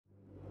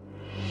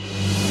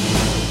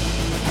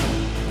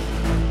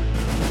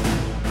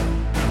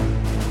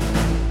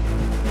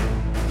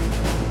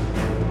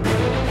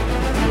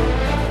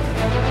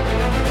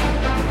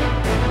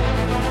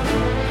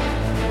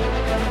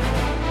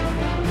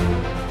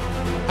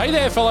Hey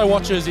there, fellow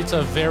watchers. It's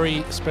a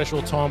very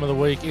special time of the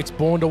week. It's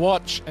Born to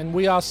Watch, and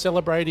we are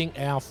celebrating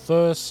our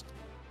first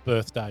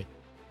birthday.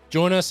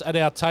 Join us at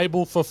our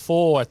table for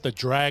four at the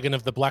Dragon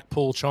of the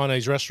Blackpool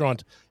Chinese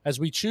restaurant as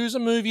we choose a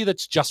movie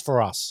that's just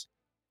for us.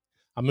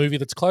 A movie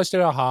that's close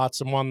to our hearts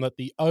and one that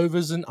the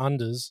overs and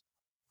unders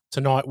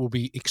tonight will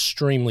be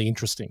extremely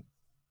interesting.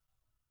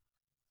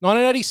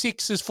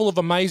 1986 is full of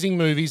amazing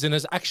movies and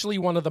is actually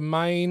one of the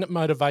main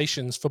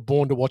motivations for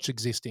Born to Watch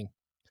existing.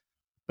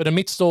 But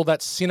amidst all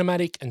that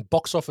cinematic and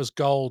box office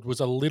gold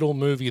was a little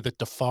movie that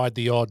defied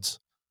the odds.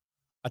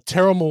 A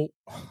terrible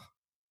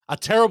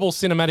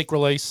cinematic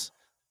release,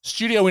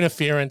 studio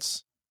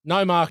interference,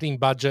 no marketing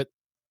budget,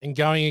 and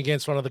going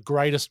against one of the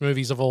greatest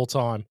movies of all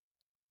time.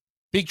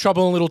 Big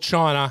Trouble in Little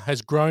China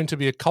has grown to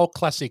be a cult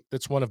classic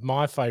that's one of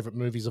my favourite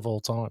movies of all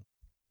time.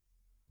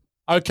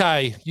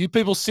 Okay, you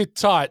people sit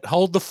tight,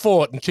 hold the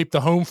fort, and keep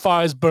the home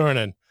fires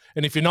burning.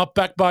 And if you're not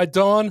back by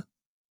dawn,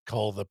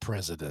 call the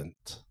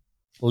president.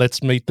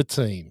 Let's meet the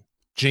team.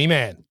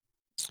 G-Man.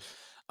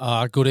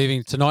 Good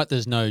evening. Tonight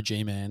there's no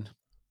G-Man.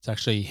 It's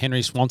actually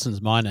Henry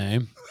Swanson's my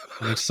name.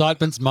 And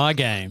excitement's my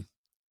game.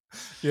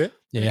 Yeah.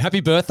 Happy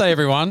birthday,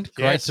 everyone.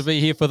 Great Yes. to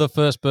be here for the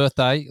first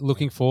birthday.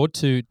 Looking forward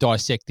to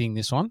dissecting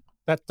this one.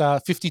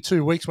 That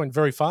 52 weeks went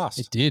very fast.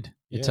 It did.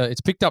 Yeah.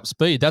 It's picked up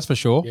speed, that's for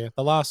sure. Yeah,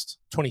 the last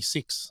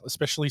 26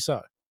 especially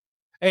so.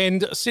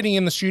 And sitting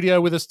in the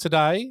studio with us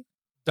today,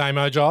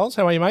 Damo Giles.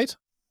 How are you, mate?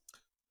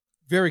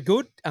 Very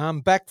good.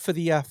 Back for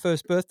the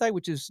first birthday,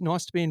 which is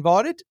nice to be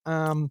invited.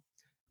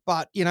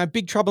 But,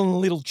 Big Trouble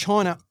in Little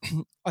China,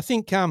 I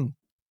think the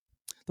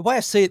way I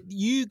see it,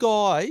 you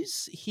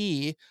guys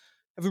here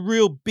have a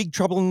real Big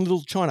Trouble in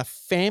Little China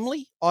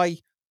family. I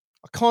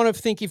kind of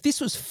think if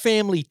this was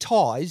Family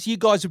Ties, you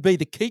guys would be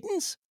the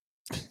Keatons.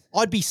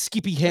 I'd be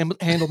Skippy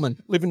Handelman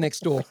living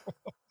next door.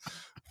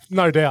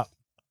 No doubt.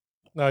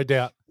 No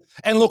doubt.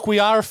 And look, we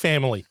are a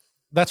family.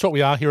 That's what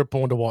we are here at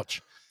Born to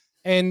Watch.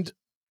 And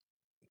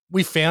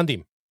we found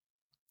him.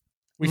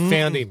 We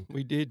found him.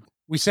 We did.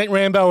 We sent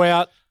Rambo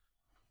out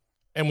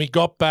and we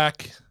got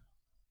back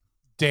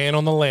Dan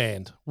on the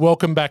land.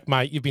 Welcome back,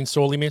 mate. You've been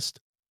sorely missed.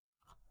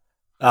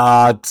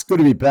 It's good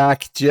to be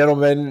back,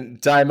 gentlemen.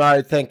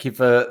 Damo, thank you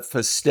for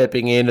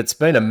stepping in. It's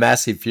been a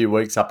massive few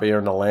weeks up here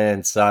in the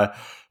land, so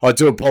I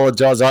do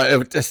apologise.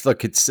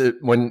 It's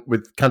when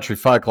with country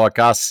folk like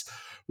us,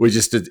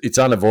 it's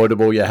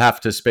unavoidable. You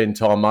have to spend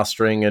time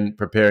mustering and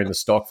preparing the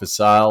stock for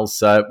sales.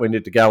 So we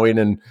need to go in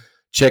and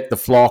check the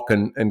flock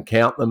and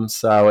count them.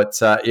 So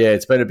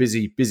it's been a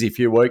busy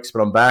few weeks,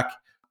 but I'm back.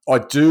 I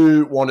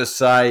do want to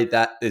say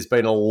that there's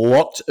been a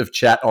lot of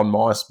chat on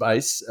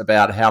MySpace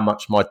about how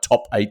much my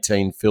top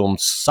 18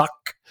 films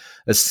suck,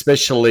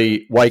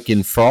 especially Wake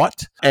in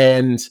Fright.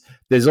 And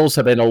there's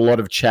also been a lot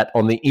of chat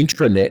on the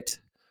intranet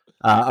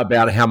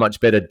about how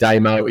much better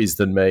Damo is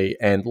than me,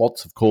 and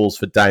lots of calls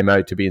for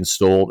Damo to be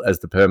installed as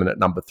the permanent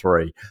number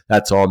 3.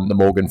 That's on the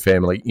Morgan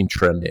family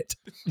intranet.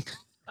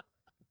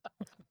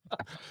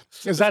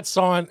 Is that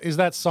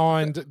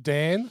signed,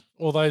 Dan?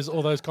 All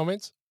those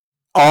comments?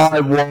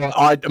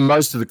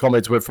 Most of the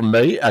comments were from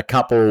me. A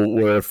couple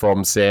were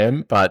from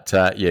Sam, but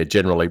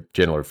generally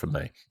from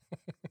me.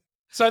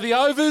 So the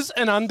overs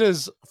and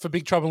unders for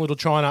Big Trouble in Little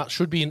China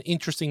should be an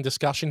interesting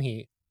discussion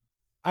here.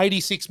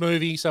 86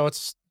 movie, so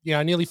it's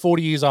nearly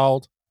 40 years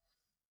old.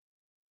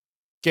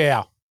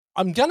 Gow.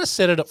 I'm gonna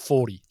set it at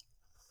 40.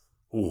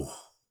 Ooh.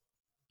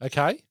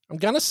 Okay? I'm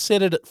gonna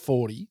set it at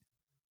 40.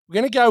 We're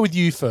gonna go with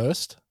you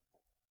first.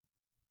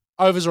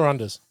 Overs or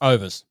unders?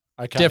 Overs.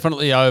 Okay.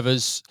 Definitely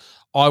overs.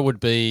 I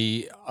would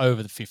be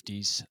over the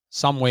 50s,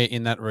 somewhere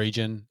in that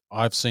region.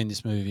 I've seen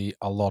this movie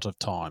a lot of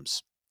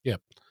times.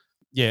 Yep.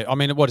 Yeah, I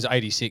mean, what is it,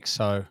 86?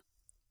 So,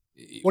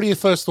 what are your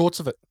first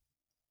thoughts of it?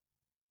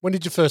 When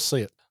did you first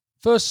see it?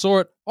 First saw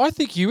it, I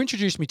think you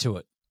introduced me to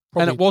it.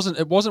 Probably. And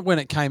it wasn't when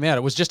it came out.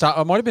 It was just,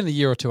 it might have been a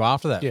year or two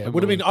after that. Yeah, it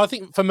would have been, I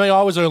think for me,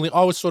 I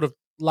was sort of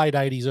late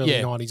 80s, early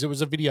 90s. It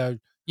was a video.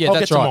 Yeah, I'll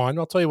that's get to right. mine.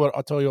 I'll tell you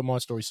what my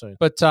story's soon.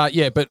 But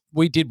but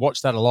we did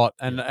watch that a lot,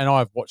 and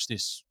I've watched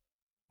this.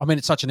 I mean,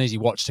 it's such an easy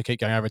watch to keep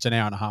going over. It's an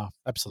hour and a half.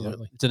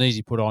 Absolutely. It's an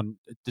easy put on.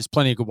 There's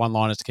plenty of good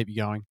one-liners to keep you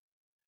going.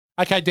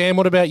 Okay, Dan,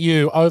 what about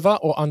you? Over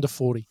or under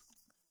 40?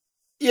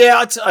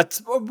 Yeah,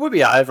 it would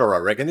be over, I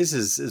reckon. This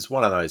is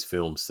one of those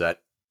films that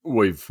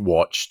we've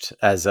watched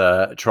as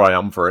a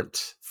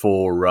triumvirate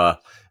for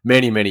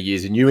many, many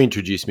years. And you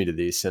introduced me to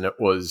this, and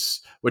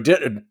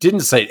didn't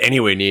see it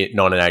anywhere near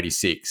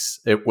 1986.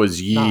 It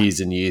was years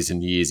and years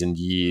and years and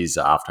years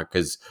after,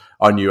 because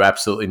I knew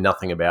absolutely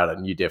nothing about it,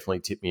 and you definitely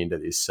tipped me into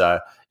this. So,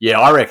 yeah,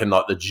 I reckon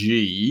I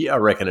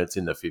reckon it's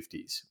in the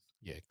 50s.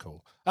 Yeah,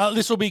 cool.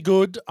 This will be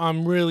good.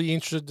 I'm really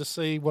interested to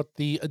see what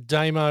the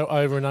Damo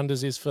over and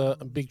unders is for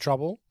Big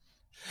Trouble.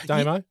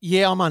 Damo?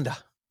 Yeah, I'm under.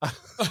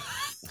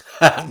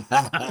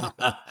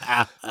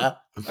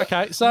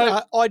 Okay,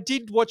 so I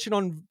did watch it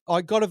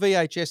I got a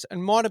VHS,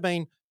 and might have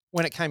been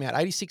when it came out,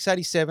 86,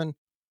 87.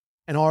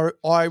 And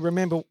I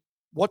remember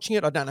watching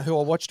it. I don't know who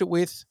I watched it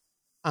with.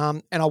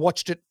 And I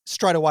watched it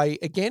straight away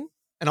again,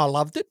 and I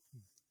loved it.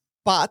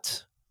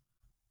 But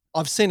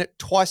I've seen it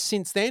twice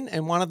since then,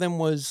 and one of them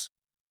was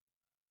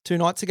 2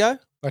 nights ago,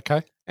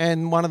 Okay.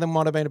 and one of them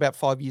might have been about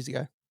 5 years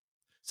ago.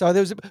 So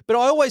there was, but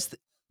I always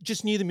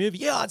just knew the movie.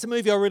 Yeah, it's a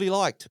movie I really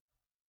liked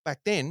back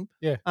then.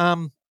 Yeah.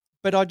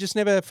 But I just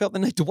never felt the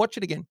need to watch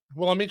it again.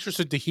 Well, I'm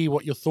interested to hear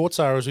what your thoughts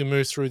are as we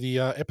move through the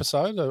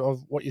episode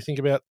of what you think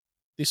about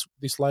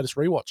this latest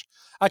rewatch.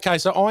 Okay,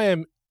 so I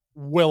am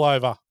well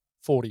over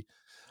 40.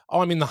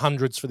 I'm in the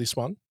hundreds for this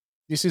one.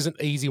 This is an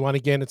easy one.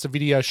 Again, it's a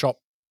video shop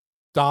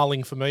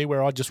darling for me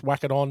where I just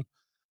whack it on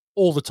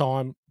all the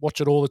time,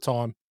 watch it all the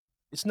time.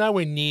 It's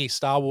nowhere near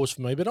Star Wars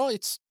for me, but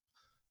it's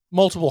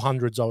multiple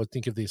hundreds, I would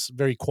think of this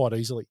very quite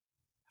easily.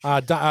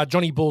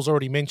 Johnny Bull's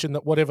already mentioned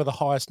that whatever the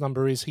highest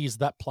number is, he's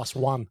that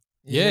 +1.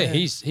 Yeah,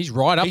 he's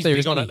right up there.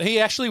 Big on it. He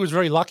actually was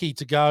very lucky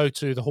to go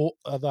to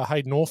the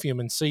Hayden Orpheum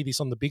and see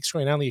this on the big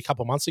screen only a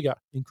couple of months ago.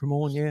 In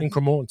Cremorne, yeah. In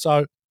Cremorne.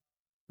 So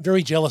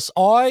very jealous.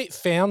 I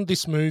found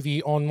this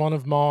movie on one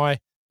of my,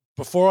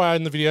 before I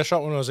owned the video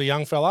shop when I was a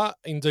young fella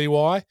in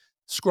DY,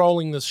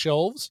 scrolling the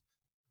shelves.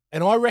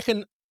 And I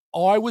reckon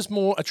I was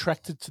more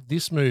attracted to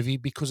this movie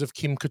because of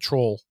Kim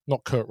Cattrall,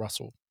 not Kurt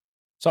Russell.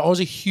 So I was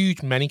a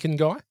huge mannequin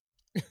guy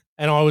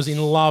and I was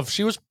in love.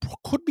 She might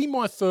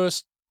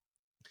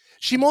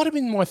have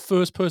been my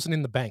first person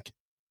in the bank,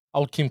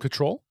 old Kim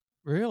Cattrall.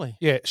 Really?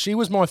 Yeah, she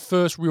was my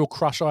first real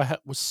crush. I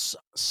was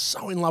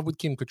so in love with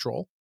Kim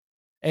Cattrall.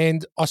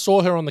 And I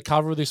saw her on the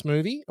cover of this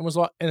movie and was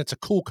like, and it's a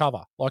cool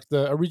cover. Like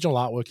the original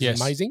artwork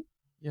is amazing.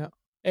 Yeah.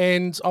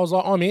 And I was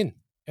like, I'm in.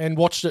 And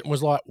watched it and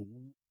was like,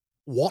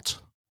 what?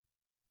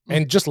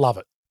 And just love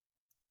it.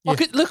 Yeah.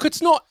 Like, look,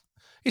 it's not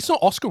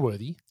Oscar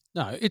worthy.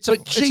 No, it's But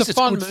a Jesus,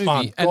 fun good movie,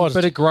 fun. God,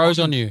 but it grows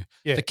on you.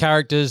 Yeah. The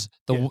characters,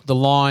 the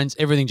lines,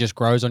 everything just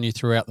grows on you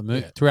throughout the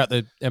movie, Yeah. throughout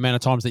the amount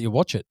of times that you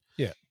watch it.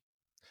 Yeah.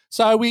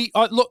 So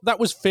look, that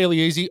was fairly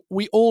easy.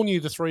 We all knew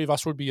the three of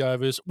us would be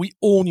overs. We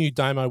all knew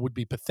Damo would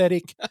be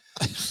pathetic.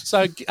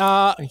 So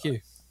Thank you.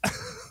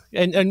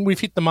 and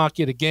we've hit the mark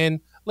yet again.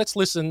 Let's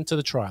listen to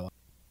the trailer.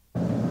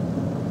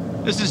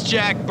 This is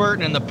Jack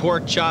Burton in the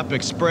Pork Chop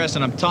Express,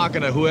 and I'm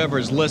talking to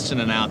whoever's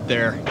listening out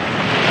there.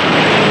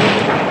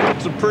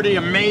 It's a pretty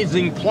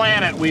amazing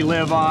planet we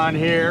live on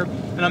here,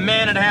 and a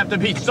man would have to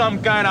be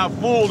some kind of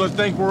fool to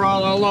think we're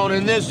all alone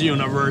in this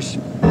universe.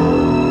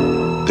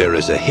 There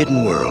is a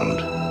hidden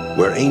world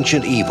where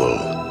ancient evil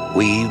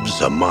weaves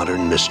a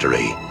modern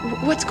mystery.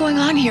 What's going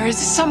on here? Is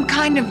this some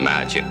kind of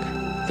Magic.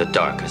 The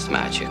darkest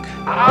magic.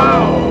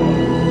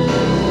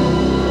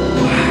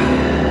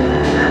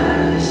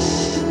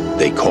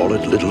 They call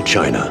it Little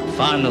China.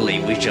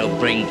 Finally, we shall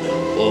bring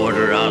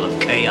order out of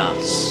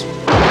chaos.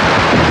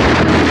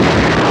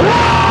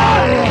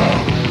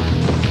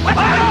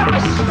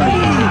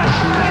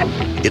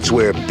 It's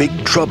where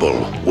big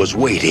trouble was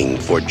waiting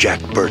for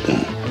Jack Burton.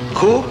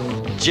 Who?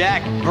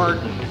 Jack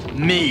Burton.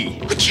 Me.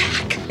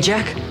 Jack?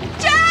 Jack?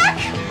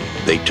 Jack!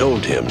 They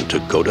told him to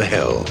go to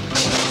hell.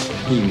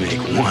 You make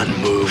one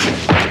move.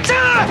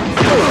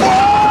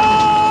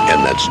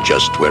 And that's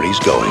just where he's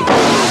going.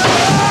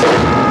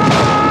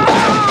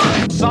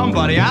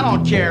 Somebody, I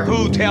don't care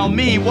who, tell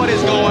me what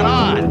is going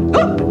on.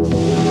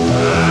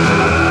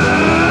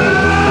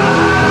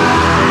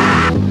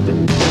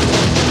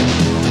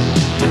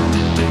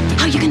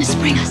 How are you gonna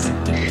spring us?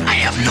 I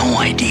have no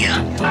idea.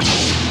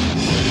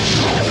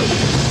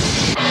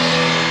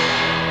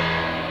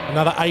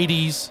 Another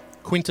 80s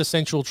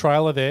quintessential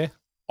trailer there.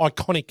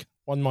 Iconic,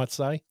 one might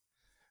say.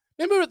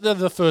 Remember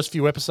the first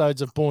few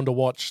episodes of Born to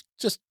Watch,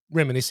 just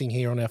reminiscing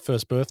here on our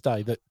first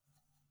birthday, that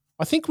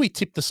I think we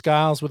tipped the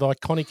scales with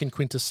iconic and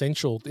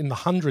quintessential in the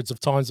hundreds of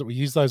times that we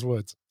use those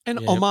words. And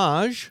Yep.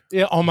 homage.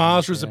 Yeah,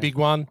 homage was a big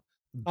one.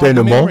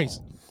 Denouement. Memories.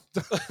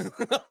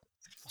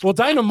 Well,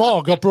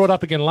 denouement got brought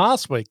up again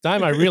last week.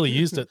 Damo really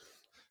used it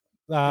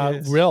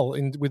Yes. well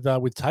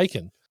with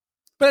Taken.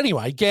 But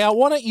anyway, Gow,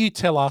 why don't you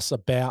tell us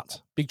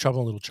about Big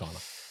Trouble in Little China?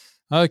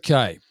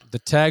 Okay, the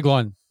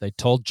tagline, they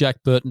told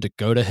Jack Burton to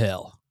go to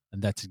hell,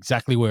 and that's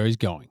exactly where he's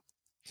going.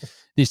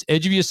 This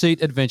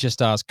edge-of-your-seat adventure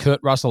stars Kurt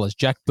Russell as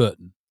Jack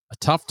Burton, a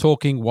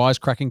tough-talking,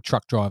 wisecracking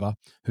truck driver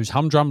whose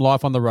humdrum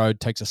life on the road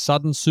takes a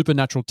sudden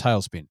supernatural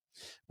tailspin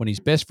when his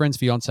best friend's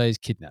fiancée is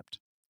kidnapped.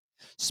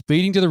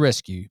 Speeding to the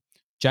rescue,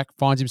 Jack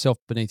finds himself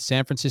beneath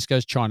San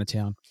Francisco's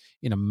Chinatown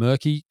in a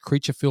murky,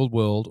 creature-filled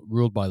world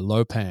ruled by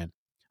Lo Pan,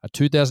 a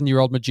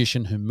 2,000-year-old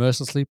magician who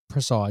mercilessly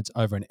presides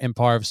over an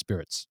empire of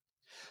spirits.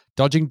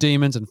 Dodging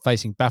demons and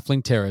facing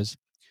baffling terrors,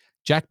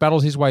 Jack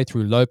battles his way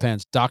through Lo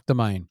Pan's dark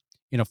domain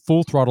in a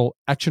full-throttle,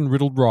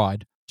 action-riddled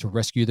ride to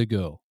rescue the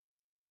girl.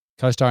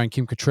 Co-starring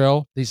Kim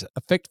Cattrall, this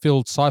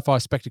effect-filled sci-fi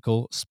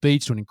spectacle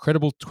speeds to an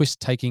incredible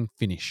twist-taking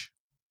finish.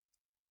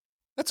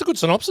 That's a good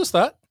synopsis,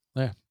 that.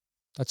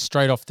 That's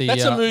straight off the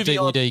That's a movie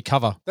DVD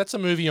cover. That's a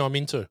movie I'm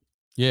into.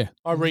 Yeah.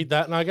 I read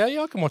that and I go,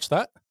 yeah, I can watch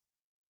that.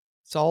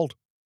 Sold.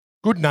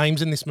 Good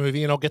names in this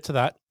movie, and I'll get to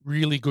that.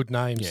 Really good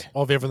names Yeah.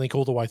 of everything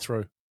all the way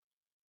through.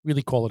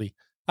 Really quality.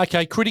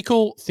 Okay,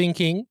 critical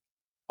thinking.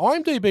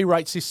 IMDb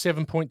rates this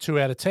 7.2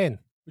 out of 10,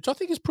 which I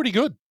think is pretty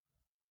good.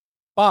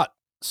 But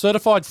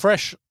certified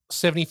fresh,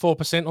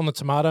 74% on the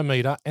tomato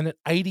meter and an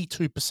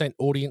 82%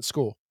 audience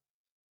score.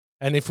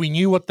 And if we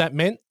knew what that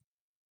meant,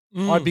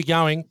 Mm. I'd be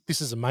going,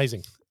 this is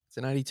amazing. It's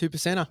an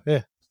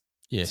 82%er.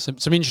 Yeah,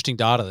 some interesting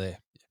data there.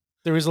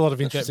 There is a lot of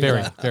interesting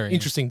Very, data. very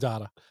interesting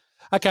data.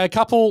 Okay, a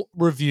couple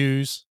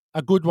reviews.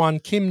 A good one,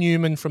 Kim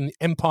Newman from the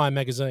Empire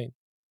magazine.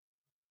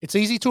 It's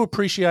easy to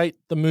appreciate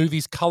the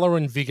movie's color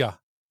and vigor,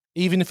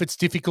 even if it's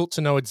difficult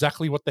to know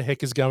exactly what the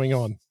heck is going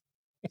on.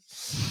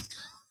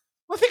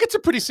 I think it's a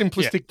pretty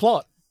simplistic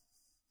plot.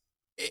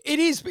 It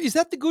is. Is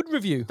that the good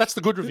review? That's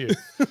the good review.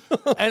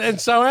 and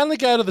so I only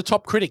go to the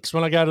top critics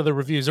when I go to the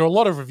reviews. There are a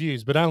lot of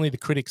reviews, but only the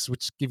critics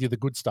which give you the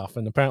good stuff.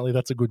 And apparently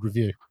that's a good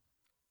review.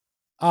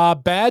 Our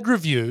bad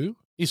review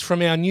is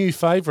from our new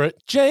favourite,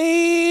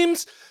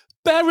 James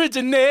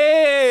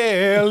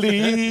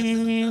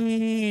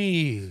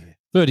Berardinelli.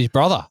 Birdie's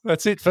brother.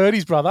 That's it,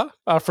 Ferdy's brother,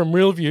 from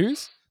Real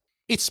Views.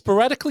 It's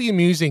sporadically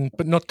amusing,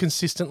 but not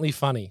consistently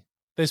funny.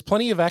 There's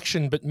plenty of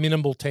action, but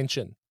minimal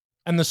tension.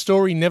 And the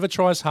story never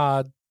tries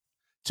hard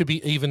to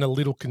be even a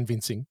little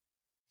convincing.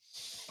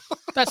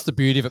 That's the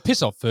beauty of it.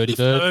 Piss off, Ferdy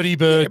Bird. Ferdy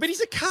Bird. Yeah, but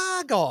he's a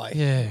car guy.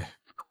 Yeah.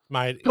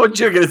 Mate, What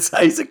you're going to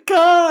say is a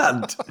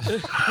can't.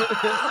 He's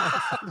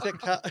a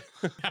car.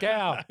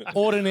 cow.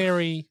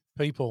 Ordinary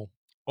people.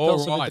 Tell All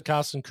us about the right.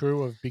 cast and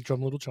crew of Big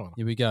Trouble in Little China.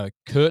 Here we go.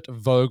 Kurt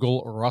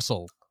Vogel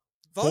Russell.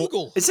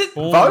 Vogel. Is it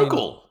Born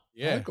Vogel?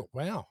 Vogel,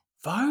 wow.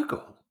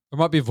 Vogel. It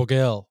might be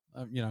Vogel.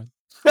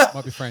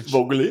 Might be French.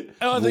 Vogel.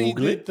 Oh,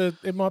 Vogel.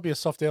 it might be a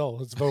soft L.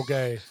 It's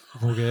Vogel.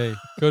 Vogel.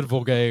 Kurt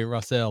Vogel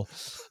Russell.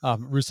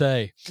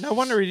 Rousset. No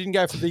wonder he didn't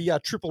go for the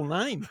triple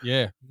name.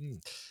 Yeah.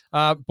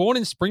 Born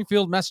in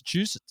Springfield,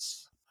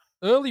 Massachusetts.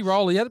 Early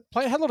role. He had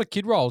a lot of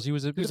kid roles. He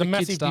was a, He was bit a of kid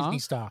massive star. Disney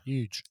star.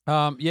 Huge.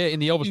 Yeah, in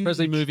the Elvis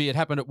Presley Huge. movie, it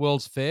happened at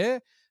World's Fair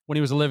when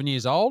he was 11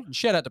 years old. And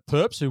shout out to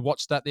Perps who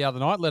watched that the other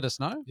night. Let us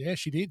know. Yeah,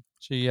 she did.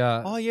 She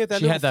Oh yeah, that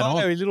she little had that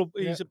photo. on.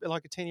 He's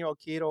like a 10-year-old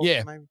kid. Or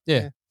Yeah, maybe,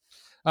 yeah.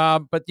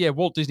 But yeah,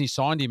 Walt Disney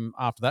signed him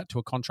after that to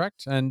a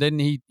contract, and then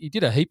he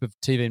did a heap of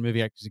TV and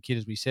movie acts as a kid,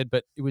 as we said.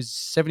 But it was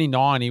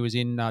 79. He was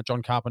in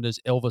John Carpenter's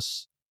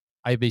Elvis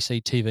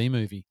ABC TV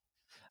movie,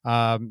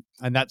 and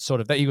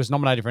that he was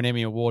nominated for an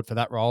Emmy Award for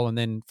that role. And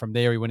then from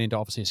there, he went into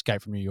obviously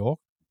Escape from New York.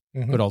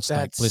 Mhm. Good old Snake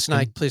That's Plissken.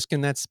 Snake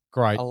Plissken. That's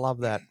Great. I love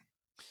that.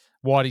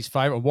 Whitey's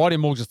favorite. Whitey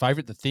and Morgan's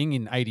favorite. The Thing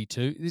in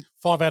 '82.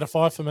 5 out of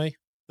 5 for me.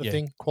 The Yeah.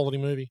 Thing, quality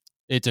movie.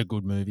 It's a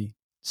good movie.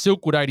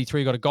 Silkwood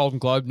 '83 got a Golden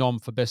Globe nom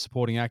for Best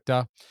Supporting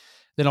Actor.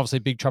 Then obviously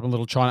Big Trouble in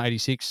Little China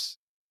 '86,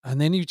 and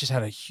then he just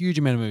had a huge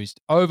amount of movies: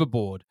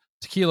 Overboard,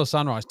 Tequila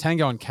Sunrise,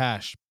 Tango and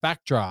Cash,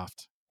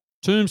 Backdraft,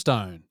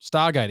 Tombstone,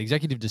 Stargate,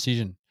 Executive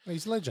Decision.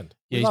 He's a legend.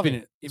 Yeah, We he's love been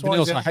him. in That's why he's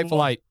also out Hateful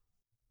for Eight.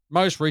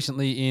 Most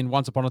recently in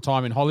Once Upon a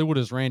Time in Hollywood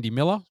as Randy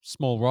Miller,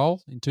 small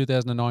role in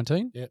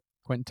 2019. Yeah.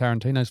 Quentin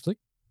Tarantino's flick.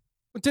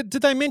 Did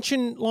they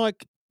mention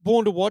like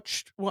Born to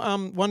Watch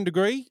 1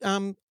 Degree?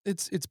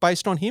 It's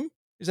based on him.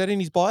 Is that in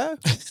his bio?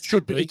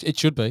 Should be. It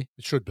should be.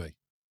 It should be.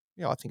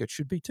 Yeah, I think it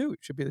should be too. It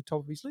should be at the top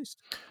of his list.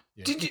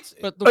 Yeah. Did you,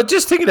 But but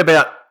just thinking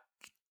about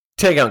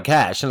Tango and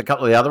Cash and a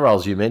couple of the other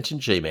roles you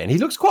mentioned, G-Man, he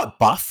looks quite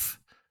buff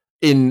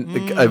in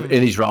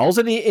his roles,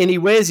 and he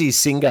wears his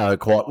Singo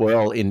quite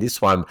well in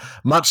this one.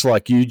 Much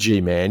like you,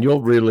 G-Man,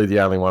 you're really the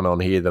only one on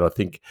here that I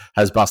think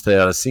has busted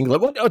out a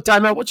singlet.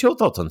 Damo, what's your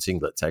thoughts on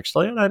singlets?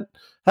 Actually,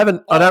 I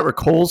don't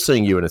recall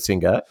seeing you in a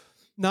Singo.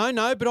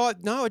 No, but I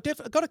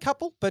definitely got a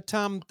couple, but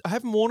I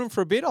haven't worn them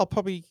for a bit. I'll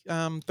probably,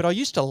 but I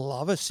used to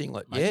love a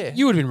singlet. Yeah,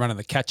 You would have been running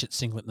the catch it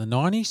singlet in the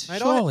 90s, Mate,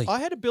 surely. I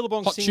had a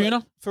Billabong Hot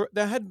singlet. tuna?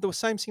 They had the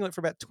same singlet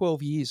for about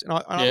 12 years, and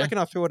I Yeah. reckon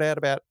I threw it out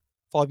about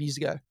 5 years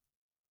ago.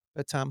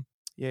 But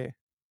yeah,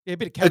 a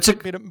bit of It's a-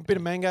 ketchup, bit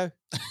of mango.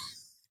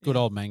 Good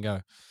old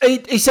Mango.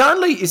 He's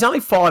only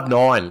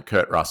 5'9",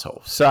 Kurt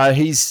Russell, so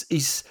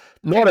he's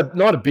not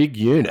a big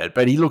unit,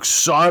 but he looks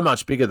so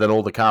much bigger than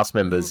all the cast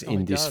members Oh, in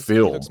he this does. He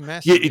film. looks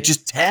massive, Yeah, yeah. it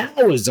just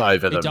towers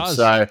over He them. does.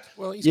 So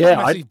Well, he's Yeah,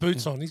 got I- massive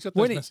boots on. He's got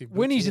those massive boots.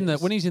 When he's in yes.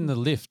 the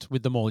lift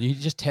with them all, he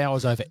just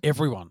towers over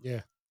everyone.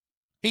 Yeah.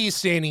 He is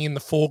standing in the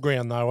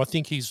foreground, though. I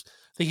think he's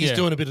Yeah.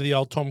 doing a bit of the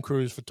old Tom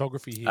Cruise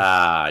photography here.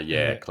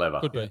 yeah,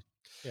 clever. Could be.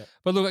 Yeah.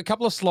 But look, a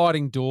couple of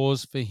sliding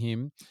doors for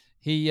him.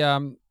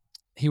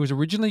 He was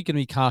originally going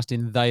to be cast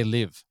in They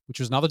Live, which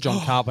was another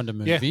John Carpenter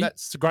movie. Yeah,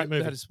 it's a great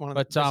movie. That is one of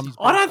But, that's his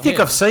I don't best. think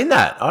Yeah. I've seen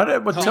that. I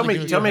don't. Well, tell Really me,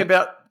 good, tell me yeah.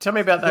 about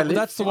that. Well,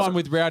 that's the one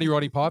with Rowdy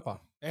Roddy Piper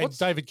and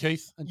David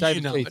Keith. and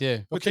David know Keith. it. Yeah,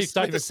 with, Keith the,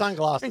 with the David.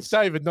 sunglasses. It's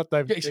David, not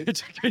David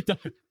Keith.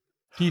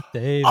 Keith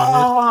David.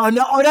 Oh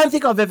no, I don't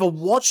think I've ever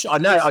watched. I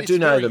know, I It's do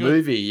know very the good.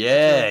 movie.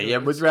 Yeah, very good. yeah,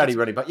 with It's- Rowdy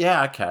Roddy. But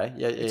yeah, okay,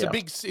 yeah. It's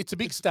a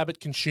big stab at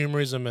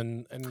consumerism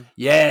and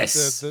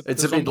Yes, the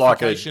it's a bit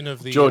like a zombification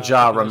of the, George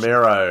R. population.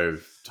 Romero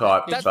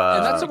type. And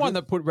that's the one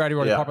that put Rowdy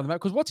Roddy yeah. Piper on the map.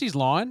 Because what's his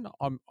line?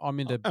 I'm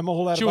into I'm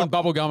all out chewing of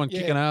bubble gum and Yeah.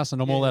 kicking ass,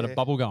 and I'm all out of Yeah.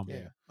 bubble gum. Yeah.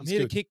 I'm It's here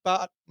good. to kick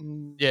butt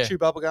and Yeah. chew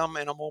bubble gum,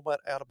 and I'm all but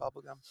out of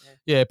bubble gum.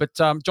 Yeah. Yeah, but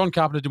John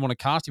Carpenter didn't want to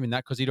cast him in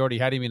that because he'd already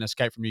had him in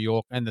Escape from New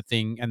York and The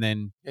Thing, and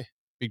then Yeah.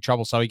 Big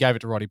Trouble. So he gave it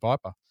to Roddy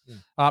Piper.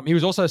 He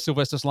was also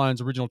Sylvester Stallone's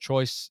original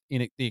choice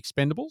in The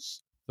Expendables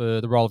for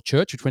the role of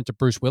Church, which went to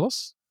Bruce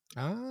Willis.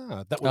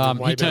 Ah, that would have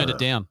been way He turned better. it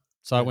down,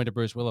 so Yeah. it went to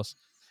Bruce Willis.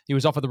 He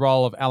was offered the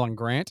role of Alan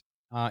Grant,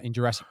 in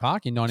Jurassic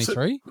Park in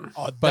 '93.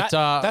 But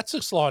that's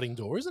a sliding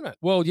door, isn't it?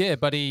 Well, yeah,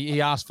 but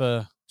he asked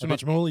for Too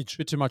much mileage.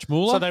 too much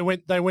moolah. So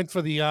they went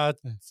for the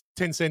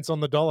 10 cents on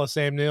the dollar,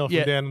 Sam Neill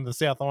from down in the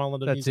South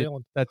Island of New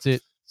Zealand. That's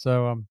it.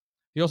 So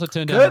he also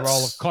turned down the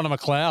role of Connor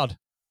McLeod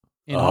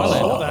in Highlander. I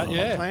saw that,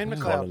 yeah. Clan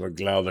Clan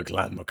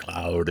McLeod.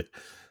 McLeod.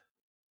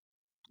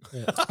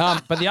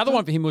 But the other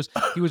one for him was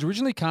he was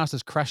originally cast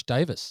as Crash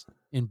Davis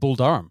in Bull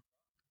Durham.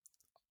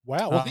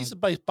 Wow. Well, he's a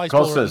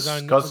baseballer of his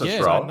own,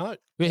 note.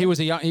 Yeah, he was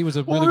a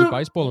really good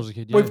baseballer as a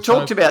kid. Yeah. We've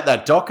talked about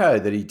that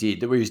doco that he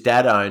did, where his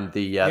dad owned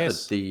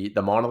the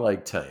minor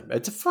league team.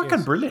 It's a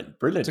fucking brilliant.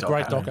 It's a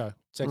great doco.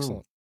 It's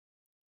excellent.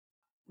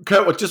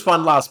 Kurt, just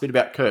one last bit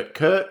about Kurt.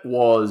 Kurt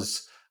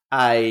was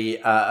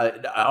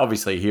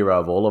obviously a hero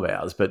of all of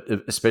ours, but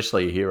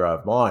especially a hero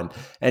of mine.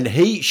 And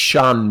he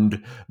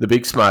shunned the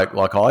big smoke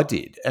like I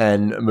did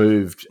and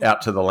moved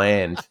out to the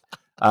land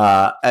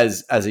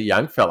as a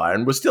young fellow,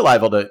 and was still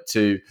able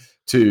to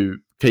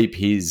keep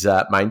his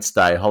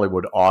mainstay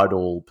Hollywood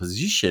idol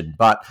position,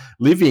 but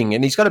living,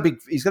 and he's got a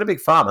big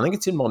farm. I think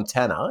it's in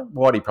Montana.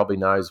 Whitey probably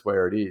knows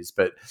where it is,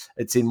 but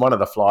it's in one of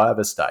the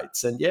flyover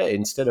states. And yeah,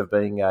 instead of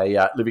being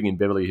living in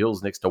Beverly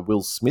Hills next to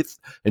Will Smith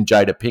and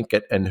Jada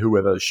Pinkett and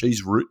whoever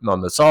she's rooting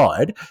on the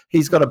side,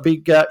 he's got a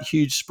big,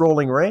 huge,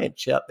 sprawling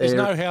ranch out there. There's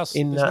no house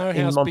in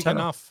big Montana.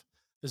 enough.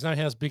 There's no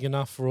house big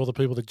enough for all the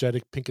people that Jada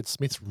Pinkett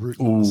Smith's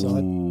rooting on the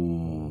side.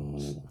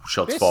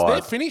 Shots fired.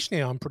 They're finished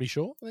now, I'm pretty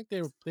sure. I think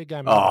they're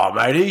going. Oh,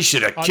 mate, he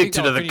should have kicked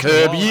it to the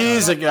curb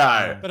years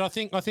ago. But I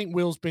think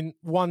Will's been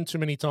one too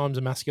many times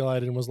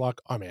emasculated and was like,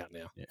 I'm out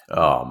now. Yeah.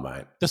 Oh,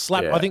 mate. The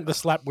slap. Yeah. I think the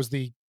slap was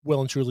well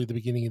and truly the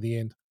beginning of the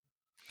end.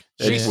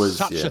 It She's was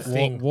such a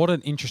thing. What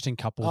an interesting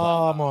couple.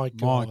 Oh my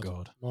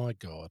god.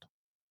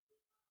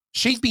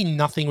 She'd be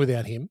nothing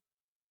without him.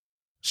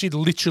 She'd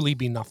literally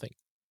be nothing.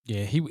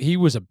 Yeah, he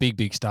was a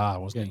big star,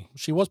 wasn't he?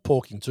 She was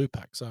porking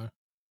Tupac, so.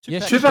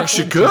 Tupac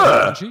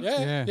Shakur.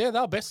 Yeah, they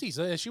were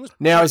besties. She was.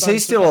 Now, is he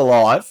still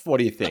alive? What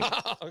do you think?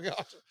 Oh,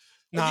 gosh.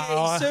 No,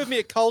 he served me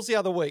at Coles the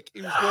other week.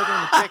 He was working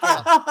on the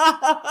checkout.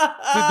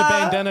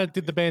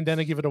 Did the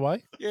bandana give it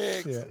away?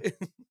 Yeah.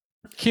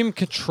 Kim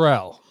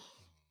Cattrall.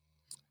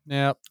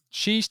 Now,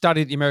 she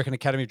studied at the American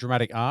Academy of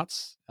Dramatic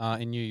Arts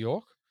in New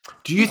York.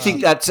 Do you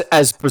think that's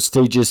as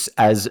prestigious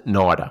as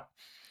NIDA?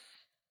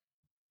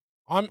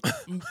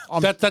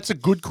 That's a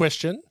good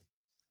question.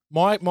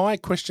 My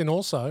question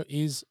also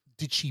is,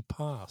 did she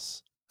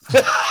pass?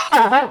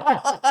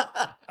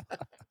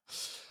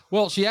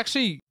 Well, she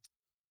actually,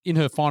 in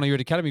her final year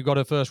at Academy, got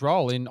her first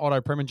role in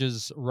Otto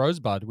Preminger's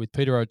Rosebud with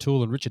Peter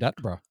O'Toole and Richard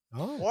Attenborough.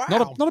 Oh, wow.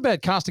 Not a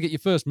bad cast to get your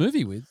first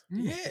movie with.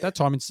 Yeah. At that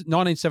time in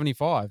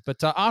 1975.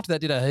 But after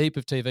that, did a heap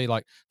of TV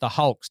like The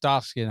Hulk,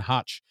 Starsky and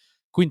Hutch,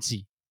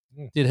 Quincy.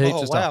 Did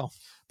heaps of stuff. Wow.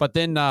 But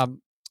then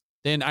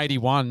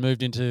 81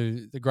 moved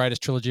into the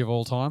greatest trilogy of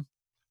all time.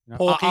 You know,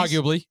 Porky's.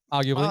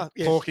 arguably.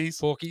 Yeah. Porky's.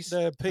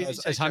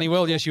 The As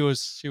Honeywell, yeah, she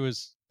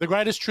was. The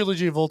greatest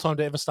trilogy of all time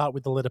to ever start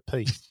with the letter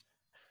P.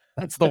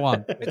 That's the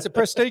one. It's a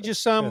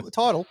prestigious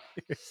title.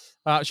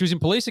 She was in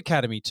Police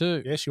Academy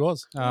too. Yeah, she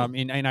was.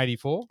 In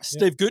 84.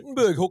 Steve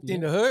Guttenberg hooked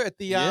into her at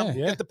the Yeah.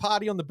 at the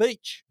party on the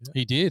beach,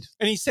 He did.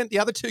 and he sent the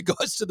other two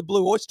guys to the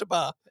Blue Oyster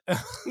Bar.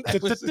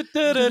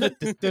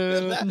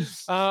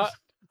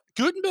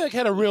 Gutenberg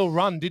had a real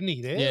run, didn't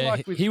he? There, Yeah,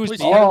 like with he was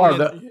Police the-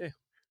 Academy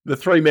The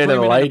three men Three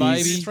and the Men and a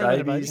ladies.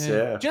 Baby. Babies, Yeah.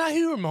 yeah. Do you know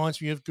who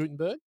reminds me of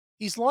Gutenberg?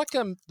 He's like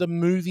the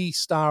movie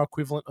star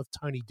equivalent of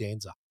Tony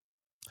Danza,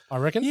 I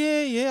reckon.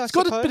 Yeah. He's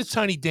got a bit of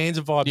Tony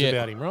Danza vibes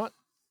about him, right?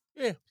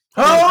 Yeah.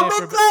 Oh,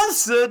 my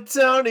blessed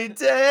Tony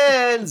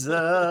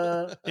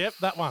Danza. Yep,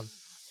 that one.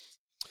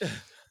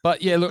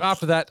 But yeah, look,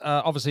 after that,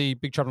 obviously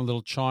Big Trouble in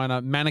Little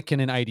China, Mannequin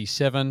in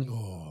 87.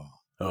 Oh.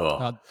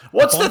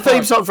 What's the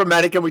theme song from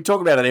Mannequin? We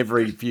talk about it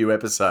every few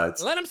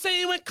episodes. Let him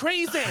say you went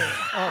crazy.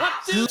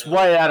 It's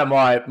way out of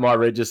my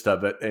register,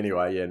 but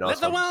anyway, yeah,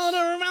 nice Let the one.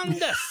 world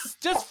around us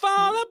just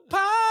fall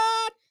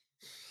apart.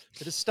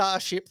 Bit of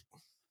Starship.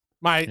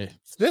 Mate,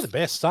 they're the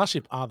best.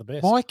 Starship are the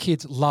best. My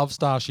kids love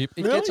Starship.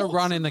 It Really? gets a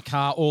run in the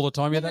car all the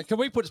time. Yeah, can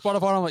we put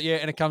Spotify on? I'm like, yeah,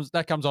 and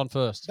that comes on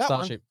first. That one.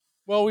 Starship.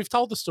 Well, we've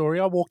told the story.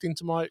 I walked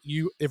into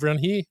everyone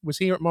here was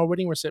here at my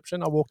wedding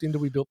reception. I walked into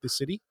We Built This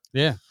City.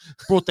 Yeah.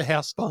 Brought the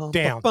house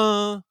down.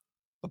 Brought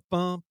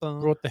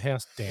Brought the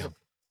house down.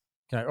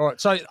 Okay, all right.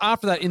 So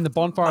after that, in The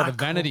Bonfire of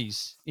the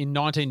Vanities in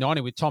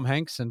 1990 with Tom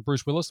Hanks and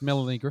Bruce Willis and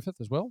Melanie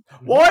Griffith as well.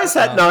 Why is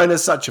that known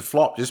as such a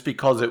flop? Just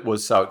because it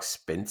was so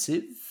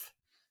expensive?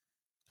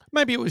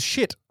 Maybe it was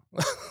shit.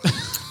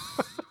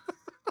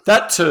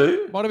 That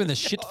too. Might have been the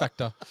shit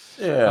factor.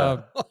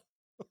 Yeah.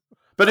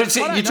 But it's I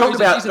don't you know. talk Is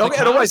about it the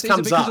it always cast? Is it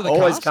comes because up. of the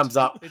Always cast? comes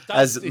up It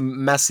does- as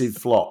massive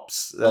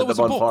flops. Well, it was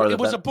a Bonfire book. of It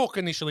was the a book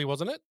initially,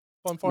 wasn't it?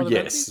 Bonfire of the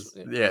Yes.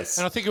 Vanities? Yes.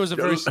 And I think it was a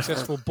very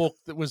successful book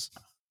that was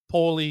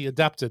poorly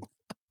adapted,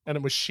 and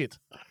it was shit.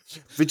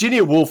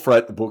 Virginia Woolf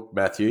wrote the book,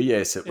 Matthew.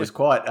 Yes, it was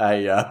quite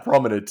a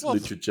prominent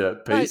literature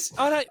piece.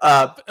 Mate,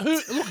 I don't.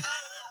 Who look?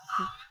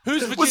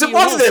 Who's Virginia Was it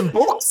one of Woolf? them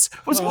books?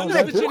 Was it one of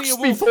them Virginia books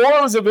Woolf. before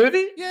it was a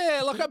movie?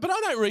 Yeah, but I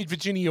don't read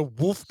Virginia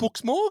Woolf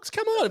books, Morgs.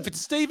 Come on, if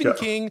it's Stephen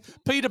King,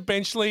 Peter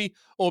Benchley,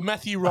 or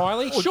Matthew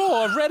Riley,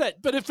 sure, I've read it.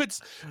 But if it's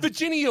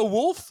Virginia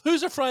Woolf,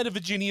 who's afraid of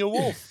Virginia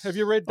Woolf? Have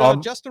you read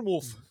Justin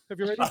Wolfe? Have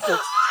you read his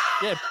books?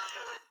 Yeah.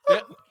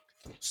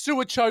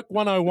 Sewer Choke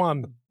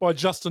 101 by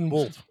Justin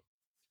Wolfe.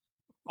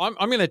 I'm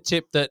going to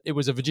tip that it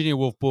was a Virginia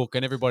Woolf book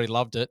and everybody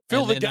loved it.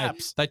 Fill and the then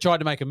gaps. They tried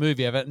to make a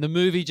movie of it, and the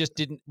movie just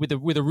didn't with a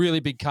really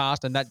big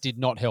cast, and that did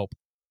not help.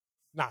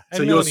 No, So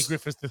and yours-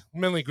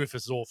 Melanie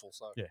Griffith's awful.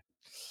 So Yeah.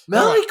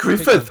 Melanie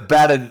Griffith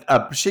batted.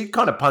 She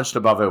kind of punched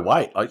above her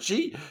weight. Like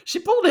she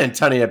pulled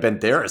Antonio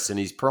Banderas in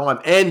his prime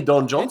and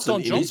Don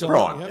Johnson in his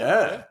prime.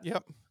 Yeah.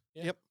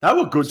 Yep. They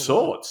were good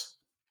swords.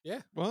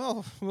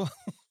 Well,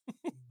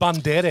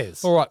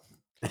 Banderas. All right.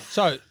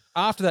 So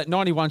after that,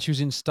 91, she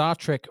was in Star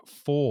Trek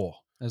 4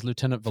 as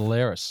Lieutenant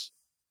Valeris.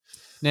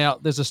 Now,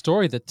 there's a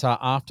story that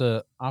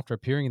after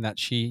appearing in that,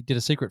 she did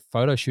a secret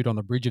photo shoot on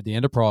the bridge of the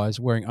Enterprise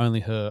wearing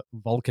only her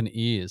Vulcan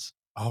ears.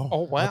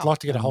 Oh, wow. I'd like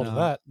to get a hold of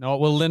that. No,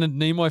 well, Leonard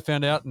Nimoy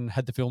found out and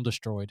had the film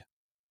destroyed.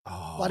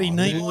 Oh, Bloody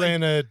Nimoy.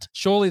 Leonard.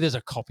 Surely there's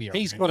a copy of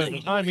He's it. got it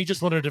at home. He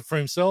just wanted it for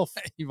himself.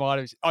 He might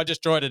have. I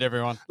destroyed it,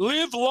 everyone.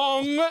 Live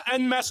long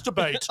and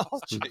masturbate. oh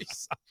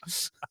jeez.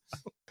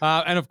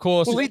 And of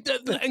course, Well,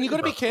 and you've got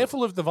to be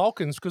careful of the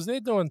Vulcans because they're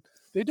doing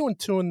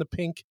two in the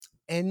pink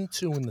and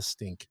two in the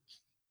stink.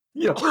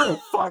 You're a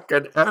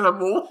fucking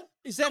animal.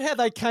 Is that how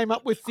they came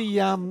up with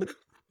the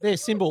their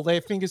symbol,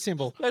 their finger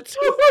symbol? That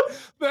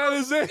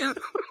is it.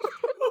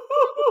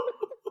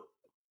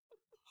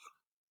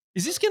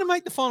 Is this going to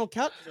make the final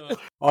cut?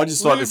 I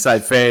just like to say,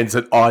 fans,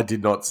 that I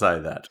did not say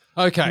that.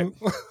 okay.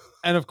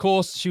 And of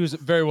course, she was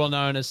very well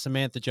known as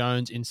Samantha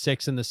Jones in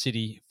Sex and the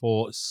City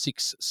for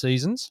 6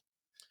 seasons.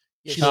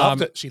 Yeah, she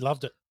loved it. She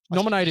loved it.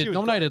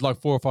 Nominated like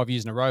 4 or 5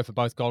 years in a row for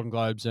both Golden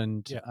Globes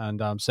and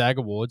SAG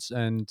Awards,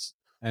 and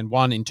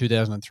won in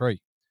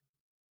 2003.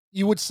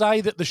 You would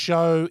say that the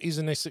show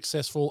isn't as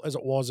successful as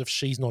it was if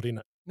she's not in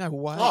it. No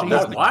way. Oh, She no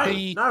is the way.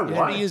 key- No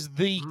way. He is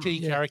the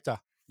key character.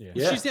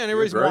 Yeah, She's the only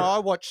reason why I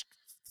watched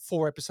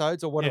 4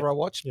 episodes or whatever I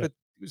watched, but it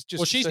was just.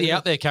 Well, she's to the see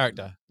out there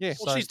character. Yeah.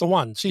 Well, she's the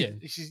one.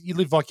 You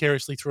live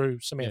vicariously through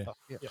Samantha.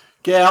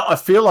 Yeah, I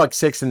feel like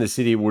Sex and the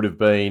City would have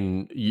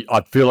been.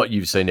 I feel like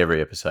you've seen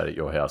every episode at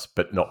your house,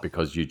 but not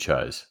because you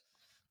chose.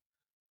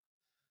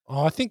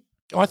 Oh, I think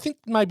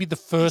maybe the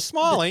He's first.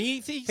 smiling.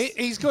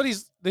 He's got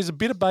his. There's a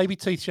bit of baby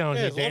teeth showing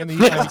Yeah, here, there's a Dan, that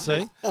lot you can't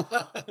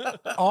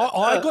see.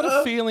 I got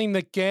a feeling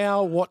that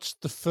Gow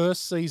watched the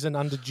first season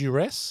under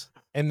duress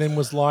and then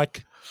was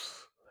like,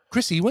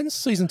 Chrissy, when's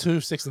season 2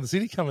 of Sex and the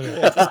City coming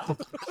out?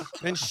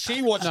 And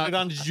she watched it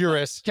under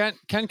duress.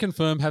 Can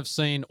confirm have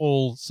seen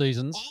all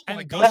seasons. Oh my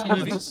And God. both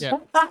movies. Yeah.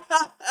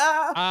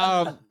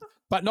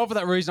 But not for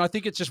that reason. I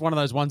think it's just one of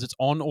those ones that's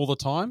on all the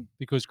time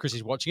because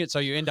Chrissy's watching it. So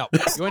you end up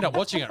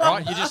watching it,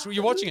 right?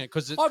 You're watching it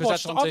because that's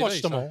on TV. I've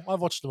watched them all.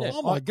 I've watched them all.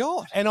 Oh my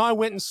God. And I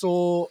went and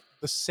saw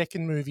the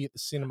second movie at the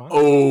cinema.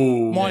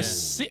 Oh,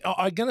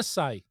 I'm gonna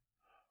say,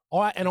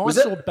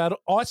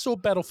 I saw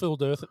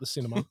Battlefield Earth at the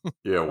cinema,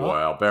 yeah,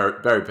 wow,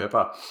 Barry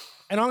Pepper.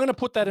 and I'm gonna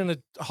put that in a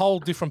whole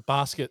different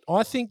basket.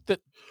 I think that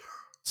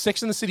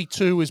Sex and the City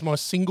 2 is my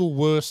single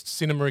worst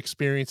cinema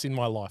experience in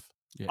my life.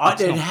 Yeah,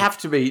 It'd have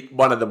to be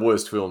one of the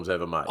worst films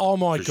ever made. Oh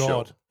my for sure.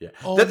 God. Yeah,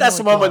 Oh that's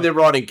the my one when God. they're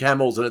riding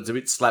camels and it's a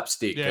bit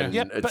slapstick. Yeah. and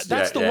Yeah, it's, but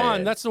that's the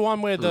one. Yeah. That's the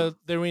one where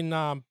they're in.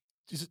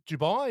 Is it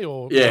Dubai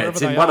or Yeah, wherever it's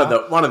they in one are?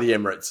 of the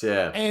Emirates.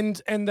 Yeah,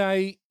 And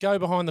they go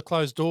behind the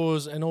closed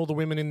doors, and all the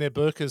women in their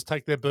burqas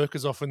take their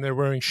burqas off, and they're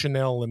wearing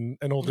Chanel and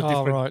all the Oh,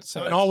 different. right.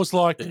 So, and I was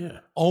like, yeah,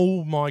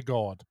 oh my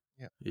God.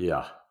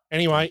 yeah.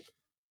 Anyway,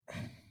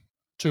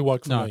 too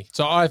woke for No, me.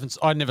 so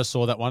I never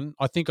saw that one.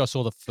 I think I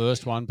saw the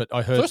first one, but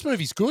I heard First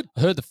movie's good.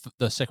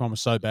 the second one was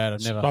so bad.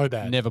 So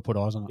bad. never put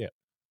eyes on it. Yeah.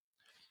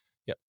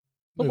 Yep.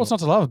 But Move what's on. not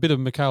to love? A bit of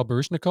Mikhail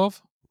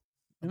Baryshnikov.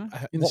 You know,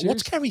 in the What's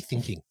series? Carrie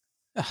thinking?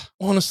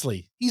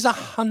 Honestly, he's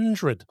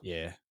 100.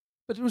 Yeah.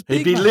 But it was He'd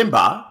big, be mate.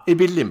 limber. He'd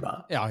be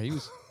limber. Yeah, he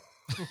was.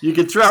 You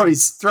could throw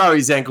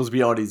his ankles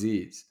behind his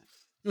ears.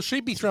 Well,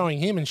 she'd be throwing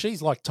him, and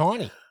she's like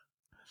tiny.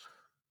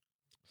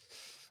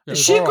 Is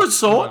she a good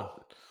sword?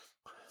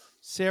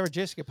 Sarah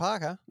Jessica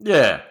Parker.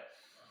 Yeah.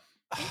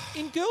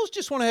 In Girls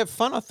Just Want to Have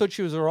Fun, I thought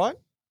she was all right.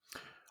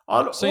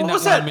 I've seen what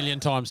was that one that? a million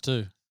times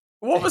too.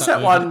 What was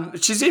that that movie. one?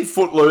 She's in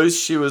Footloose.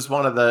 She was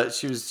one of the.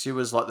 She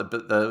was like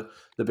the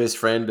best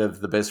friend of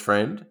the best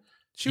friend.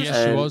 She was, Yes,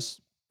 she And-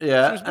 was.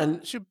 Yeah,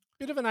 and she was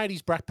a bit of an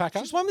 80s backpacker. She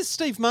was one with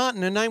Steve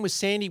Martin. Her name was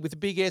Sandy with a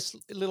big S,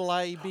 little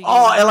A, big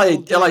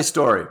LA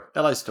Story.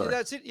 LA Yeah, Story.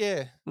 that's it,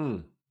 yeah. Hmm.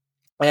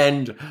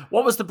 And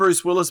what was the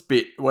Bruce Willis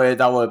bit where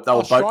they were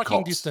boat striking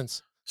cops?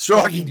 distance.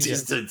 Striking Striking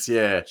distance.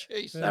 Yeah,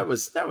 Jeez.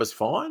 that was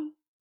fine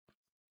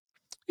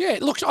Yeah,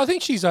 look, I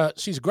think she's a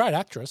great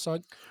actress.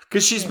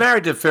 because she's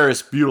married to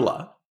Ferris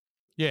Bueller.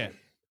 Yeah.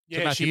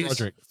 Yeah, Matthew she is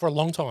Broderick. for a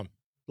long time.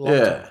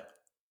 Yeah.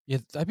 Yeah,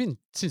 they've been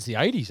since the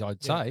 80s,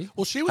 I'd say.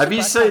 Well, she was. Have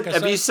you seen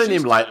Have you seen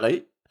him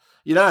lately?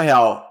 You know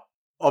how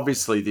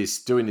obviously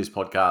doing this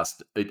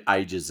podcast, it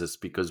ages us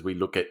because we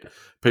look at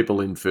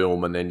people in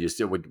film and then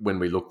when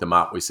we look them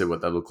up, we see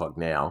what they look like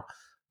now.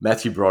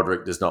 Matthew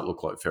Broderick does not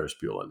look like Ferris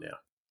Bueller now.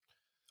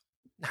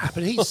 Nah,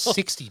 but he's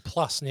 60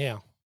 plus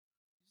now.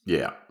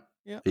 Yeah.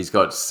 Yeah. He's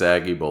got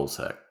saggy ball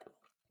sack.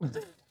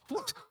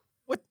 What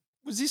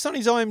was this on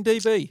his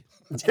IMDb?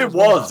 It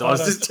was. I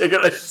was just checking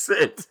it. It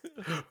said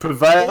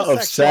purveyor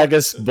of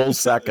saggis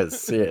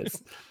bullsackers.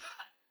 Yes.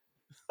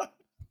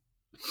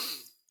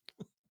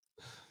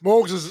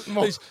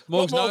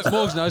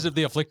 Morgs knows of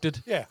the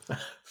afflicted. Yeah.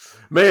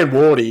 Me and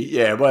Wardy,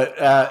 yeah, but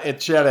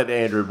and shout out to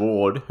Andrew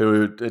Ward,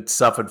 who had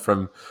suffered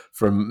from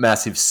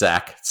massive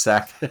sack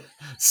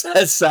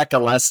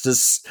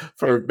elastis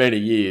for many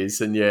years,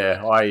 and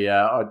yeah,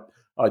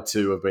 I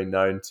too have been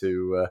known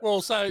to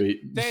be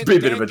a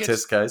bit of a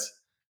test case.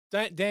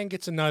 Dan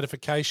gets a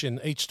notification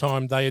each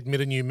time they admit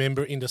a new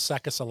member into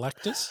Sacchus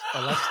elasticus.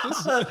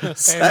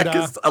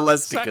 Sacchus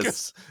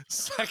elasticus.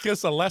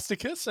 Sacchus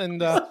elasticus.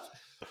 And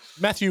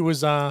Matthew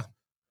was,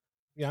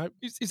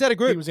 is that a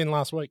group? He was in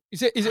last week.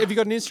 Have you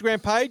got an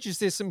Instagram page? Is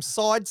there some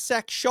side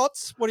sack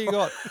shots? What do you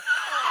got?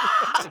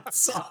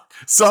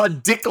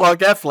 Side dick like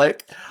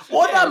Affleck.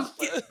 What?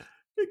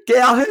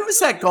 Gal, who was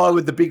that guy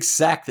with the big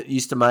sack that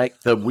used to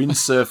make the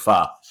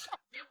windsurfer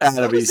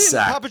out of his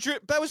sack?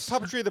 That was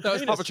puppetry of the penis.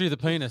 That was puppetry of the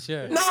penis,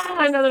 yeah.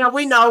 No.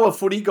 We know a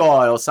footy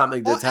guy or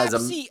something that has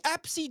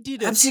Apsy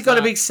did it. Apsy got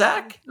a big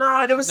sack?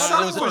 No, there was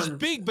someone. It was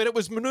big, but it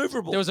was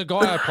maneuverable. There was a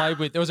guy I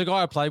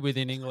played with.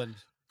 In England.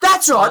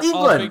 That's right,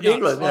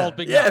 England. Old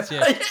big nuts,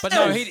 yeah. But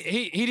no,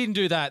 he didn't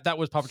do that. That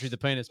was puppetry of the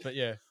penis, but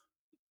yeah.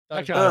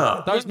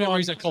 Those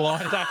memories are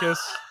colliding. Sacchus.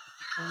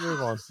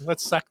 Move on.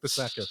 Let's sack the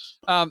Sacchus.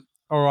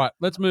 All right,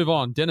 let's move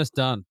on. Dennis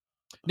Dunn.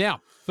 Now,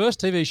 first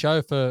TV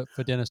show for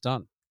Dennis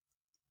Dunn.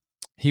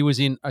 He was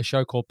in a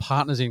show called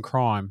Partners in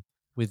Crime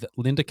with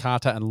Linda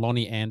Carter and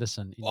Lonnie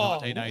Anderson in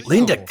 1980.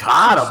 Linda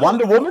Carter,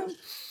 Wonder Woman?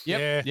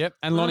 Yep.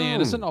 And Lonnie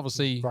Anderson,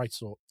 obviously. Great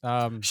sort.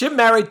 She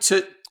married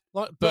to...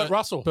 Burt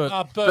Russell. Burt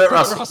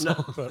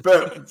Russell.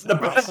 Burt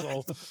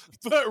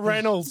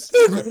Reynolds.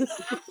 Burt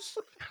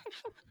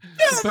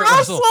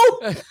Russell.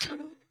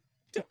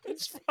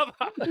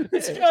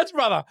 It's Kurt's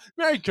brother.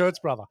 Married Kurt's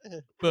brother.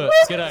 Burt,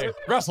 g'day.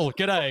 Russell,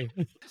 g'day.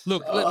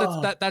 Look,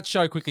 that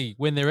show quickly.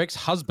 When their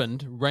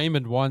ex-husband,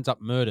 Raymond, winds up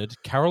murdered,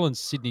 Carol and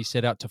Sydney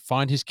set out to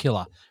find his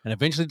killer and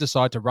eventually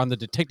decide to run the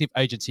detective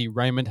agency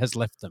Raymond has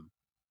left them.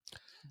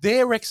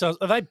 Their exes,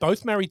 are they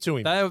both married to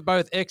him? They were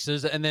both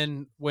exes, and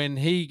then when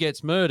he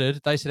gets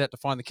murdered, they set out to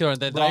find the killer, and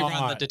then they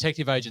run the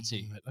detective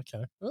agency.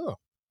 Okay. Oh.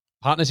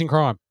 Partners in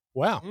Crime.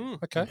 Wow.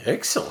 Okay.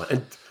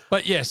 Excellent.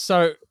 But yes,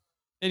 so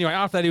anyway,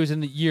 after that, he was in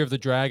the Year of the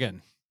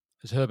Dragon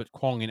as Herbert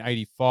Kwong in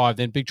 85,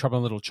 then Big Trouble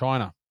in Little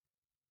China.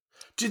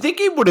 Do you think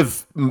he would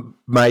have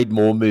made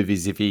more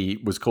movies if he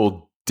was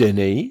called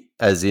Denis,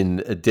 as in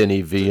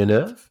Denis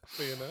Villeneuve?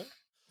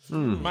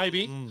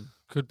 Maybe.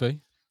 Could be.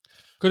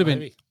 Could have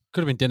been.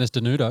 Could have been Dennis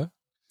Denudo.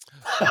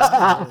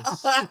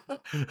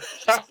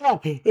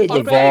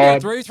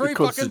 Three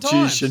fucking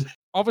times.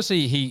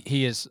 Obviously,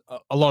 he is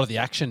a lot of the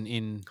action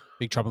in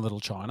Big Trouble in Little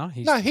China.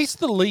 He's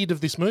the lead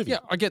of this movie. Yeah,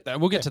 I get that.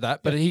 We'll get to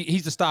that. But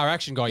he's the star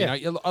action guy. Yeah.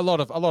 You know, a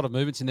lot of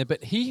movements in there.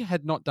 But he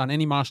had not done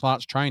any martial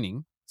arts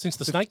training since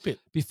the snake pit.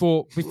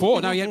 Before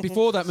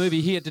that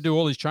movie, he had to do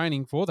all his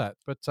training for that.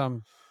 But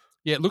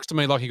yeah, it looks to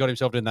me like he got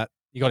himself in that.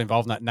 He got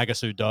involved in that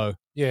Nagasu Do.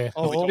 Yeah.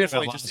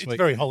 It's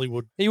very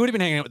Hollywood. He would have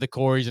been hanging out with the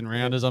Coreys and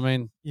Rounders. I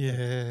mean,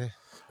 yeah.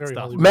 Very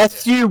Hollywood.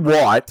 Matthew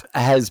White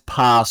has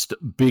passed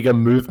bigger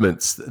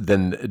movements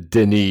than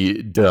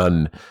Denis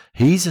Dunn.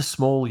 He's a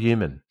small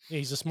human. Yeah,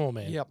 he's a small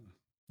man. Yep.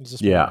 He's a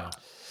small man.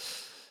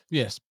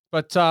 Yes.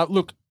 But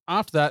look,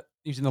 after that,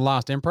 he was in The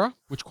Last Emperor,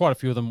 which quite a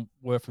few of them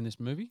were from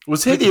this movie.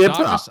 Was he the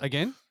Emperor?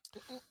 Again?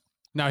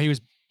 No, he was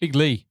Big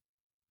Lee.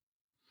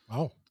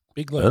 Oh.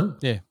 Big Lee. Huh?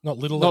 Yeah. Not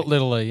Little Lee. Not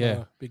Little Lee,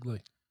 yeah. Big Lee.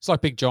 It's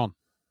like Big John.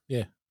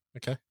 Yeah.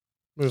 Okay.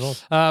 Move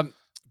on.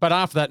 But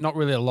after that, not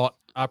really a lot.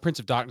 Prince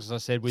of Darkness, as I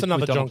said, with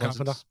another Donald John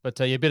Pleasance. Carpenter. But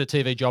a bit of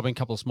TV jobbing, a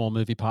couple of small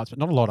movie parts, but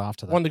not a lot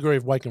after that. 1 Degree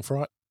of Wake and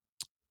Fright.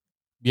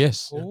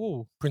 Yes.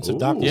 Oh. Prince of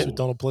Darkness with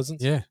Donald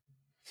Pleasance. Yeah.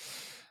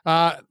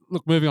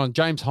 Look, moving on.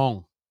 James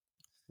Hong.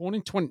 Born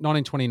in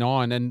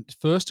 1929, and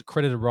first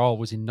credited role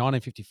was in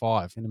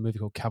 1955 in a movie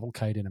called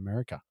Cavalcade in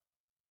America.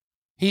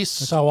 He's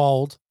so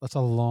old. That's a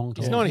long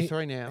time. He's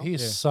 93 now. He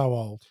is so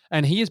old.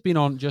 And he has been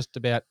on just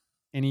about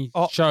any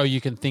show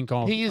you can think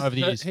of over the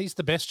years. He's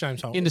the best,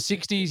 James Hong. In the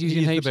 60s, he was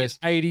in heaps. In the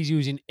 80s, he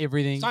was in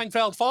everything.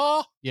 Seinfeld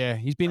 4. Yeah,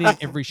 he's been in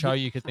every show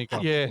you could think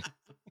of. Yeah.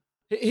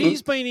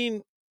 He's been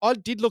in, I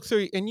did look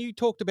through, and you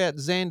talked about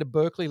Xander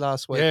Berkeley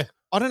last week. Yeah.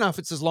 I don't know if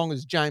it's as long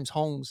as James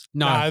Hong's.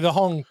 No, the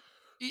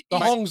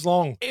Hong's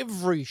long.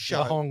 Every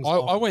show.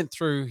 I went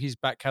through his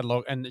back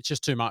catalogue, and it's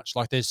just too much.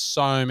 Like, there's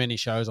so many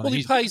shows on. Well,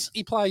 he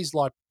plays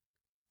like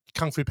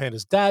Kung Fu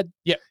Panda's dad.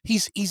 Yeah,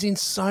 he's in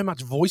so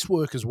much voice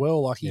work as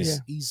well. Like he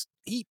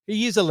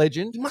is a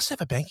legend. He must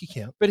have a bank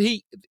account. But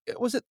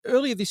was it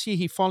earlier this year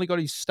he finally got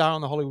his star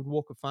on the Hollywood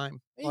Walk of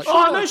Fame? Like,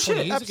 no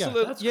shit!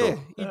 Absolutely, yeah,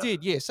 cool. He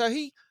did. Yeah, so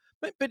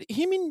but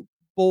him in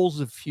Balls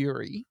of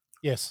Fury.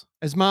 Yes.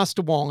 as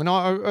Master Wong.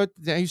 And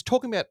he's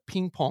talking about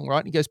ping pong, right?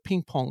 And he goes,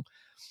 ping pong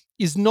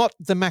is not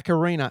the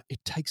Macarena. It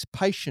takes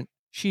patience.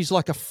 She's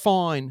like a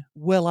fine,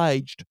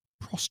 well-aged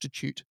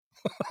prostitute.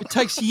 It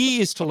takes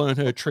years to learn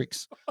her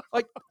tricks.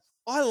 Like,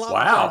 I love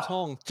Wow. James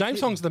Hong.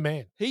 James Hong's the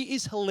man. He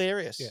is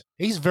hilarious. Yeah.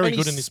 He's very And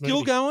good in he's this still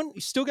movie. going.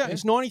 He's still going. Yeah.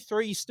 He's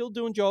 93. He's still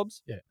doing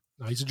jobs. Yeah.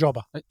 No, he's a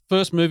jobber.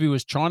 First movie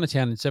was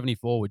Chinatown in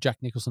 74 with Jack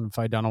Nicholson and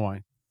Faye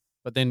Dunaway.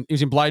 But then he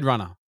was in Blade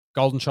Runner,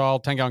 Golden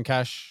Child, Tango and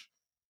Cash,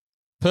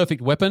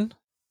 Perfect Weapon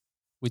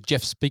with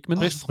Jeff Speakman.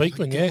 Jeff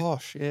Speakman, yeah.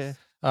 Gosh, yeah.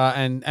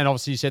 And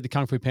obviously you said the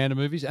Kung Fu Panda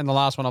movies. And the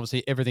last one,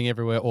 obviously, Everything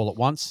Everywhere All at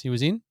Once he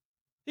was in.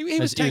 He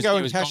was Tango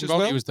and Cash Gong as Gong.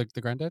 well. He was the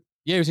granddad.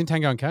 Yeah, he was in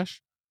Tango and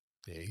Cash.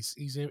 Yeah,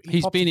 He's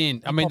pops been in.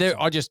 in. I mean,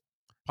 I just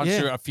punched Yeah.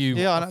 through a few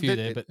Yeah, I know.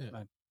 there, but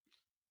no.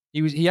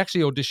 He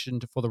actually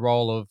auditioned for the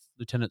role of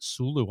Lieutenant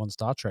Sulu on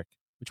Star Trek,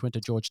 which went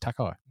to George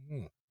Takei.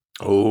 Mm.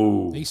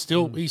 Oh, He's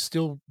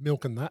still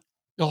milking that.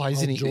 Oh,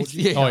 isn't he?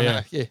 Georgie. Yeah. Oh, I yeah.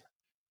 know, yeah.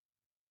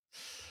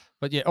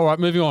 But yeah, all right,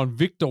 moving on.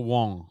 Victor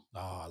Wong.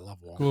 Oh, I love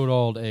Wong. Good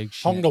old egg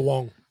shit. Hong Da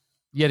Wong.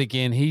 Yet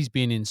again, he's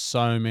been in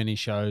so many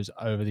shows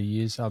over the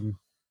years.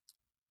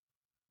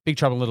 Big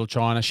Trouble in Little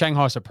China,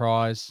 Shanghai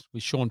Surprise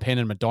with Sean Penn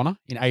and Madonna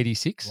in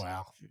 86.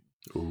 Wow.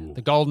 Ooh.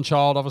 The Golden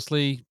Child,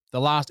 obviously.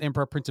 The Last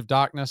Emperor, Prince of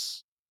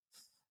Darkness.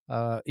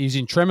 He's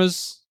in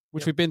Tremors,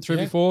 which Yep. we've been through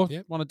Yeah, before.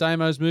 yep. One of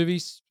Damo's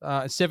movies.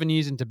 7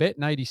 years in Tibet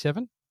in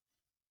 87.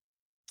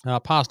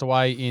 Passed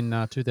away in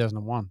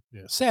 2001.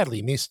 Yeah.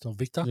 Sadly missed of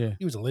Victor. Yeah.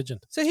 He was a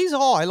legend. So his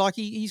eye, like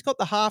he's got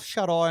the half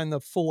shut eye and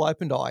the full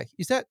opened eye.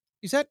 Is that?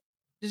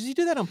 Does he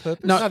do that on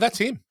purpose? No, that's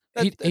him.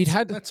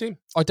 That's him.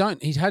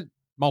 He's had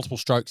multiple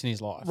strokes in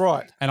his life.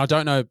 Right. And I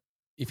don't know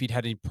if he'd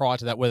had any prior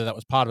to that, whether that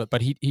was part of it,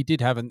 but he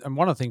did have, and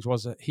one of the things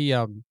was that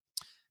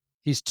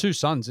his two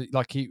sons,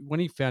 when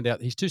he found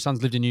out his two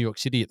sons lived in New York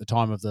City at the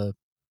time of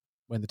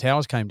when the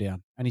towers came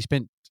down, and he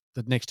spent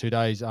the next 2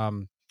 days,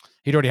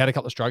 he'd already had a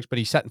couple of strokes, but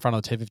he sat in front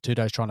of the TV for 2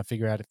 days trying to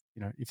figure out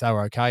if they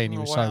were okay, and he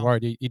Oh, was wow. so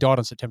worried. He died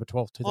on September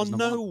 12th, Oh 2001.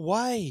 no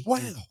way! Wow.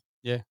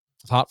 Yeah,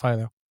 with heart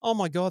failure. Oh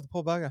my God, the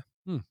poor bugger.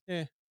 Hmm.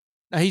 Yeah.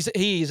 No,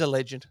 he is a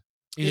legend.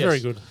 He's Yes. very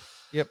good.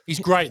 Yep. He's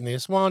great in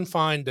this. One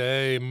fine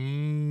day.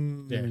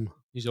 Yeah,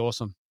 he's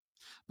awesome.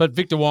 But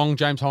Victor Wong,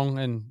 James Hong,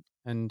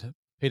 and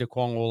Peter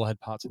Kwong all had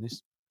parts in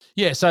this.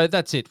 Yeah, so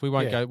that's it. We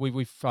won't Yeah. go. We've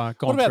gone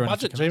What about through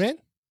budget, anything.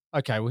 G-Man?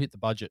 Okay, we'll hit the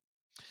budget.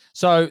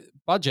 So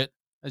budget,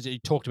 as you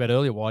talked about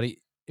earlier, Whitey,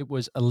 it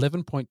was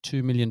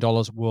 $11.2 million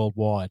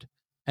worldwide,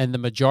 and the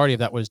majority of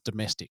that was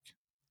domestic.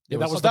 Yeah, There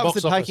that was that the was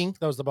box the office. taking.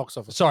 That was the box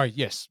office. Sorry,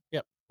 yes.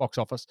 Yep. Box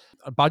office.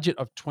 A budget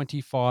of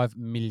 $25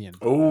 million.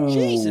 Ooh.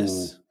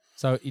 Jesus.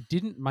 So it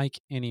didn't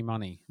make any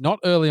money. Not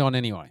early on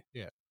anyway.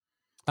 Yeah.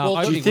 Well,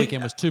 do you Opening think-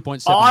 weekend was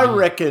 2.7 I million.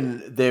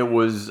 reckon there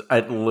was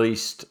at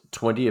least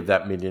 20 of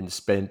that million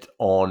spent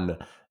on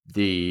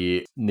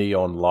the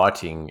neon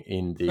lighting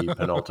in the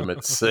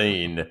penultimate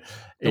scene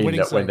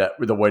wedding scene.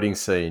 with the wedding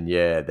scene.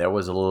 Yeah, there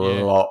was a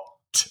lot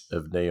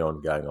of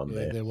neon going on Yeah,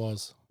 there. there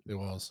was.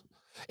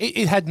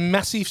 It had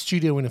massive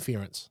studio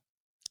interference.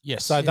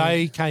 Yes. So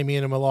they came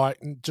in and were like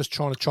just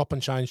trying to chop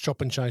and change.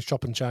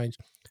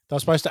 They were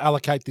supposed to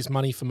allocate this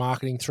money for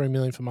marketing, $3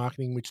 million for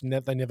marketing, which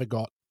they never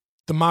got.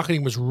 The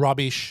marketing was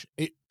rubbish.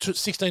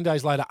 16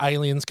 days later,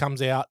 Aliens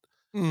comes out,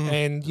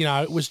 and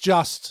it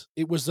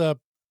was the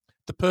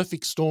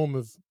perfect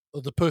storm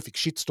the perfect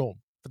shitstorm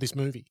for this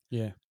movie.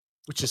 Yeah.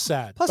 Which is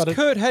sad. Plus,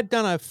 Kurt had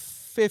done a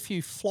fair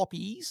few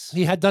floppies.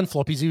 He had done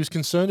floppies. He was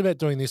concerned about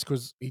doing this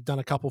because he'd done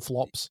a couple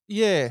flops.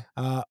 Yeah.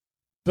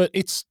 But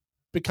it's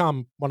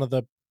become one of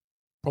the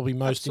probably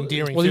most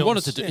endearing Well, he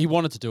films.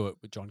 wanted to do it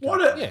with John What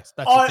Carpenter. a- Yes,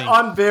 that's the thing.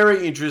 I'm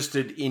very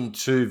interested in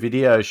two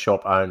video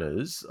shop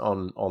owners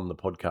on the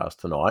podcast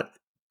tonight.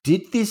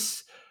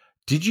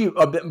 Did you,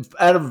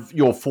 out of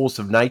your force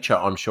of nature,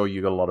 I'm sure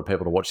you got a lot of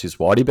people to watch this,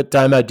 Whitey, but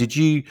Damo, did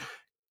you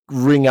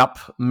ring up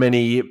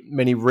many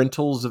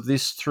rentals of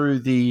this through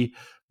the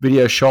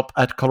video shop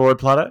at Colorado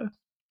Plateau?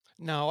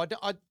 No,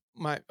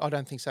 I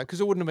don't think so,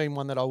 because it wouldn't have been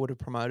one that I would have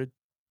promoted.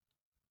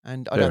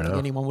 And I Fair don't think enough.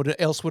 anyone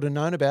else would have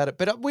known about it.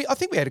 But I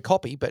think we had a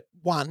copy, but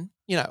one,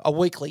 a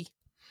weekly.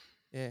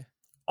 Yeah.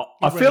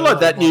 I feel like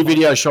that new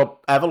video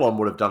shop, Avalon,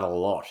 would have done a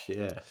lot,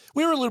 yeah.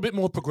 We were a little bit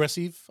more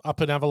progressive up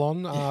in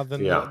Avalon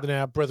than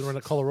our brethren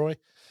at Coloroy.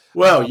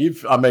 Well,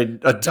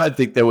 I don't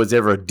think there was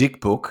ever a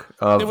dick book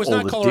of There was all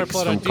no the Colorado dicks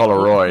Plateau from dick book.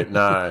 Coloroy.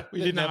 No. We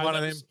didn't have one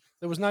of them.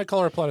 There was no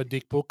Colorado Plateau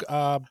dick book.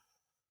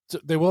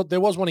 There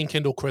was one in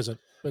Kendall Crescent,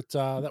 but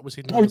that was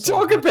hidden. We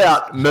talk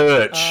about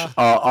merch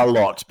a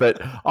lot,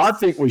 but I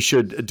think we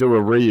should do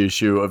a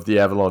reissue of the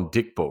Avalon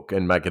Dick Book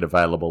and make it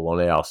available on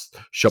our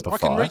Shopify.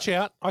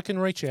 I can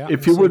reach out. If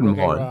and you see wouldn't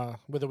whether, mind.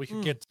 whether we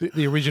could get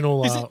the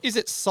original. Is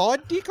it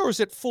side dick or is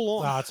it full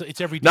on?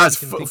 It's every. No, dick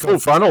it's you can think full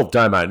of. frontal,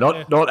 Domo,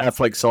 not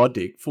Affleck side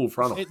dick, full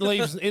frontal. It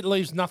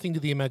leaves nothing to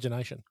the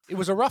imagination. It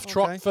was a rough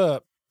trot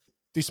for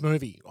this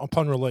movie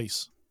upon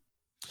release.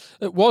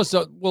 It was.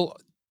 Well,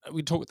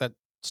 we talk about that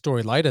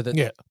story later.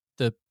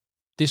 That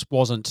this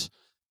wasn't.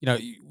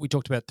 We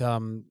talked about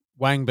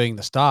Wang being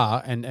the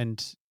star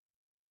and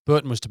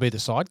Burton was to be the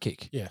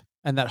sidekick. Yeah.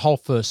 And that whole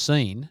first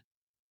scene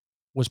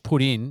was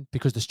put in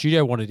because the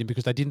studio wanted him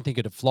because they didn't think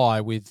it'd fly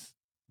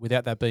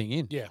without that being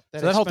in. Yeah.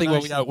 So that whole thing where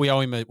explanation. we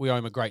owe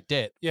him a great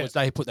debt was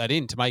they put that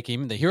in to make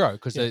him the hero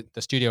because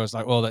the studio was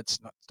like, well, it's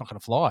not going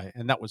to fly,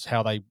 and that was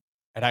how they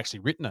had actually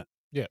written it.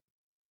 Yeah.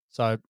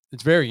 So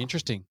it's very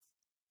interesting.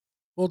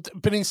 Well,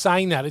 but in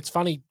saying that, it's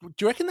funny. Do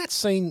you reckon that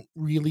scene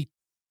really?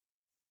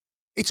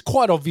 It's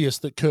quite obvious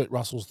that Kurt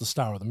Russell's the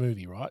star of the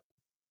movie, right?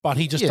 But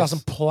he just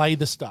doesn't play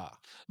the star.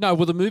 No,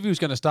 well, the movie was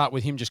going to start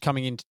with him just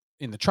coming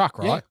in the truck,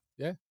 right?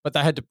 Yeah. But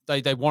they had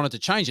to. They wanted to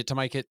change it to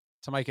make it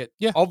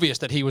obvious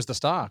that he was the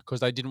star because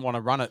they didn't want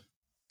to run it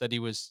that he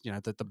was,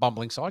 the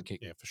bumbling sidekick.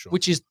 Yeah, for sure.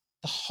 Which is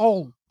the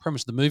whole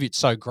premise of the movie. It's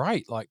so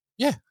great. Like,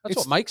 that's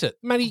what makes it.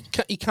 Man, he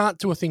can't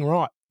do a thing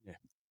right.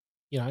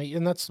 Yeah.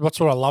 And that's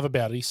what I love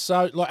about it. He's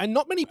so and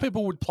not many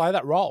people would play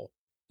that role.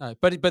 No,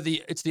 but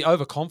it's the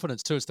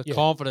overconfidence too. It's the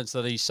confidence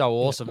that he's so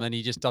awesome and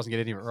he just doesn't get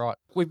any of it right.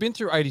 We've been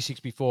through 86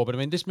 before, but I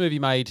mean, this movie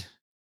made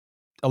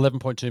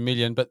 11.2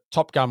 million, but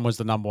Top Gun was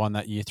the number one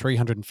that year,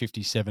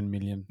 357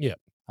 million. Yeah.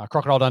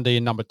 Crocodile Dundee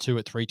in number 2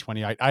 at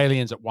 328,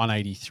 Aliens at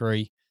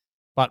 183,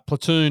 but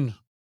Platoon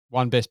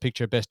won Best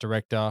Picture, Best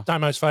Director.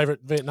 Damo's favourite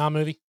Vietnam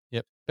movie.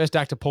 Yep. Best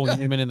Actor Paul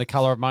Newman in The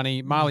Colour of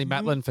Money, Marlee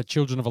Matlin for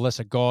Children of a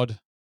Lesser God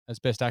as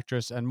Best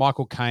Actress, and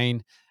Michael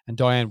Caine and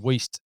Diane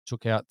Wiest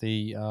took out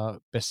the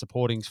Best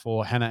Supportings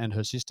for Hannah and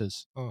Her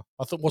Sisters. Oh,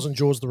 I thought wasn't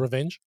Jaws the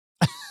Revenge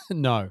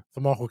No.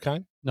 for Michael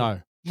Caine?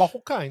 No.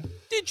 Michael Caine.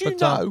 Did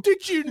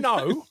you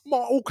know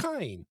Michael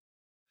Caine?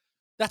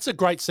 That's a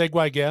great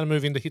segue, Gow, to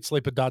move into Hit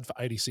Sleeper Dud for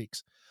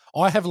 86.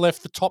 I have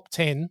left the top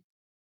 10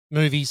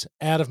 movies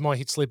out of my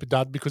Hit Sleeper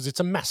Dud because it's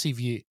a massive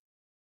year.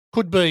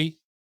 Could be,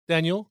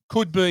 Daniel,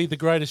 the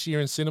greatest year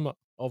in cinema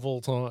of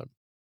all time.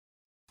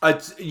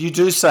 You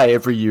do say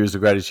every year is the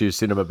greatest year of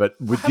cinema, but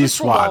with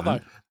this one,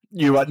 but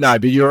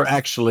you're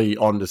actually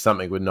onto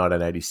something with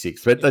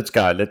 1986. But let's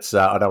go. Let's.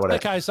 I don't want to.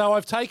 Okay, so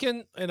I've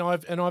taken and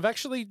I've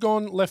actually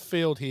gone left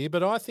field here,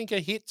 but I think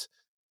a hit,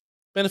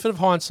 benefit of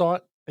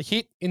hindsight, a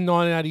hit in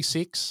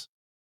 1986,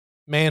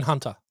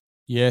 Manhunter.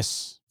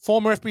 Yes.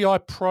 Former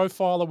FBI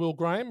profiler Will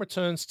Graham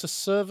returns to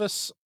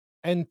service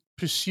and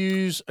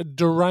pursues a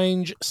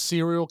deranged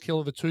serial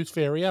killer, the Tooth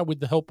Fairy,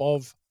 with the help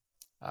of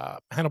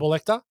Hannibal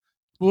Lecter,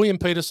 William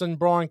Peterson,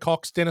 Brian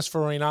Cox, Dennis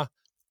Farina,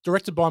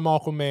 directed by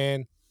Michael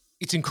Mann.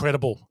 It's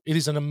incredible. It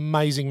is an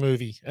amazing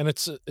movie, and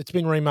it's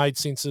been remade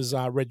since as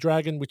Red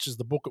Dragon, which is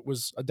the book it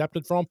was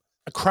adapted from.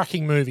 A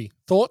cracking movie.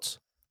 Thoughts?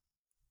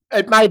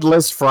 It made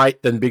less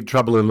freight than Big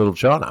Trouble in Little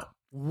China.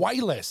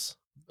 Way less.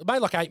 It made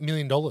like $8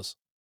 million.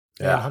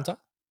 Yeah. Hunter.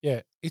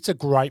 Yeah, it's a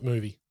great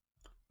movie.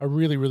 A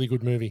really, really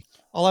good movie.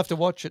 I'll have to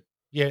watch it.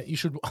 Yeah, you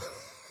should.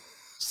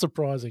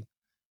 Surprising.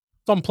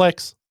 It's on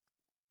Plex.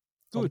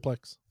 Good.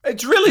 Plex.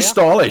 It's really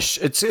stylish.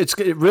 It's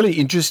a really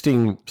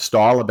interesting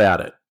style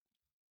about it.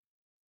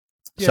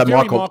 Yeah, so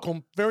very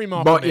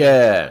Michael Mann.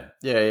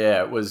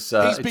 Yeah. It was.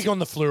 He's big on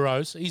the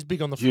fluoros.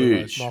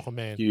 Huge, Michael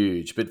Mann.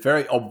 Huge, but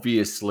very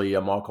obviously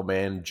a Michael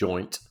Mann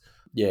joint.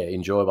 Yeah,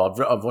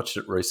 enjoyable. I've watched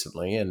it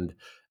recently, and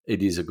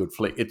it is a good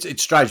flick.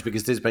 It's strange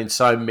because there's been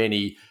so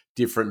many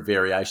different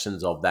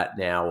variations of that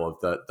now, of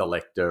the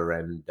Lecter,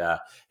 and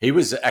he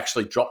was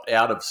actually dropped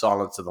out of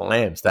Silence of the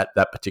Lambs, that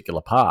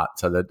particular part,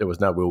 so that there was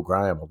no Will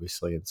Graham,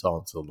 obviously, in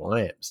Silence of the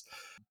Lambs.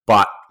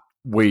 But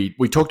we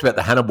talked about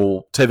the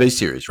Hannibal TV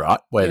series, right,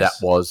 where that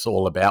was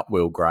all about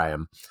Will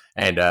Graham,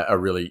 and a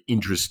really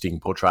interesting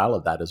portrayal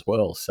of that as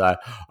well. So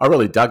I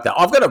really dug that.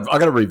 I've got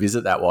to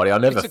revisit that, Whitey. I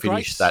never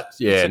finished that.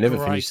 Yeah,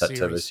 never finished that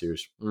TV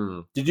series.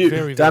 Did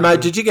you, Damo?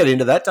 Did you get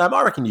into that, Damo?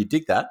 I reckon you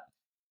dig that.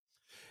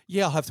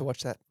 Yeah, I'll have to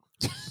watch that.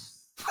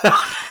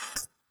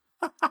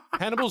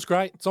 Hannibal's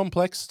great. It's on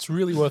Plex. It's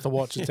really worth a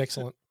watch. It's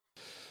excellent.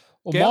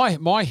 Well,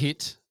 my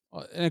hit,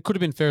 and it could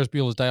have been Ferris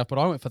Bueller's Day Off, but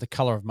I went for The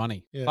Colour of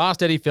Money. Yeah.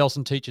 Fast Eddie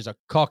Felson teaches a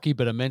cocky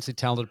but immensely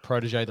talented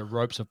protege the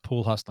ropes of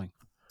pool hustling.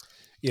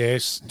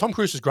 Yes, Tom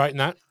Cruise is great in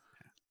that.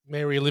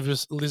 Mary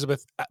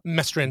Elizabeth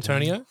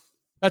Mastrantonio.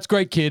 That's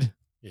great, kid.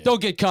 Yeah.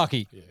 Don't get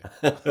cocky.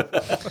 Yeah.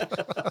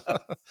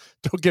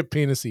 Don't get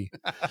penisy.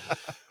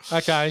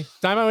 Okay.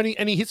 Damo,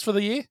 any hits for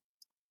the year?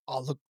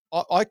 Oh, look,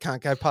 I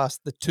can't go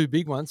past the two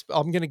big ones. But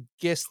I'm going to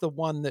guess the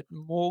one that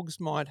Morgs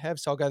might have,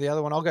 so I'll go the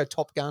other one. I'll go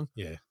Top Gun.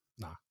 Yeah.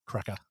 Nah,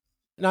 cracker.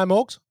 No,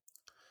 Morgs?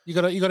 You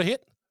got a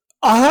hit?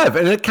 I have,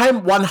 and it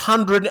came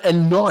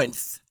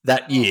 109th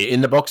that year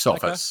in the box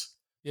office.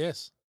 Okay.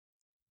 Yes.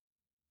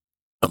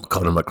 I'm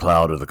Connor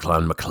McLeod of the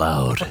Clan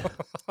McLeod.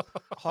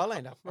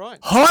 Highlander, right.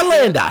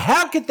 Highlander.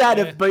 How could that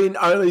have been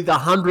only the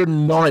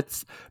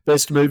 109th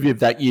best movie of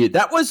that year?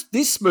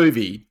 This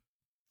movie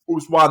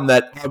was one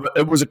that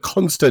it was a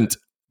constant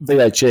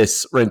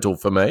VHS rental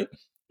for me.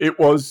 It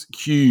was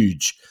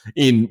huge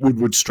in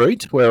Woodward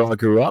Street, where I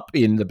grew up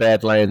in the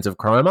Badlands of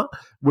Cromer.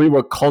 We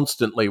were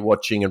constantly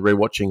watching and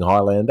rewatching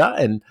Highlander,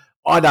 and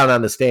I don't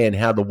understand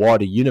how the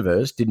wider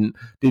universe didn't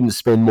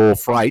spend more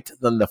freight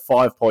than the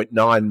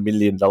 $5.9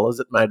 million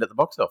it made at the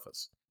box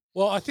office.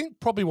 Well, I think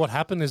probably what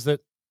happened is that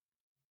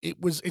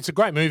it's a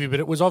great movie, but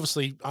it was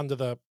obviously under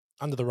the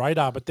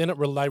radar. But then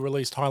they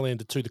released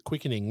Highlander 2: The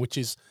Quickening, which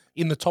is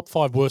in the top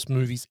 5 worst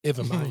movies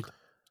ever made.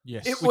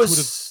 Yes. It Which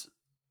was,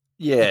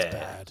 yeah. It's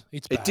bad.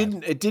 It's bad.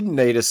 It didn't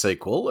need a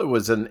sequel. It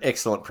was an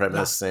excellent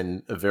premise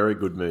and a very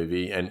good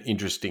movie, an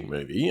interesting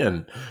movie,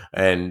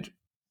 and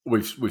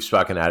we've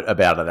spoken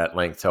about it at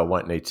length, so I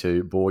won't need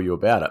to bore you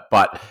about it.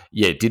 But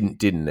yeah, it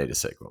didn't need a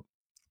sequel.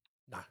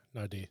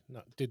 No, dear.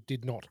 No,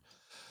 did not.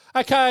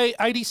 Okay,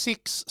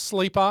 86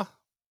 sleeper.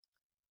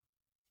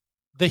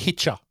 The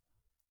Hitcher.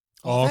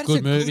 Oh, that's good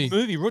a movie. Good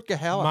movie, Rutger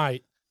Hauer.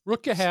 Mate.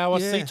 Rutger Hauer,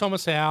 Yeah. C.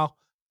 Thomas Howell,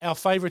 our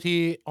favourite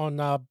here on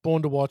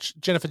Born to Watch,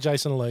 Jennifer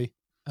Jason Leigh.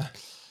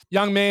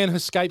 Young man who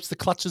escapes the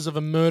clutches of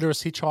a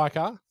murderous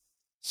hitchhiker,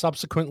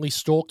 subsequently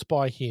stalked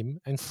by him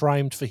and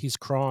framed for his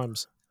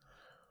crimes.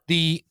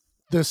 The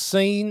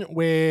scene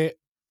where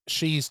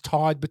she's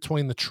tied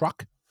between the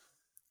truck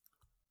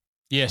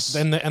Yes.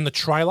 and the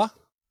trailer,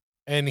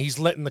 and he's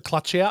letting the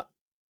clutch out.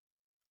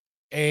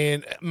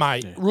 And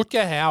mate,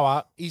 Rutger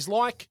Hauer, he's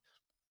like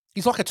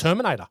a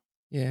Terminator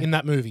in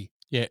that movie.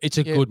 Yeah, it's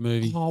a good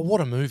movie. Oh,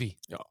 what a movie!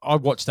 I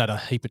watched that a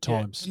heap of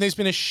times. And there's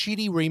been a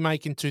shitty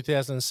remake in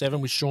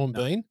 2007 with Sean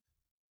Bean.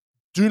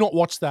 Do not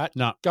watch that.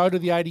 No. Go to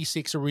the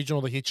 86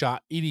 original, The Hitcher.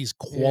 It is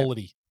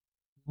quality.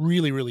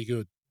 Really, really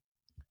good.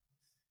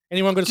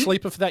 Anyone got a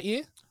sleeper for that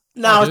year?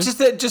 No, I was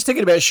just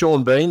thinking about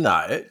Sean Bean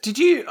though. Did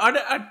you?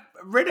 I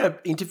read an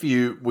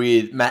interview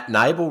with Matt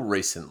Nable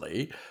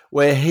recently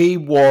where he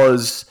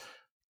was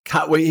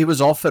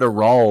offered a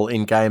role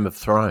in Game of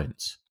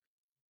Thrones.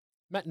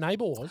 Matt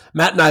Nable was.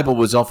 Matt Nable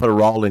was offered a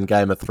role in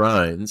Game of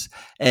Thrones,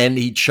 and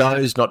he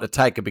chose not to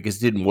take it because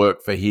it didn't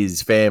work for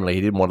his family. He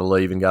didn't want to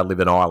leave and go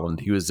live in Ireland.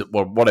 He was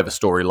whatever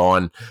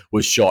storyline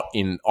was shot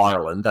in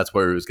Ireland. That's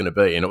where he was going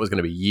to be, and it was going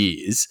to be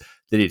years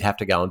that he'd have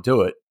to go and do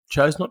it.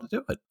 Chose not to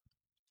do it.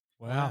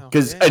 Wow.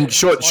 Because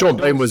Sean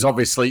Bean was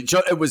obviously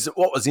it was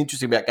what was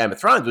interesting about Game of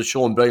Thrones was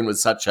Sean Bean was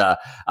such a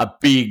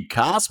big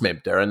cast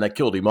member, and they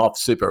killed him off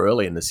super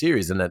early in the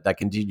series, and they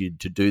continued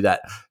to do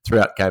that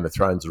throughout Game of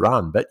Thrones'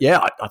 run. But yeah,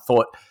 I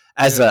thought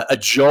as a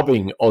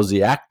jobbing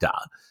Aussie actor,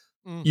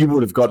 you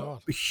would have got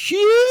a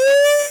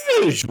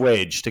huge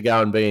wedge to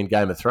go and be in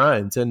Game of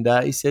Thrones, and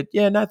he said,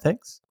 "Yeah, no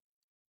thanks."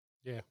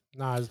 Yeah,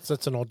 no,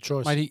 that's an odd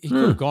choice. Mate, he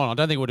could have gone. I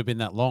don't think it would have been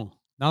that long.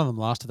 None of them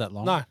lasted that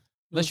long. No.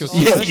 Unless you're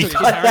that's Kit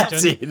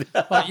Harington.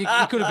 it. Like, you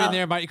could have been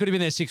there, mate. You could have been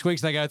there 6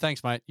 weeks. They go,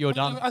 thanks, mate. You're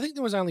done. I think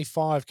there was only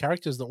 5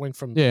 characters that went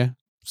from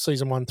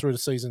season 1 through to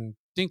season.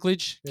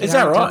 Dinklage. Is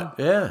that right?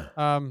 Yeah.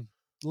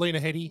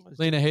 Lena Headey,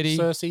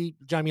 Cersei,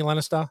 Jamie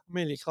Lannister,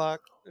 Amelia Clark.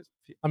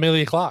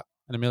 Amelia Clark.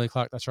 And Amelia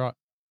Clark. That's right.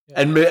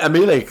 And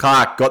Amelia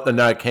Clark got the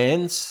no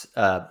cans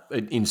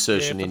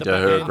insertion Yeah, for into the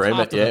her back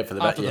agreement. end, For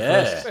the after back.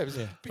 the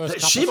Yeah.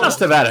 First She couple must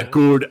have had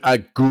seasons, a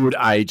good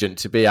agent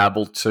to be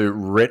able to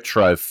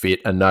retrofit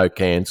a no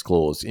cans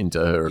clause into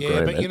her Yeah,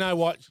 agreement. but you know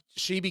what?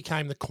 She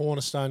became the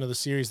cornerstone of the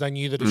series. They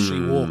knew that if she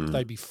walked,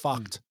 they'd be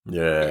fucked.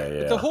 yeah.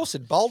 But the horse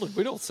had bolted.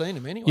 We'd all seen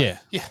him anyway. Yeah.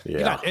 Yeah.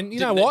 Yeah. And you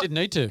know what? Didn't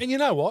need to. And you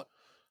know what?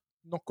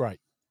 Not great.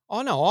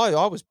 I know.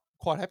 I was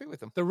quite happy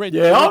with him. The red.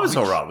 Yeah, the I red was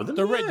witch- all right with them.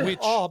 The red yeah. witch.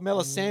 Oh,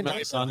 Melisandre.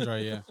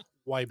 Melisandre, yeah.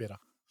 Way better.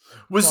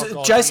 Was Oh, it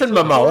God, Jason he's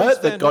a Momoa voice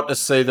that fan. got to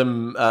see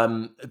them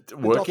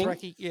working?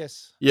 Dothraki,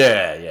 yes.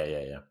 Yeah.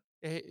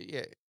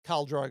 Yeah.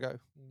 Khal Drogo.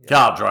 Yeah.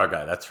 Khal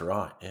Drogo, that's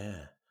right. Yeah.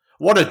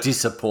 What a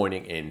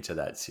disappointing end to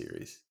that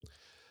series.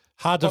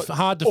 Hard to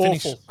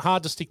finish. awful.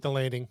 Hard to stick the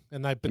landing,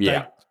 and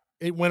Yeah.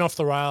 it went off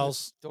the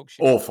rails. Dog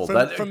shit. Awful.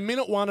 From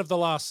minute 1 of the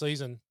last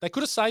season, they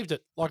could have saved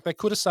it. Like they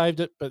could have saved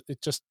it, but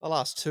it just The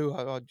last 2,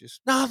 I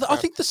just. no. I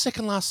think the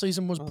second last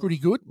season was pretty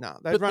good, No,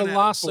 but the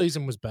last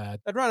season was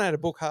bad. They'd run out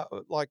of book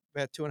like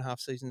about 2.5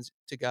 seasons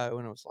to go,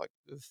 and it was like,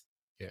 ugh.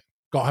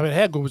 God, I mean,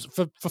 how good was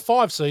it? For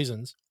 5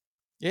 seasons?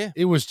 Yeah.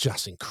 It was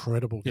just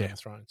incredible. Game Yeah. of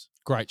Thrones.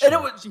 Great And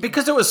show. it was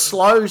because it was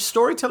slow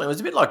storytelling. It was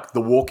a bit like The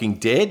Walking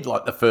Dead,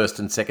 like the first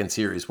and second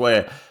series,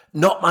 where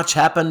not much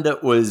happened.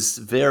 It was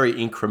very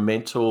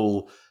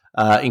incremental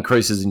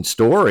increases in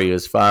story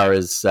as far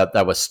as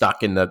they were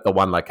stuck in the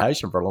one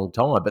location for a long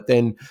time. But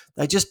then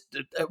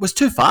it was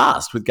too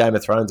fast with Game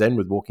of Thrones and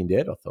with Walking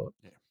Dead, I thought.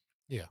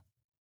 Yeah.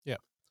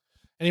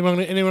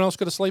 Anyone else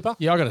got a sleeper?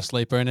 Yeah, I got a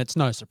sleeper, and it's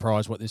no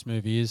surprise what this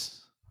movie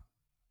is.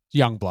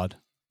 Youngblood.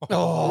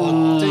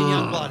 Oh, Dean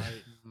Youngblood.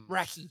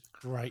 Racky.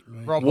 Great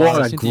movie. Rob What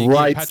Wilder, a Cynthia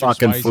great Patrick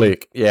fucking Swayze.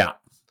 flick. Yeah.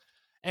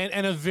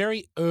 And a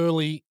very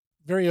early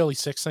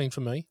sex scene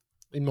for me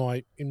in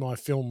my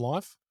film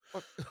life.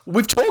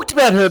 We've talked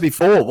about her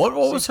before. What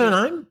was her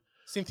name?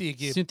 Cynthia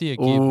Gibb. Cynthia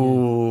Gibb. Yeah.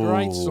 Ooh.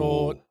 Great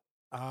sword.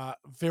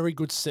 Very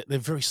good set. They're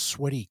very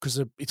sweaty because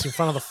it's in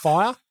front of the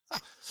fire.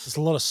 There's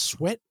a lot of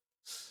sweat.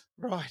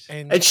 Right.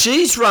 And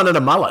she's running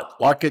a mullet.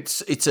 Like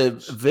it's a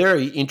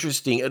very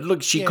interesting.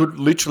 Look, she could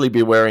literally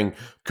be wearing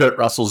Kurt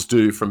Russell's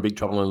do from Big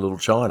Trouble in Little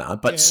China,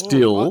 but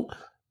still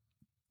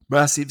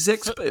massive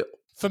sex appeal.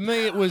 For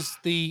me, it was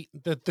the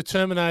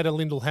Terminator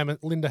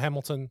Linda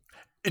Hamilton.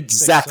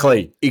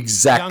 Exactly.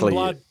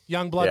 Youngblood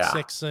Yeah.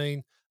 sex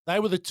scene. They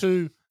were the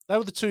two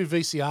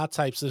VCR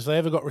tapes. If they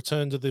ever got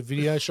returned to the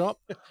video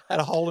shop, Had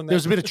a hole in there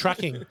was a there. bit of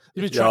tracking. There was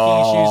a bit of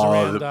tracking issues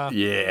around.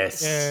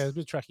 yes. Yeah, there's a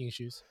bit of tracking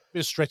issues. A bit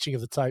of stretching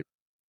of the tape,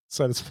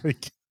 so to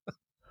speak.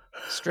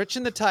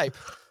 Stretching the tape.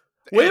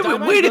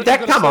 Where did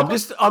that come?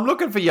 I'm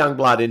looking for young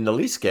blood in the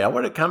list, Scout.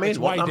 Where did it come in? It's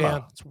What way number?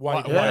 down. It's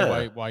way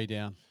down. Way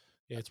down.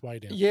 Yeah, it's way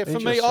down. Yeah, for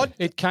me,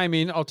 It came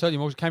in. I'll tell you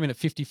more. It came in at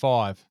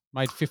 55.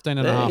 Made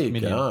 15.5 There you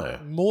million. go.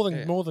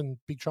 More than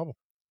Big Trouble.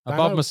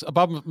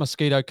 Above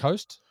Mosquito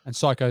Coast and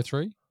Psycho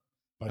 3,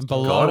 and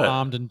below Got it.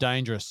 Armed and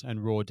Dangerous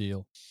and Raw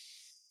Deal.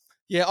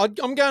 Yeah,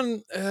 I'm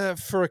going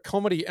for a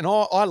comedy, and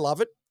I love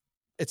it.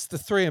 It's The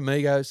Three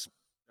Amigos.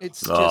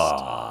 It's just.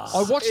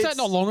 I watched that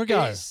not long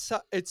ago.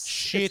 It's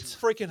Shit. It's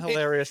freaking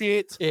hilarious.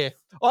 Shit. Yeah,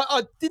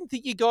 I didn't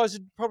think you guys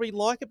would probably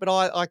like it, but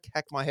I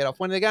hacked my head off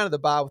when they're going to the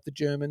bar with the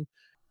German.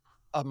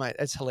 Oh mate,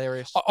 it's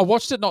hilarious. I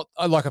watched it not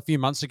like a few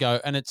months ago,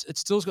 and it's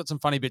still's got some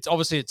funny bits.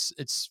 Obviously,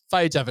 it's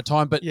fades over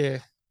time, but yeah,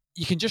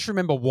 you can just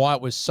remember why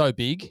it was so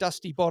big.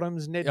 Dusty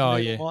Bottoms, Ned. Oh,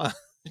 Needlemeyer.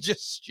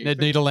 Just stupid.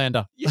 Ned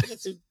Niederlander. Yeah,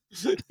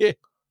 yeah.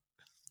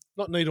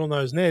 Not Needle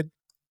Nose Ned.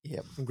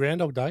 Yep. From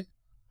Groundhog Day.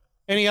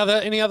 Any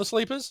other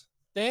sleepers,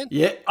 Dan?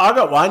 Yeah, I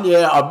got one.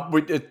 Yeah,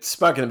 we've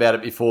spoken about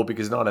it before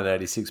because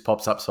 1986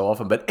 pops up so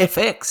often. But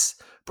FX,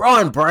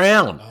 Brian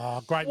Brown.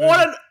 Oh, great movie.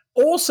 What an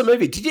awesome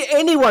movie. Did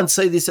anyone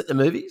see this at the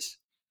movies?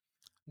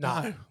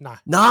 No.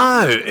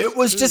 No, it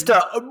was just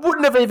I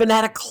wouldn't have even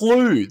had a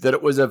clue that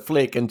it was a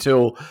flick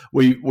until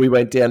we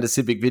went down to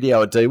Civic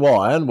Video at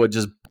DY and were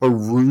just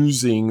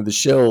perusing the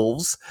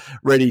shelves,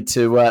 ready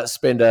to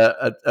spend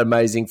an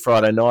amazing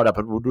Friday night up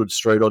at Woodward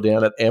Street or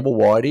down at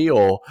Amblewhitey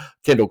or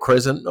Kendall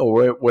Crescent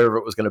or wherever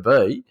it was going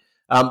to be.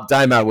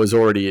 Damo was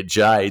already at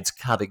Jade's,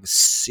 cutting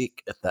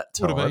sick at that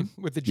time. Would have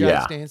been with the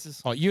Jade's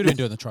dances. Oh, you'd have been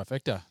doing the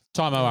trifecta.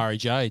 Time Ari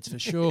Jades for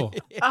sure.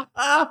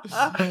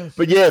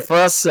 But yeah, for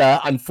us,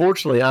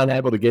 unfortunately,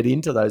 unable to get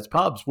into those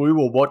pubs, we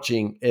were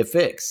watching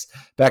FX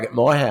back at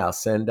my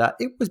house, and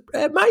it was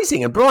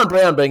amazing. And Brian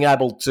Brown being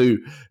able to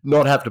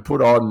not have to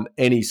put on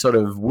any sort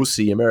of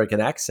wussy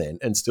American accent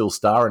and still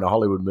star in a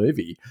Hollywood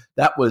movie,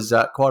 that was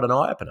quite an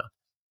eye-opener.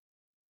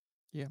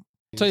 Yeah.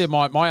 I'll tell you,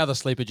 my other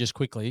sleeper just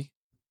quickly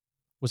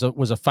was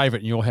a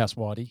favourite in your house,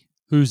 Whitey.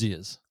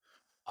 Hoosiers.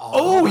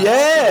 Oh,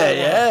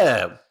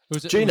 yeah.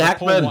 Gene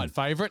Hackman. Paul White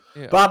favourite.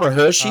 Yeah. Barbara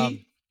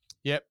Hershey.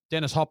 Yep.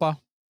 Dennis Hopper.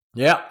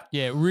 Yeah.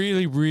 Yeah,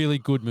 really, really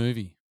good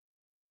movie.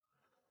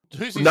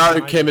 No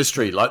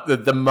chemistry, like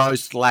the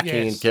most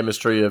lacking in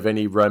chemistry of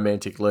any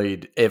romantic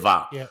lead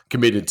ever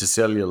committed to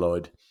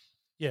celluloid.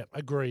 Yeah,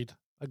 agreed.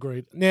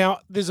 Now,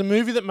 there's a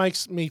movie that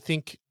makes me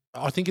think,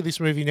 I think of this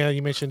movie now,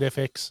 you mentioned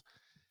FX.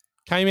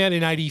 Came out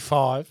in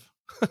 85.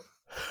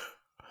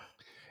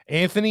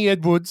 Anthony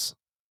Edwards,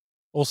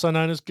 also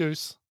known as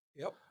Goose.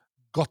 Yep.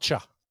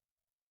 Gotcha.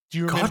 Do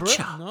you remember it?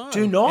 No.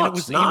 Do not.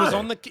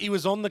 And he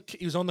was on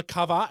the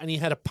cover, and he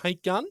had a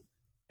paint gun,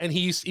 and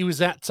he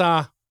was at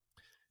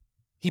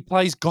he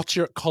plays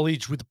gotcha at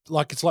college with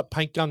it's like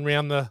paint gun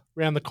round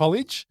the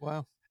college.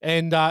 Wow.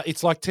 And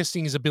it's like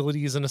testing his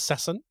ability as an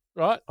assassin,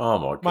 right? Oh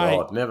my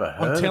God, never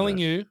heard. I'm telling of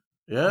you,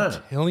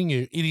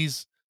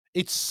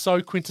 it's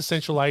so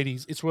quintessential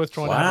 80s. It's worth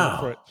trying to have a look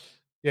for it.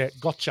 Yeah,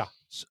 gotcha.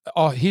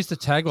 Oh, here's the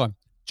tagline.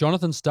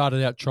 Jonathan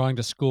started out trying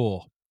to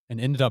score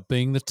and ended up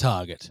being the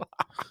target.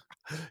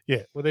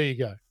 Yeah, well, there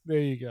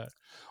you go.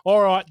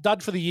 All right,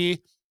 dud for the year.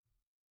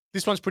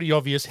 This one's pretty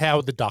obvious.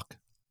 Howard the Duck.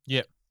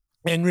 Yep.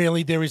 And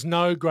really, there is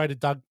no greater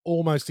dud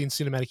almost in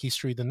cinematic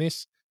history than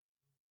this.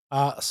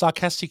 A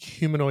sarcastic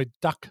humanoid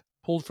duck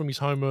pulled from his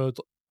homeworld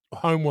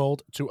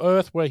to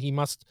Earth, where he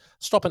must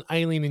stop an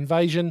alien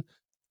invasion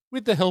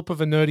with the help of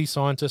a nerdy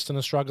scientist and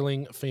a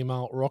struggling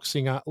female rock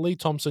singer, Lee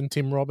Thompson,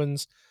 Tim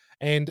Robbins,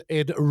 and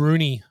Ed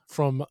Rooney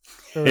from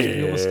Ferris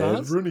Bueller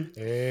Stars.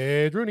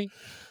 Ed Rooney.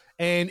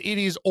 And it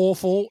is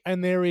awful,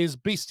 and there is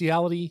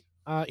bestiality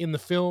in the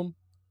film.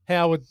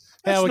 Howard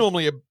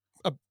normally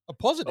a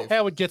positive.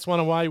 Howard gets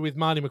one away with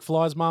Marty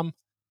McFly's mum.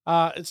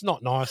 It's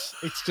not nice.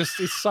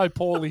 It's so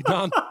poorly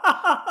done.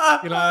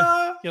 You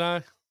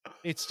know,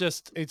 it's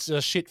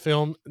a shit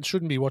film. It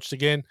shouldn't be watched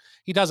again.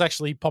 He does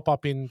actually pop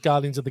up in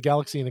Guardians of the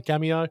Galaxy in a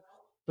cameo,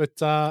 but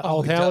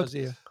old Howard. Does,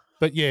 yeah.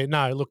 But yeah,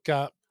 no, look,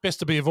 best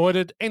to be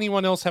avoided.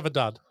 Anyone else have a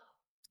dud?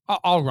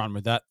 I'll run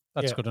with that.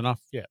 That's good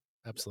enough. Yeah,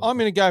 absolutely. I'm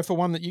going to go for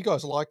one that you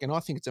guys like, and I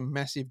think it's a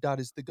massive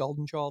dud. Is The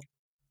Golden Child.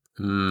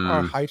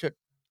 I hate it.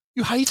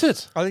 You hate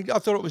it? I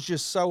thought it was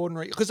just so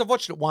ordinary because I've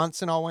watched it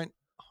once and I went,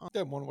 I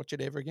don't want to watch it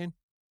ever again.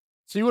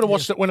 So you would have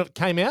watched it when it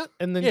came out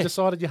and then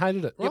decided you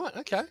hated it, Yep. right?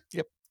 Okay.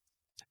 Yep.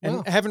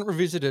 And haven't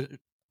revisited it.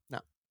 No.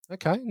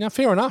 Okay. Now,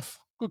 fair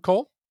enough. Good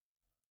call.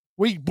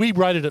 We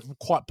rated it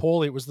quite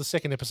poorly. It was the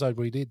second episode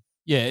we did.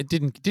 Yeah, it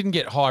didn't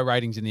get high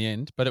ratings in the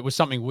end, but it was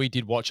something we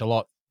did watch a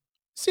lot.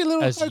 See a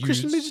little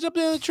Christian midget up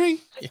there in the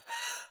tree?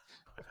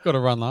 Got a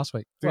run last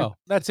week. Well,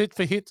 that's it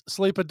for Hit,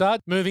 Sleeper,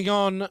 Dud. Moving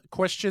on,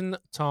 question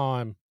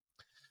time.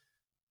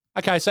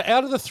 Okay, so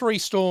out of the three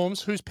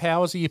storms, whose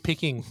powers are you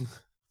picking?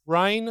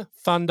 Rain,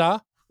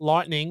 thunder,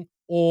 lightning,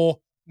 or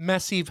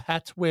massive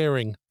hat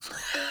wearing?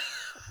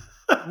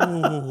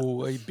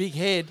 Ooh, a big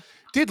head.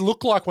 Did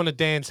look like one of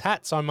Dan's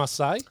hats, I must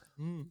say.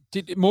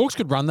 Did Morgs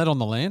could run that on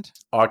the land?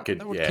 I could,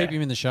 That would keep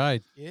him in the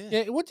shade.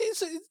 Yeah. What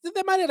is it?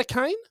 They're made out of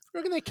cane? You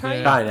reckon they're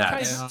cane? Yeah.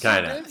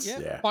 Cane hats.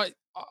 Yeah.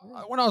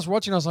 When I was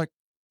watching, I was like,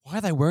 Why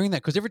are they wearing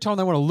that? Because every time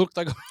they want to look,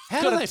 they got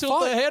How do to they tilt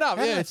fight? their head up.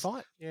 How do Yeah, they it's-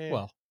 fight? Yeah.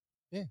 well,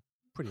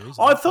 Pretty easy.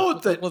 I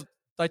thought that well,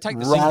 they take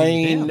the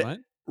dignity down, mate.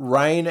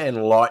 Rain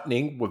and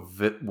Lightning were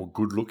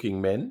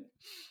good-looking men.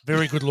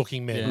 Very good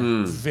looking men. Yeah.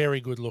 Mm.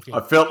 Very good looking. I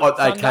felt like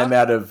they Thunder? came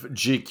out of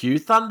GQ.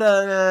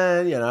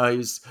 Thunder,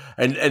 he's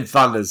and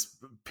Thunder's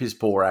piss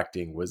poor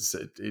acting was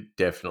it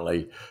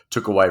definitely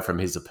took away from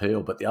his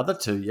appeal. But the other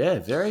two, yeah,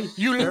 very.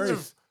 You very,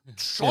 live.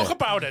 Talk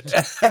about it.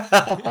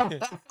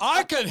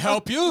 I can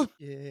help you.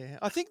 Yeah,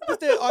 I think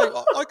that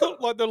I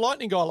got like the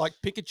lightning guy, like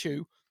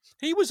Pikachu.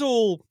 He was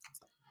all.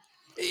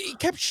 He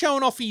kept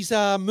showing off his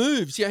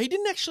moves. Yeah, he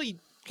didn't actually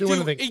Do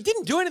anything. He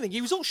didn't do anything.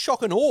 He was all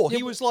shock and awe.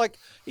 He was like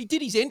he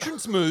did his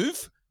entrance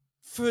move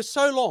for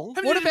so long.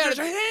 What about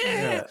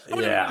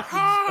yeah.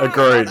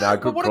 Agreed. No,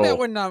 But good what call.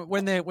 about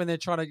when they're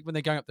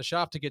going up the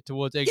shaft to get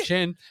towards Egg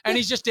Shen, and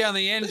he's just down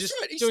the end, That's just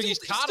right, he's doing still- his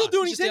he's kata. still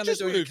doing He's his just down there entrance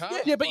doing his move,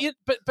 kata.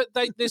 yeah.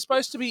 But they're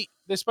supposed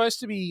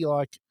to be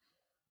like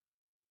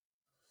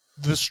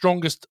the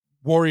strongest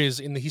warriors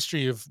in the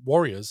history of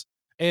warriors,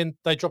 and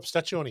they drop a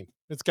statue on him.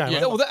 It's game Yeah.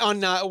 over. Well, that, I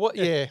know. What?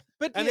 Yeah,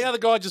 but And yeah, the other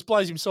guy just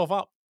blows himself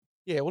up.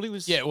 yeah. Well, he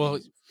was. Yeah, well,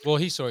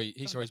 he saw his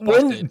boss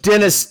When dead.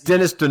 Dennis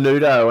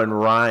Denuto and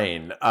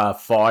Rain are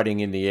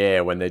fighting in the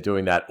air when they're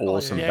doing that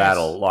awesome yes.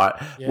 battle, like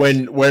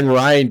Yes. when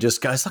Rain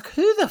just goes like,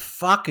 "Who the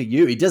fuck are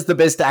you?" He does the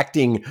best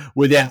acting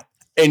without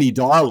any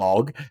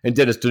dialogue, and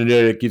Dennis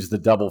Denuto gives the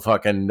double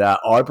fucking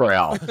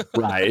eyebrow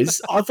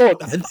raise. I thought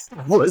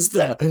that was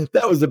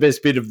the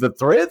best bit of the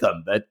three of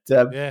them. But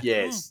Yeah.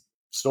 yes,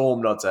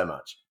 Storm not so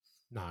much.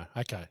 No.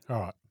 Okay. All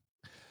right.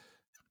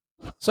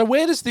 So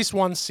where does this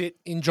one sit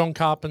in John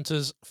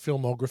Carpenter's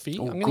filmography?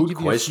 Oh, I'm gonna good give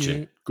question. you a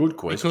few, Good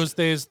question. because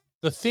there's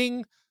The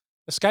Thing,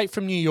 Escape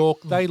from New York,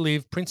 They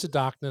Live, Prince of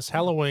Darkness,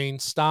 Halloween,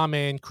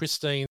 Starman,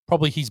 Christine,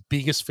 probably his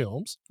biggest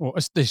films. Well,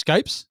 the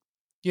Escapes,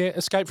 Yeah,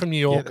 Escape from New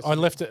York. that's I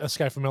left it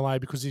Escape from LA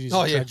because it is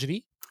Oh, a yeah.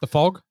 tragedy. The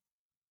Fog,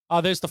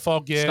 Oh, there's The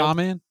Fog, yeah.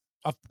 Starman.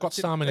 I've got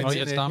Starman in Oh, there.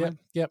 yeah, Starman.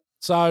 Yep.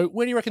 So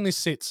where do you reckon this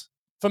sits?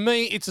 For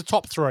me, it's a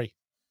top three.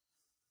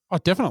 Oh,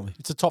 definitely.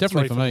 It's a top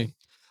Definitely three for me.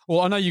 Well,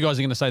 I know you guys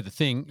are going to say The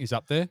Thing is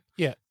up there.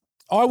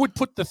 I would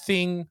put The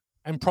Thing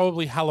and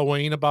probably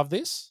Halloween above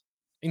this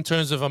in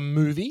terms of a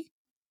movie,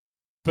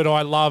 but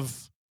I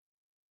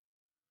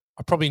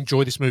probably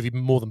enjoy this movie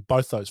more than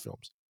both those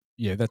films.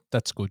 Yeah,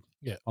 that's good.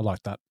 Yeah. I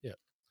like that.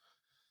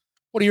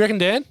 What do you reckon,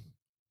 Dan?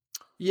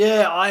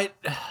 Yeah,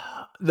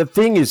 the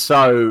Thing is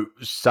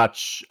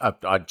such.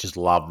 I just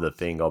love The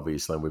Thing.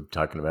 Obviously, and we've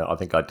taken about. I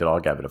think I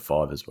gave it a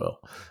 5 as well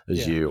as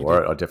Yeah, you, you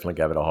or I definitely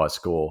gave it a high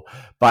score.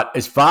 But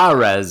as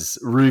far as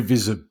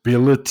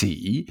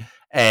revisability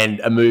and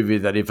a movie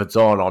that if it's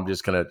on, I'm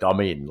just gonna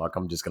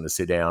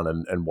sit down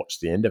and watch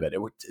the end of it.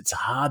 It's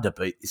hard to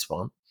beat this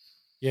one.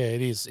 Yeah,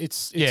 it is.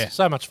 It's Yeah.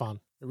 so much fun.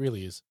 It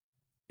really is.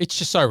 It's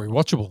just so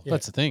rewatchable. Yeah.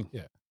 That's the thing.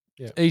 Yeah.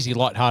 Yeah. Easy,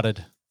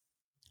 lighthearted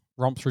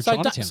romp through So,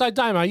 Chinatown. so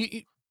Damo,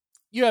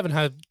 you haven't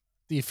had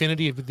the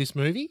affinity with this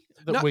movie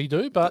that No. we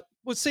do, but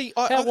Well, see,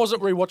 how was it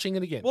rewatching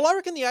it again? Well, I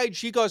reckon the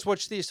age you guys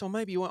watched this, or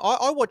maybe you weren't.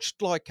 I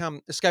watched like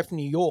Escape from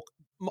New York.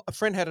 A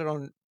friend had it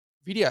on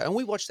video, and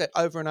we watched that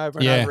over and over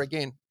and Yeah. over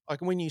again.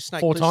 Like when you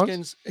Snake 4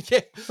 times? Plissken's,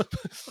 yeah,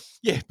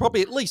 yeah,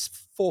 probably at least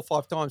 4 or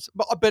 5 times.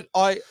 But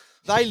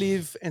They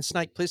Live and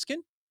Snake Plissken,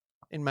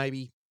 and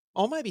maybe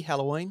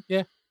Halloween,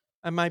 Yeah.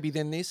 and maybe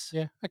then this.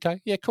 Yeah.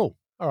 Okay. Yeah. Cool.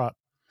 All right.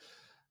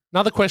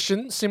 Another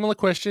question, similar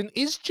question.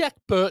 Is Jack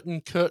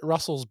Burton Kurt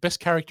Russell's best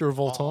character of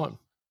all time?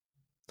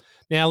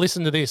 Now,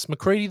 listen to this.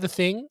 McCready the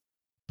Thing,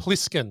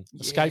 Pliskin,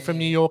 Escape from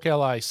New York,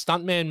 LA,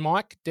 Stuntman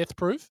Mike, Death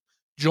Proof,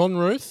 John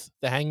Ruth,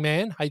 The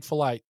Hangman,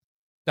 Hateful Eight,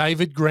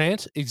 David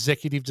Grant,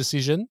 Executive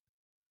Decision,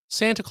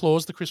 Santa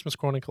Claus, The Christmas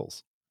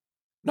Chronicles.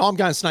 No, I'm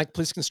going Snake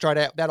Plissken straight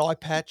out. That eye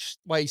patch,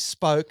 way he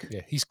spoke.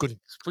 Yeah, he's good.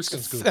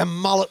 Pliskin's good. The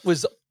mullet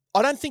was.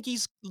 I don't think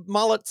his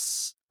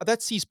mullet's.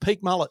 That's his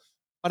peak mullet.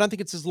 I don't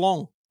think it's as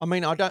long. I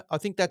mean, I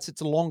think that's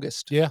its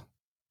longest. Yeah.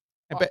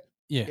 But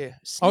yeah. yeah,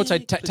 I would say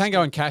Snake Tango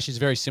Plissken. and Cash is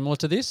very similar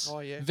to this. Oh,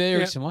 yeah. Very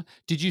Yeah. similar.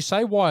 Did you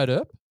say Wyatt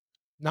Earp?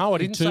 No, I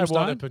in didn't say Tombstone?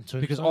 Wyatt Earp in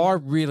Tombstone. Because I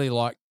really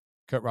like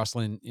Kurt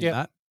Russell in Yep.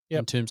 that in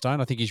Yep. Tombstone.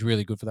 I think he's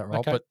really good for that role.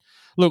 Okay. But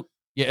look,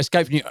 yeah,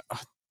 Escape from New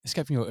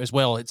York as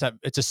well. It's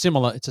a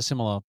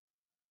similar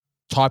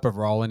type of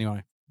role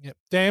anyway. Yep.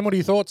 Dan, what are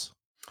your thoughts?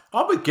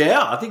 I'm with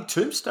Gow. I think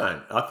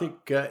Tombstone. I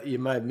think you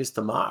may have missed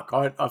the mark.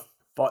 I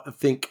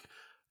think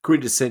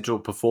quintessential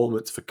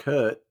performance for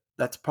Kurt,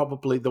 that's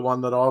probably the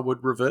one that I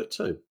would revert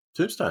to.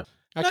 Tombstone.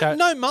 Okay.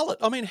 No mullet.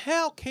 I mean,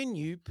 how can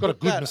you Got a put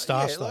good that-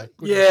 moustache, yeah, though. like-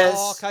 Good Yes.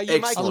 Oh, okay,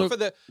 you make excellent. up for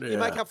the you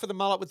make Yeah. up for the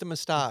mullet with the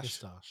moustache.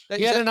 Moustache. That-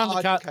 He had is an that- oh,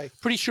 undercut. okay.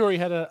 Pretty sure he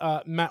had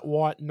a Matt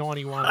White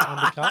 91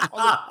 undercut.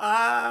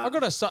 I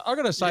gotta say,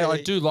 Yeah, I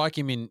he- do like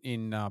him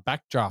in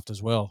Backdraft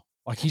as well.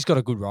 Like he's got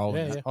a good role.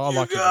 Yeah, in that. yeah. I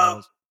like his go.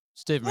 roles.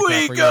 Steve We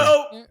McCaffrey.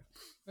 go.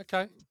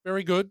 Okay,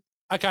 very good.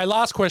 Okay,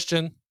 last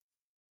question.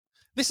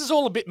 This is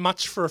all a bit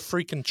much for a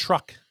freaking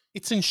truck.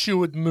 It's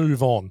insured.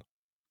 Move on.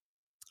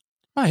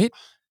 Mate,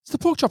 it's the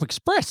Pork Chop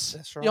Express.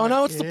 That's right. Yeah, I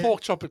know it's the yeah.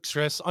 Pork Chop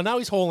Express. I know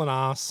he's hauling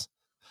ass.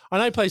 I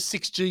know he pays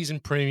 6 Gs in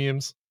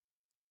premiums.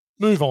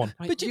 Move on.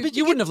 Mate, But you, you- but you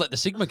you wouldn't have let the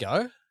Sigma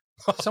go.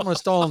 Someone has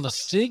stolen the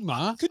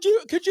Sigma. Could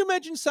you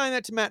imagine saying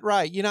that to Matt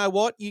Ray? You know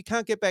what? You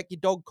can't get back your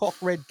dog cock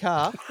red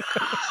car.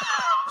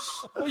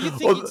 What do you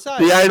think he'd say?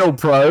 The anal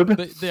probe.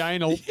 The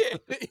anal.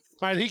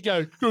 Mate, he'd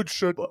go, good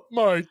shit,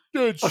 mate,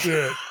 good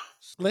shit.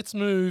 Let's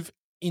move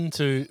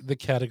into the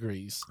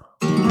categories.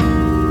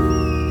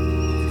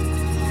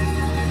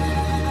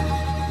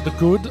 The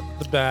good,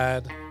 the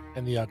bad,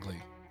 and the ugly.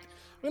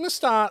 We're going to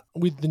start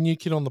with the new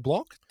kid on the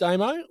block.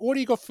 Damo, what do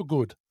you got for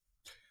good?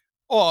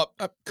 Oh,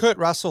 Kurt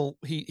Russell,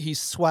 his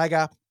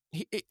swagger.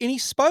 And he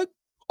spoke,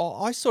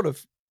 I sort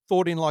of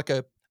thought in like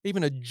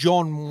even a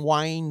John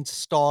Wayne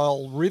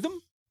style rhythm.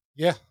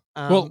 Yeah.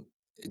 Well,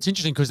 it's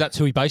interesting because that's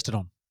who he based it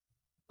on.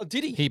 Oh,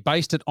 did he? He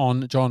based it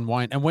on John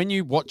Wayne. And when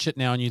you watch it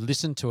now and you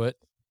listen to it,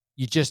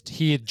 you just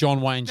hear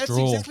John Wayne's That's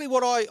drawl. exactly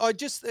what I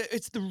just,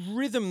 it's the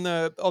rhythm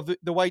of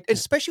the way,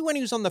 especially when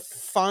he was on the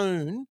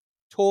phone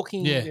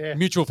talking. Yeah.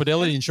 Mutual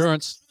Fidelity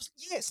Insurance.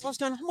 Yes. I was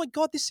going, oh my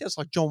God, this sounds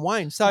like John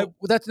Wayne. So,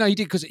 he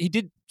did because he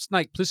did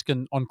Snake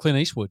Plissken on Clint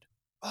Eastwood.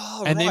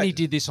 oh, And right. then he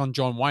did this on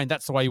John Wayne.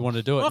 That's the way he wanted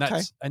to do it.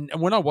 Okay. And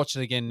when I watch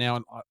it again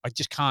now, I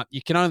just can't.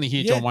 You can only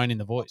hear John Wayne in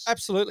the voice.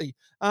 Absolutely.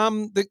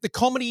 The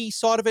comedy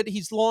side of it,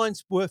 his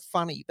lines were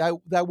funny. They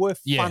were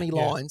funny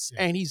lines,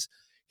 and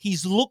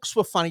his looks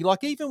were funny.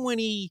 Like even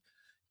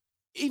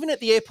at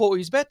the airport, he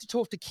was about to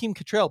talk to Kim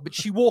Cattrall, but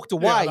she walked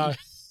away. Yeah,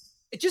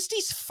 Just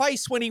his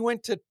face when he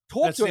went to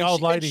talk That's to the her,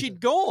 old lady. and she'd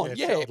gone.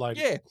 Yeah, it's the old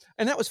lady. Yeah,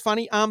 and that was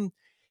funny.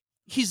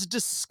 His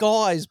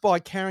disguise by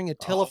carrying a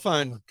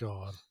telephone. Oh,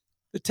 God.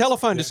 The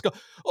telephone disguise.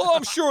 Oh,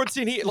 I'm sure it's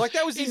in here. Like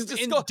that was his in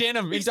disguise.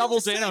 denim, in He's double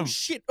the same denim.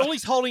 Shit. All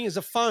he's holding is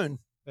a phone.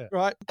 Yeah.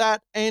 Right.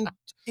 That and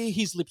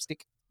his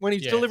lipstick. When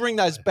he's Yeah. delivering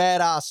those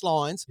badass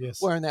lines,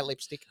 Yes. wearing that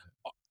lipstick.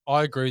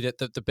 I agree that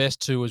the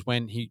best two was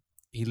when he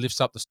lifts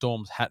up the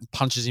Storm's hat and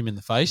punches him in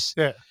the face.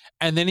 Yeah.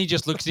 And then he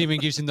just looks at him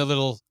and gives him the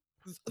little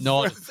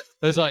nod.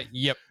 It's like,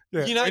 yep.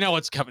 Yeah. You know, We know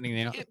what's happening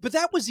now. but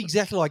that was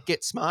exactly like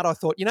Get Smart. I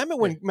thought. You know,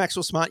 remember when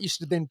Maxwell Smart used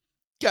to then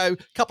go a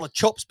couple of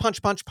chops,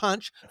 punch, punch,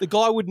 punch. The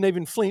guy wouldn't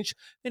even flinch.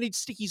 Then he'd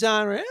stick his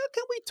arm around.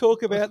 Can we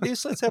talk about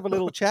this? Let's have a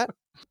little chat.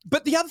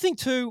 But the other thing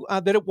too,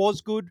 that it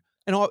was good,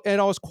 and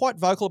I was quite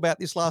vocal about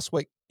this last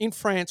week. In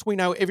France, we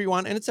know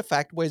everyone, and it's a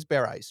fact, wears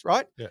berets,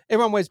 right? Yeah.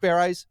 Everyone wears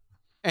berets,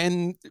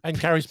 and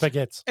carries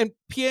baguettes. And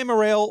Pierre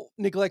Morel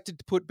neglected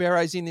to put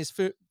berets in this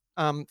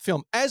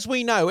film. As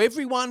we know,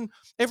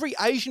 every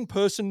Asian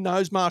person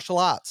knows martial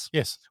arts.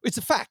 Yes. It's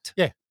a fact.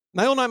 Yeah.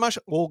 They all know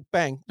martial. Well,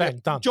 bang, Bang,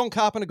 done. John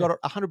Carpenter got it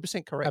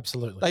 100% correct.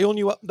 Absolutely. They all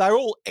knew. They're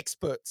all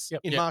experts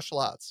Yep. in Yep. martial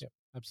arts. Yep.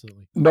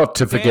 Absolutely. Not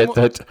to forget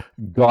that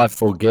Guy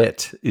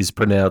Forget is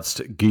pronounced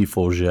Guy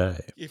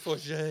Forget.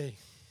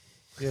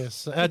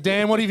 Yes.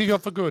 Dan, what have you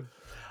got for good?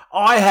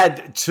 I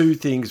had two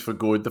things for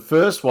good. The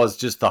first was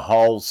just the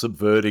whole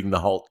subverting the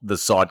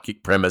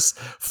sidekick premise,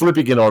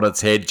 flipping it on its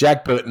head.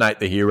 Jack Burton ain't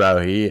the hero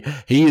here.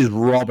 He is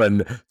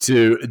Robin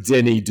to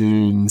Denny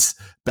Doone's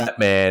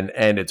Batman,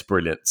 and it's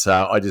brilliant.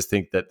 So I just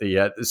think that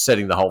the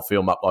setting the whole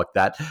film up like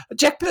that.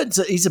 Jack Burton's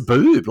he's a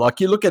boob.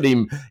 Like you look at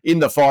him in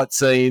the fight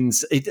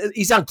scenes,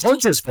 he's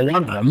unconscious for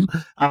one of them.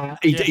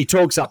 He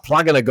talks up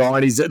plugging a guy,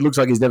 and it looks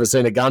like he's never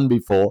seen a gun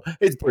before.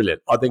 It's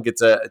brilliant. I think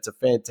it's a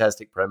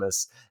fantastic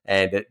premise,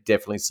 and it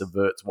definitely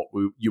subverts what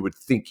you would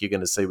think you're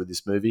going to see with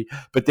this movie.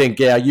 But then,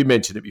 Gow, you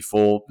mentioned it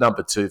before.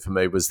 Number two for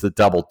me was the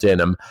double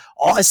denim.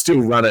 I still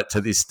run it to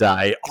this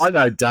day. I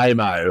know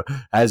Damo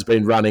has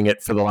been running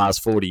it for the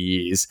last 40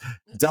 years.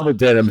 Double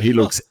denim, he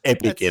looks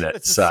epic in it.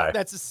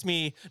 That's a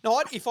smear.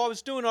 No, if I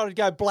was doing it, I'd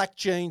go black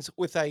jeans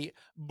with a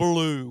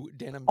blue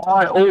denim.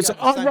 I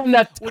ran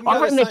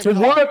that to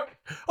work.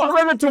 I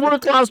ran it to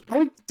work last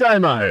week,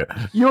 Damo.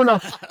 You're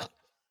not.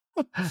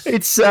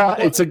 It's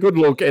a good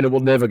look, and it will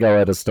never go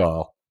out of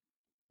style.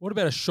 What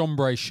about a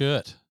chambray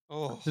shirt?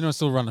 Oh, Does anyone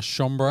still run a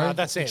chambray?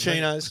 That's it.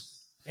 chinos.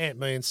 Aunt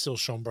Me's still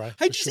chambray.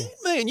 Hey, for sure.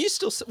 man, you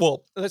still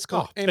let's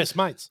go. Best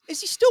mates.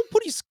 Is he still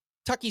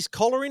tuck his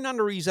collar in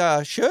under his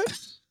shirt?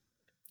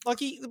 Like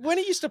when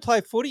he used to play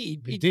footy,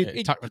 He did.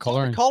 he'd tuck the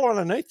collar in.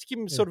 underneath to give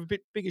him sort of a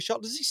bit bigger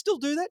shot. Does he still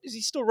do that? Is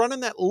he still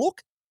running that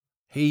look?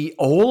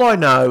 All I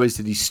know is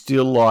that he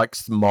still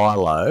likes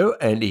Milo,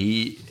 and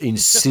he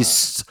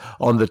insists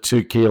on the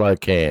 2 kilo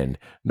can,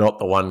 not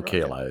the 1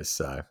 kilo.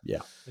 So yeah.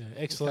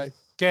 Excellent. Okay.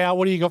 Gow,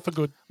 what do you got for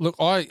good? Look,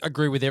 I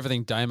agree with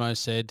everything Damo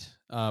said,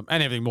 and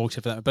everything more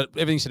except for that. But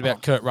everything said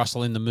about Kurt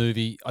Russell in the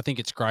movie, I think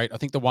it's great. I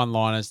think the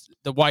one-liners,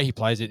 the way he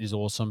plays it is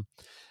awesome.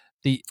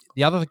 The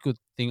other good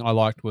thing I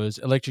liked was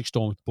Electric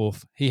Storm's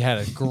Boof. He had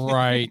a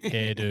great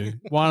hairdo,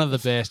 one of the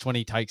best when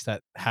he takes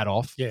that hat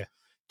off. Yeah,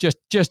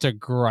 just a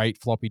great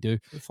floppy do.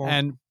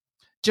 And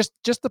just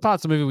the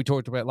parts of the movie we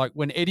talked about, like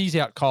when Eddie's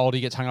out cold,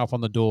 he gets hung up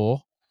on the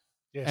door.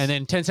 yes. And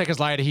then 10 seconds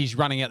later, he's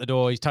running out the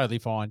door. He's totally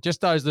fine.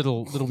 Just those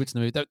little bits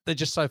in the movie. They're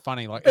just so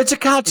funny. Like It's a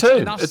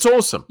cartoon. It's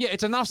awesome. Yeah,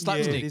 it's enough Yeah,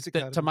 it slapstick is a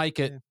to cartoon,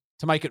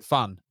 make it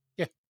fun.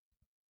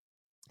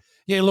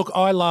 Yeah, look,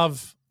 I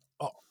love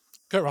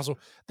Kurt Russell.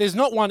 There's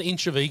not 1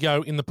 inch of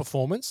ego in the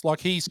performance. Like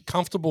he's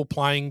comfortable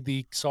playing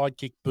the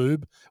sidekick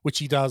boob, which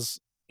he does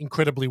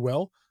incredibly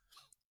well.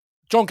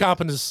 John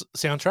Carpenter's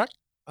soundtrack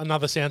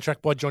another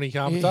soundtrack by Johnny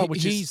Carpenter,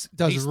 which does he's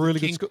a the really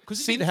king. good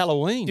because he did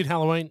Halloween. Did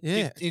Halloween?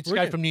 Yeah, did Escape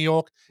brilliant. from New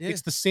York. Yeah.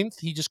 It's the synth.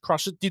 He just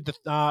crushed it. Did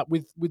the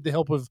with the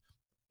help of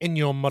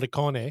Ennio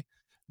Morricone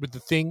with the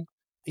thing.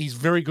 He's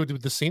very good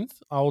with the synth.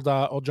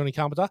 Old Johnny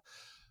Carpenter.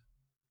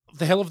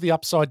 The hell of the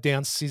upside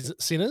down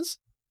sinners,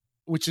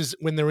 which is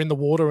when they're in the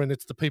water and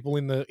it's the people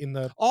in the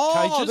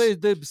cages.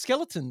 The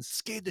skeletons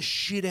Scared the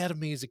shit out of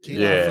me as a kid.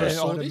 Yeah. when I first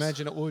saw I'd this.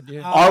 imagine it would.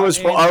 Yeah. I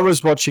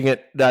was watching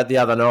it the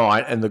other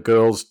night, and the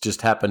girls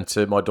just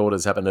my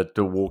daughters happened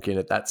to walk in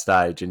at that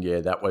stage, and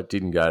that one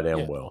didn't go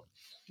down well.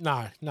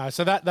 No.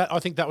 So that I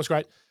think that was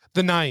great.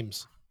 The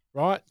names,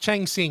 right?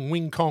 Chang Sing,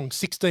 Wing Kong,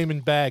 Six Demon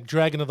Bag,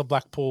 Dragon of the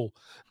Black Pool.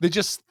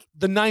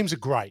 The names are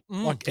great.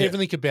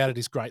 Everything about it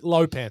is great.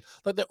 Lopan.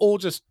 Like they're all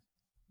just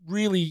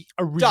really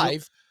original.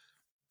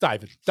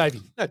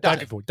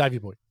 Davey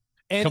Boy.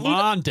 And Come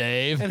on,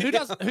 Dave. And who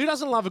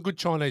doesn't love a good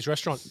Chinese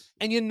restaurant?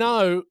 And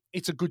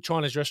it's a good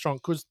Chinese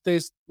restaurant because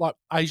there's like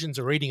Asians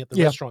are eating at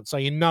the restaurant, so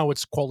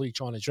it's quality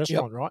Chinese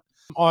restaurant, right?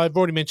 I've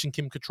already mentioned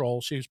Kim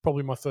Cattrall. She was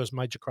probably my first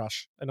major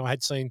crush, and I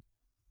had seen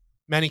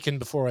Mannequin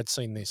before I'd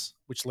seen this,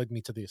 which led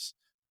me to this.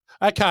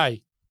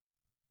 Okay,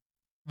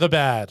 the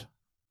bad.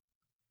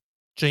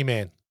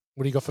 G-Man,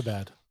 what do you got for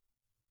bad?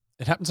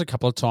 It happens a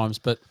couple of times,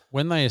 but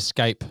when they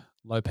escape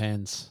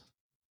Lopan's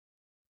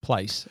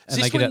place Is and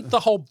this they get when the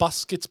whole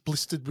bus gets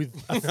blistered with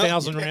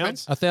 1,000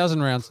 rounds?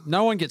 1,000 rounds,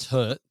 no one gets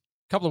hurt.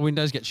 A couple of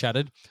windows get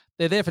shattered.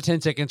 They're there for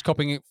 10 seconds,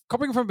 copying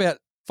from about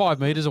 5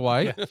 meters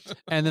away,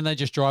 and then they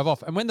just drive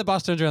off. And when the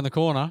bus turns around the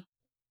corner,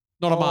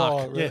 not a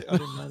mark. Really? I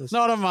didn't notice.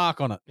 Not a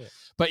mark on it. Yeah.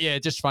 But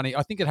just funny.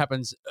 I think it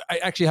happens. It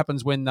actually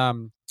happens when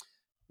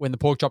the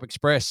Pork Chop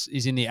Express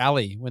is in the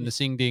alley, when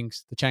the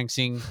Chang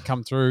Sing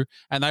come through,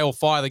 and they all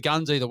fire the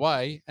guns either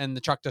way, and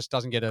the truck just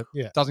doesn't get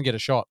a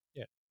shot.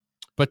 Yeah.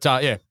 But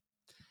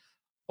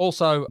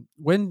also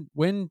when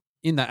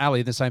in the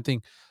alley, the same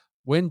thing.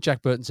 When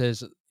Jack Burton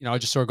says, I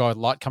just saw a guy with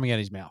light coming out of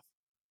his mouth.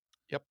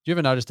 Yep. Do you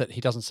ever notice that he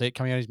doesn't see it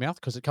coming out of his mouth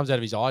because it comes out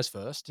of his eyes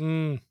first,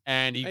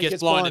 and he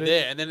gets blinded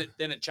there, and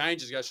then it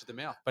changes, goes through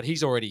the mouth, but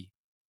he's already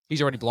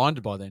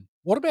blinded by then.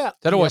 What about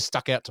that? Always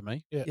stuck out to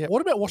me. Yeah.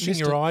 What about washing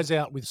your eyes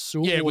out with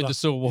sewer water? Yeah, with the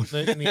sewer water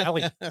in the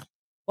alley.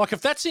 Like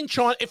if that's in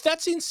China, if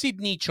that's in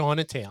Sydney,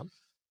 Chinatown,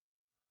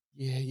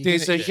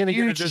 there's a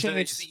huge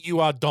chance that you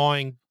are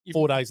dying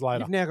 4 days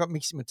later. You've now got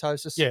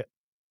myxomatosis.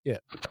 Yeah.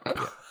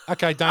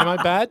 Okay, Damo,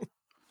 bad.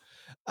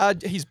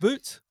 His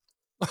boots.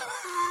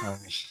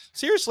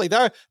 Seriously,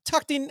 they're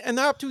tucked in and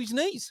they're up to his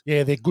knees.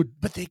 Yeah, they're good,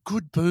 but they're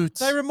good boots.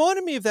 They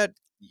reminded me of that.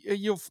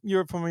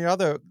 You're from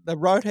the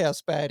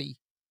Roadhouse baddie.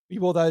 He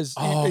wore those.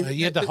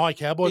 He had the high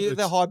cowboy boots.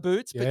 The high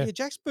boots. Yeah. But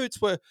Jack's boots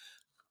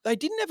they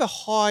didn't have a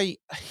high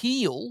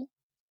heel,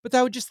 but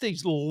they were just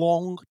these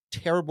long,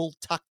 terrible,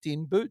 tucked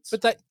in boots.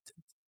 But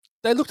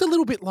they looked a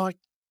little bit like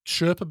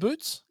Sherpa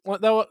boots.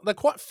 Like they're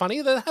quite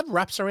funny. They have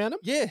wraps around them.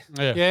 Yeah.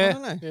 Yeah. I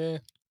don't know. Yeah.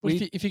 Well,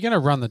 if you're going to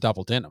run the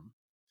double denim,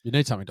 you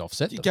need something to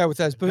offset You them. go with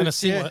those boots. And a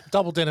singlet,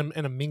 double denim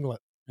and a minglet.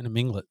 And a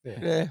minglet.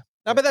 Yeah.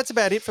 No, but that's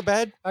about it for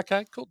bad.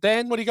 Okay, cool.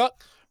 Dan, what do you got?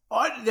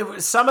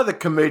 Some of the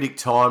comedic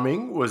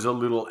timing was a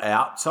little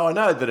out, so I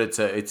know that it's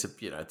an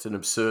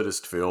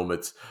absurdist film.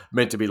 It's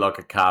meant to be like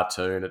a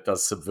cartoon. It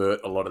does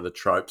subvert a lot of the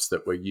tropes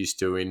that we're used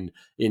to in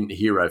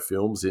hero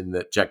films. In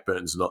that Jack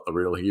Burton's not the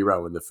real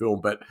hero in the film,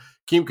 but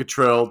Kim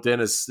Cattrall,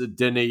 Denis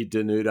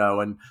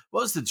Denudo, and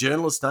what was the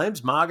journalist's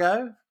names?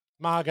 Margot.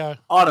 I don't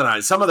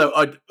know. Some of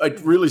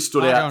it really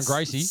stood Margot out. and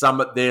Gracie.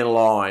 Some of their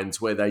lines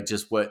where they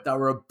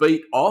were a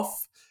beat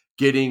off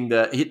hitting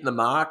the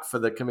mark for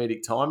the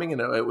comedic timing,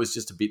 and it was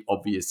just a bit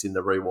obvious in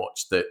the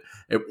rewatch that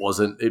it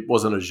wasn't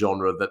a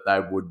genre that they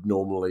would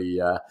normally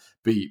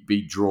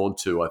be drawn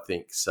to, I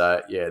think.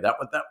 So yeah, that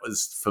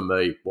was for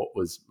me what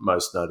was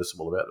most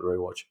noticeable about the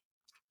rewatch.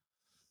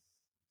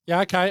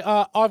 Yeah, okay.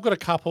 I've got a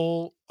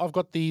couple. I've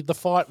got the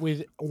fight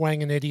with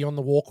Wang and Eddie on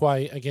the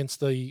walkway against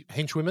the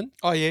henchwomen.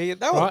 Oh yeah,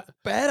 they were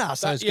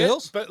badass. Those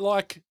girls, but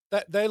like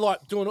that, they're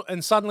like doing it,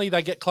 and suddenly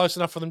they get close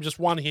enough for them just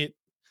one hit,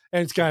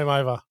 and it's game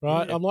over.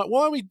 Right? Yeah. I'm like,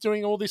 why are we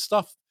doing all this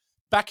stuff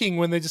backing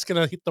when they're just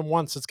going to hit them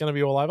once? It's going to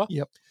be all over.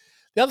 Yep.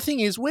 The other thing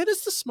is, where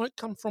does the smoke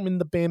come from in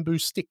the bamboo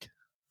stick?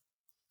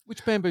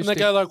 Which bamboo and stick?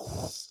 they go like,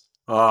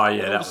 oh yeah,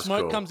 and that all was the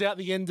smoke cool. comes out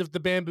the end of the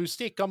bamboo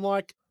stick. I'm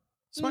like,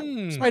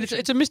 Mate,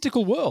 it's a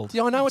mystical world.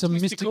 Yeah, I know it's a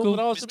mystical,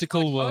 but I was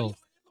mystical world.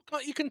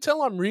 You can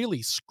tell I'm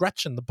really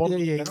scratching the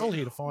bottom of the barrel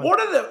here to find. What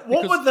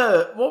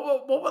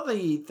were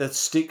the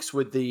sticks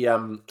with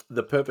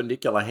the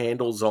perpendicular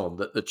handles on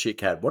that the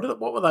chick had?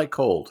 What were they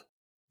called?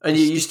 And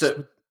you used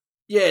to,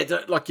 you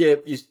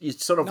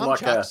sort of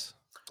like a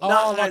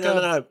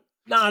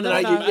no,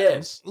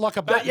 like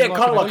a bat, kind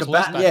of like a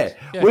bat, yeah.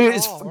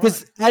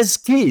 Because as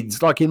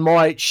kids, like in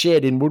my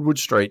shed in Woodward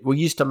Street, we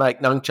used to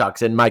make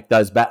nunchucks and make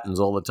those battens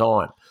all the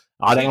time.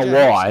 I don't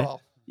know why.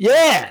 Style.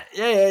 Yeah.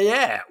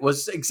 It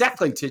was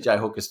exactly TJ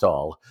Hooker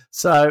style.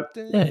 So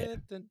Yeah.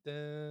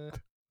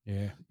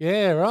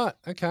 Yeah, right.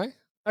 Okay.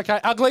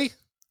 Ugly.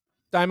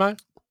 Damo.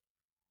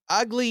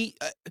 ugly.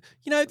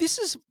 This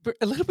is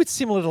a little bit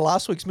similar to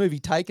last week's movie,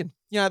 Taken.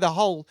 The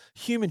whole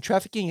human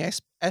trafficking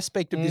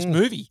aspect of this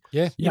movie.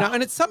 Yeah.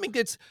 And it's something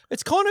that's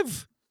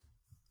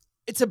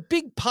it's a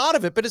big part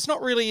of it, but it's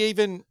not really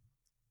even.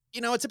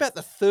 It's about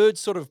the third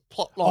sort of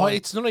plot line. Oh,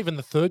 it's not even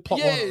the third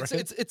plot line. I reckon.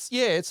 It's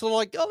sort of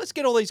like, let's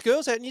get all these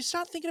girls out, and you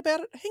start thinking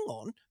about it. Hang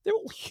on, they're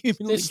all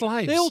human. They're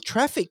slaves. They're all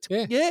trafficked.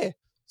 Yeah.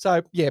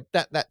 So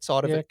that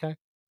side of it. Okay.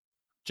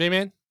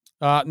 G-Man?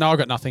 No, I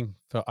got nothing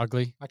for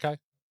ugly. Okay.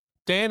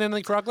 Dan,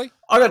 anything for ugly?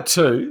 I got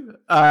two.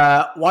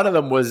 One of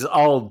them was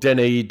old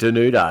Denis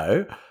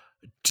Denudo.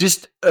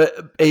 Just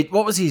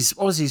what was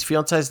his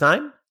fiance's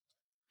name?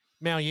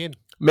 Mao Yin.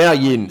 Mao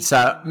Yin.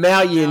 So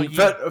Mao Yin,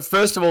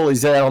 first of all,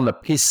 he's out on the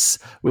piss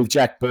with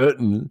Jack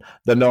Burton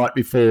the night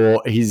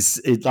before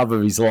his love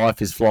of his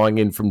life is flying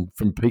in from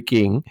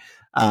Peking.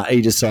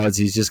 He decides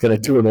he's just going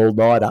to do an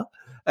all-nighter.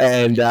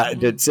 And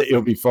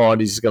he'll be fine.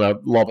 He's just going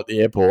to lob at the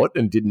airport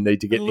and didn't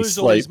need to get any lose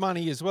sleep. all his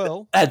money as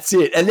well. That's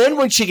it. And then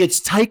when she gets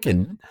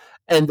taken,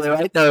 and there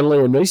ain't no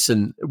Liam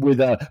Neeson with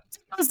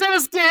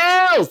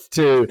girls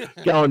to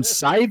go and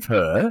save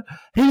her,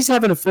 he's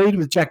having a feed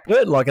with Jack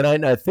Burton like it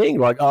ain't no thing.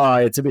 Like,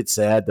 it's a bit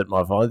sad that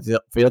my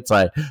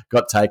fiance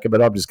got taken,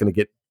 but I'm just going to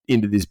get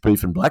into this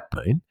beef and black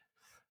bean.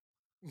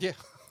 Yeah.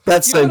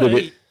 That seemed a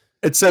bit.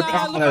 It's a. No, look,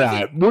 I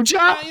don't know. Would you?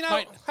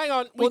 Mate, hang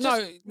on.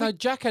 No,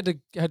 Jack had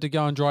to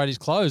go and dry out his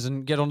clothes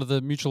and get onto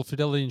the mutual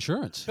fidelity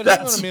insurance. But hang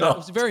on a minute. It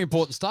was very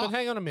important stuff. But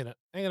hang on a minute.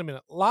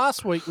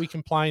 Last week we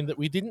complained that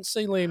we didn't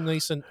see Liam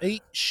Neeson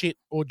eat, shit,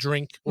 or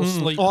drink or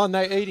sleep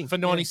no eating for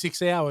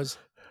 96 hours.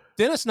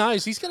 Dennis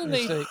knows he's going to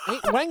need.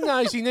 Wang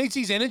knows he needs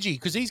his energy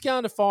because he's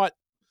going to fight.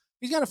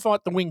 He's going to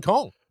fight the Wing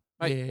Kong.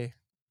 Yeah.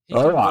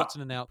 All right.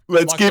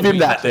 Let's give him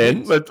that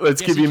then. Let's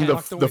give him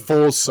the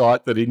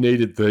foresight that he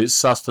needed the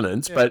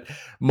sustenance. Yeah. But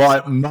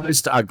my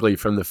most ugly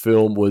from the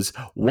film was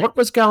what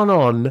was going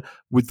on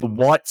with the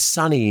white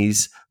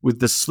sunnies with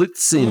the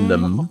slits in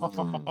them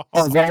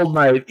of old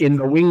mate in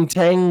the Wing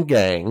Tang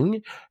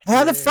gang.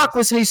 How the fuck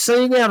was he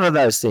seeing out of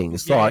those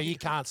things? Yeah, you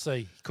can't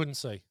see. He couldn't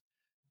see.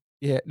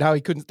 Yeah, no, he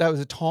couldn't. That was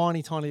a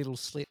tiny, tiny little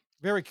slit.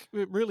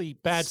 Really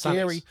bad,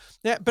 scary.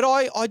 Yeah, but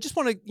I just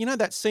want to,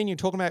 that scene you're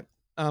talking about,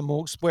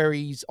 Morgs, where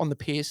he's on the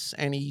piss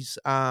and he's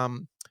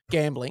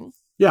gambling.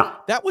 Yeah.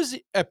 That was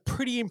a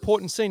pretty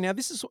important scene. Now,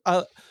 this is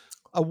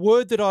a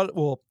word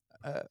that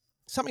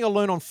something I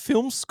learned on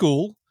film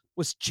school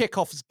was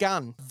Chekhov's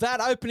gun.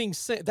 That opening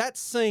scene, that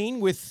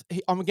scene with,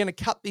 I'm going to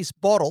cut this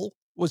bottle,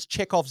 was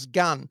Chekhov's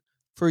gun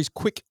for his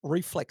quick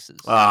reflexes.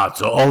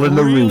 It's all in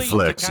the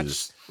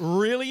reflexes.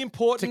 Really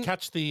important. To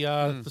catch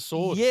the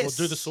sword. Yes.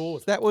 Or do the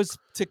sword. That was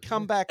to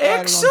come back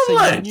Excellent.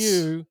 later on so you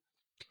knew.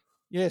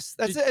 Yes,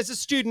 that's as a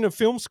student of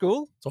film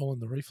school. It's all in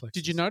the reflex.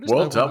 Did you notice?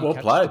 Well done, well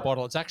played. The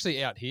bottle, it's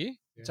actually out here. Yeah.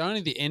 It's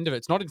only the end of it.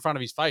 It's not in front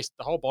of his face.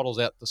 The whole bottle's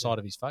out the side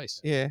of his face.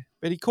 Yeah,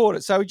 but he caught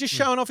it. So he's just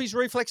showing off his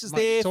reflexes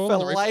there for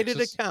later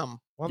to come.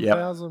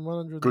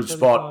 1,100. Good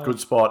spot. Good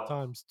spot.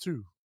 Times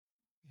 2.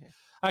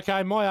 Yeah.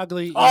 Okay, my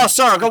ugly. Oh,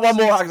 sorry, I got one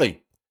more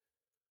ugly.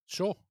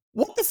 Sure.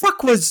 What the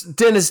fuck was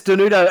Denis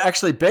Denudo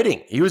actually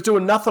betting? He was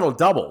doing nothing or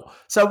double.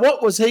 So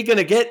what was he going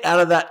to get out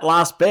of that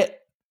last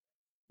bet?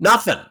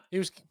 Nothing. He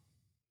was.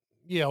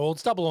 Yeah, well,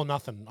 it's double or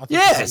nothing. I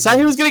think so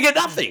he was going to get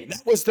nothing.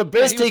 That was the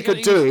best he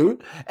could do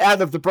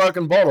out of the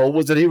broken bottle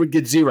was that he would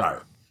get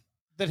zero.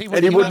 That he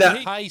wouldn't have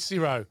to pay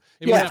zero.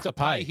 He wouldn't have to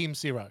pay him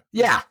zero.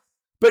 Yeah.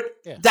 But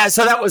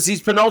that was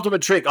his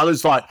penultimate trick. I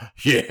was like,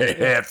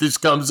 if this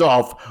comes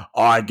off,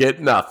 I get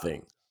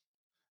nothing.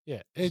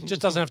 Yeah, it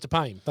just doesn't have to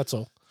pay him. That's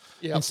all.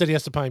 Yep. Instead, he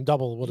has to pay him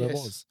double what it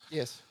was.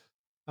 Yes.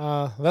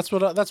 That's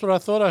what I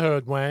thought I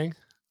heard, Wang.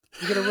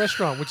 You get a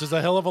restaurant, which is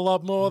a hell of a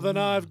lot more than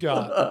I've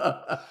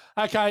got.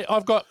 Okay,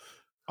 I've got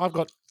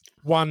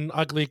one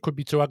ugly. It could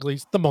be two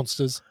uglies. The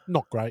monsters,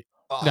 not great.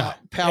 No,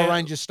 Power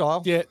Ranger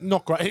style. Yeah,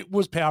 not great. It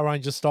was Power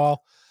Ranger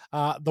style.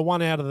 The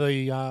one out of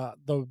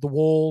the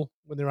wall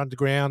when they're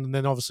underground, and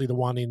then obviously the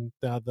one in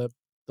the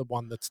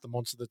one that's the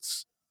monster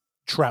that's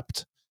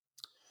trapped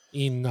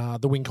in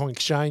the Wing Kong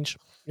Exchange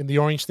in the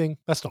orange thing.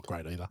 That's not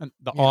great either. And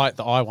the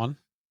eye one.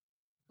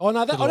 Oh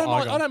no, I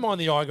don't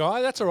mind the eye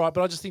guy. That's all right,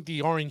 but I just think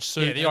the orange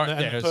suit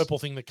and the purple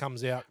thing that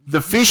comes out.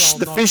 The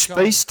fish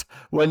beast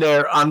when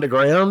they're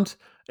underground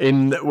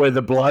in where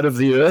the blood of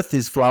the earth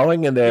is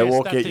flowing and they're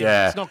walking.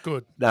 Yeah, it's not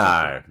good.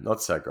 No,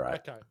 not so great.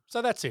 Okay,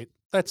 so that's it.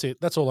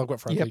 That's all I've got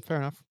for ugly. Yeah, fair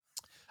enough.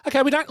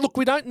 Okay, we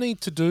don't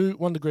need to do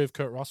 1 Degree of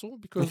Kurt Russell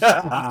because. Come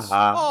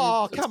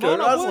on,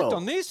 I worked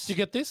on this. Did you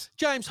get this?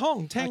 James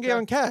Hong, Tango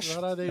and Cash.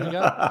 Righto, there you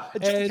go.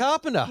 John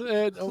Carpenter.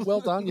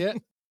 Well done. Yeah.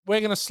 We're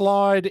going to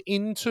slide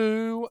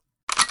into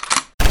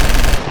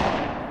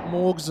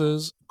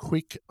Morgs's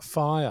quick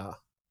fire.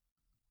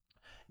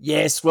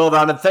 Yes, well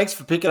done. And thanks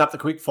for picking up the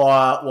quick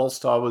fire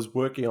whilst I was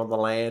working on the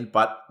land,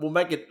 but we'll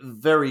make it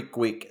very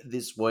quick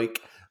this week.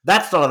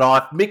 That's Not a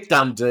Knife, Mick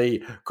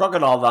Dundee,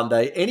 Crocodile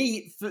Dundee.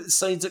 Any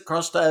scenes that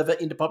crossed over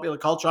into popular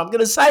culture? I'm going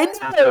to say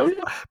no,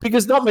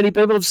 because not many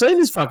people have seen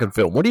this fucking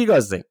film. What do you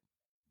guys think?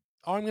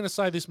 I'm going to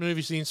say this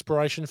movie's the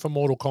inspiration for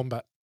Mortal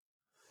Kombat.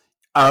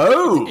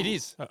 Oh, It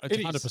is. It It's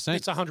is. 100%.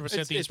 It's 100% the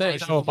It's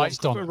inspiration. all of the book.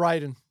 based on For it.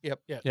 Raiden. Yep.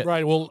 Yeah, Yeah.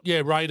 Raiden. Well,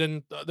 yeah,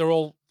 Raiden. They're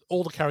all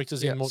the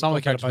characters Yeah, in some of the Mortal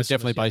Kombat characters were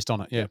definitely on it, based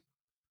on it. Yeah.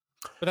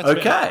 But that's fair.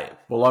 okay.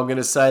 Well, I'm going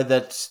to say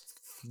that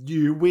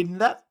you win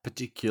that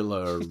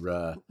particular.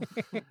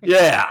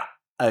 Yeah.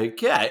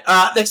 Okay.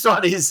 Next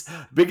one is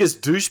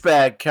biggest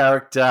douchebag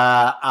character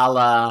a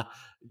la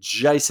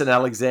Jason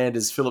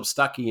Alexander's Philip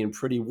Stuckey in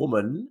Pretty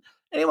Woman.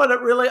 Anyone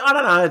that really, I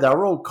don't know, they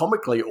were all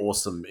comically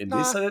awesome in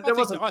this. And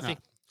I think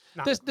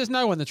There's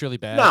no one that's really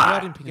bad. No. I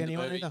didn't pick in the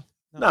anyone movie. either.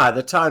 No,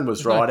 the tone was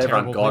There's no right.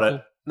 Everyone terrible got people.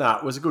 it. No,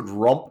 it was a good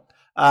romp.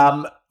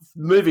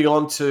 Moving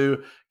on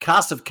to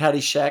cast of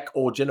Caddyshack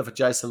or Jennifer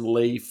Jason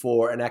Leigh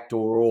for an actor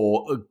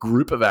or a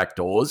group of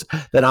actors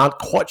that aren't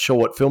quite sure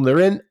what film they're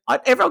in.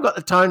 Everyone got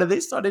the tone of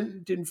this. I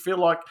didn't feel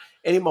like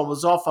anyone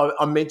was off.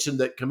 I mentioned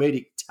that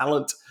comedic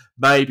talent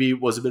maybe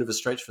was a bit of a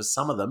stretch for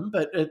some of them,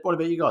 but what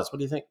about you guys? What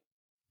do you think?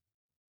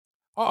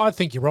 I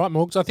think you're right,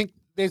 Morgs. I think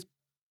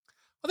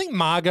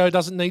Margot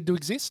doesn't need to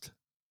exist.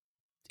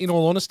 In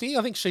all honesty,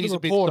 I think she's The a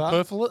bit reporter.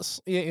 superfluous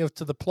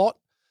to the plot.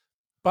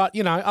 But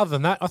other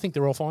than that, I think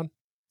they're all fine.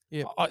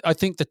 I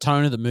think the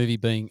tone of the movie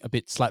being a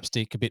bit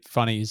slapstick, a bit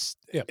funny is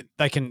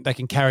they can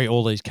carry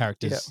all these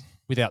characters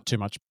without too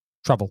much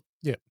trouble.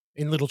 Yeah,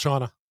 in Little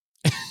China.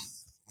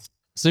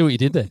 See what you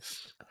did there.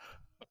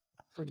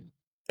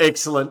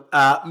 Excellent.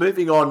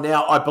 Moving on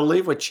now, I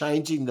believe we're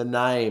changing the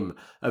name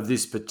of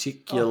this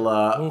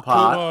particular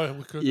part.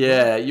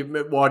 Yeah,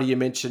 Whitey, you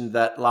mentioned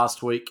that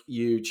last week.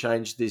 You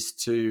changed this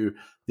to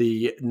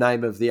the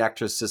name of the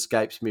actress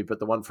escapes me, but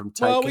the one from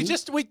Taken. Well, we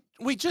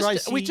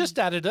just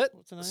added it.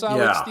 What's her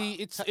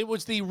name? So it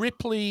was the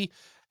Ripley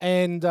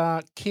and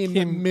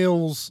Kim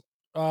Mills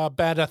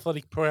Bad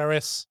Athletic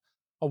Prowess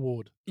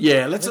Award.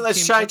 Yeah,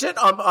 let's change it.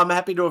 I'm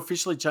happy to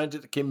officially change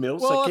it to Kim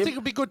Mills. Well, So I Kim, think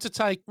it'd be good to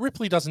take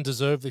Ripley doesn't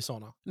deserve this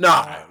honor.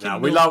 no,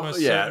 Kim we Mills love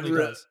most yeah.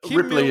 certainly does. Kim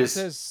Ripley Mills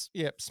is.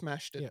 has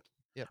smashed it.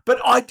 But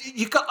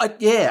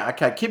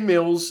okay. Kim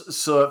Mills,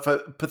 so for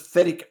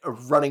pathetic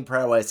running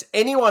prowess.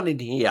 Anyone in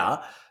here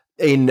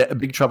in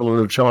Big Trouble in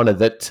Little China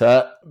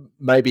that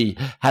maybe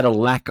had a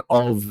lack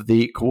of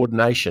the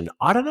coordination?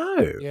 I don't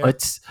know.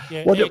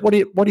 Yeah. What do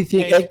you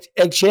think?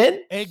 Egg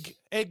Shen?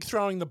 Egg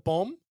throwing the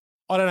bomb.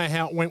 I don't know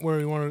how it went where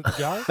he wanted it to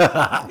go.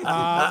 And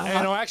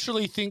I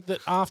actually think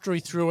that after he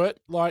threw it,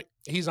 like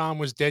his arm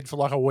was dead for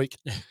like a week.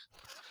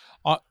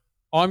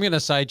 I'm going to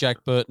say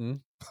Jack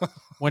Burton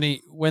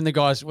when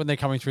they're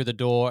coming through the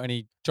door and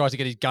he tries to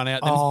get his gun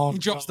out, then he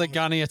drops the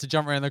gun. He has to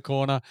jump around the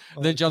corner,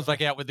 and then jumps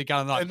back out with the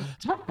gun.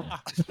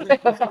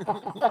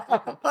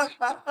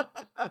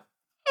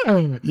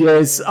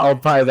 Yes, I'll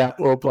pay that.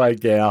 We'll play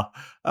Gow.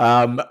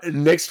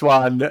 Next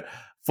one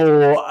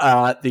for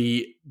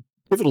the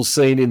pivotal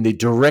scene in the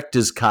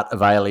director's cut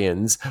of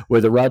Aliens, where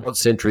the robot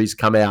sentries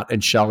come out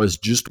and show us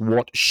just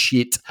what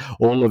shit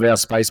all of our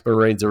space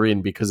marines are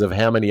in because of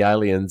how many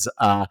aliens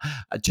are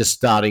just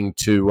starting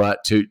to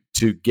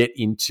get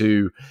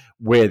into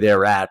where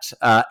they're at.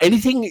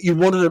 Anything you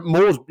wanted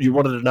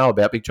to know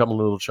about Big Trouble in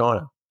Little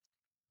China?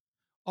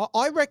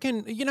 I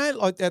reckon,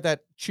 like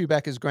that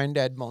Chewbacca's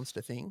granddad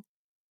monster thing.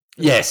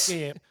 Yes.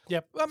 Yeah.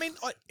 Yep. I mean,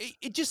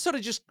 it just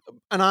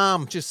an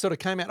arm just sort of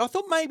came out. I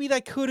thought maybe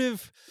they could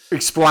have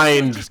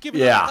Explained. just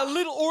given a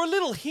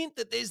little hint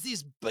that there's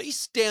this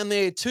beast down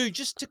there too,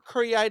 just to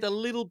create a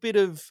little bit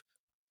of,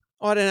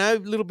 I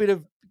don't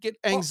know, get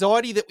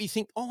anxiety that we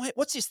think, oh, wait,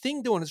 what's this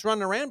thing doing? It's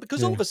running around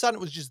because all of a sudden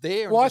it was just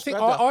there. And Well, I just think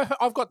grabbed her.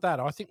 I've got that.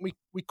 I think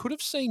we could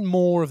have seen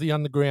more of the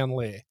underground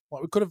lair.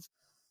 Like we could have.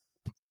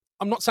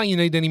 I'm not saying you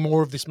need any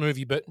more of this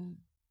movie, but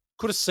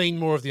could have seen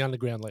more of the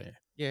underground lair.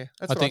 Yeah,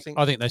 that's I what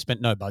think they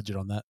spent no budget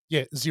on that.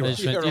 Yeah, zero. They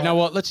just went, Yeah, you know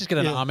right. what? Let's just get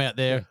an arm out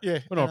there. Yeah,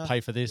 we don't want to pay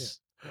for this.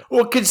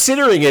 Well,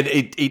 considering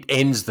it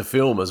ends the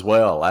film as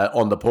well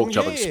on the Pork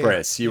Chop Yeah.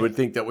 Express, you would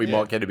think that we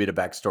might get a bit of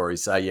backstory.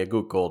 So, yeah,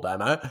 good call,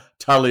 Damo.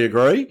 Totally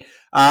agree.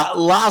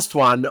 Last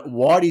one,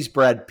 Whitey's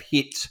Brad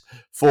Pitt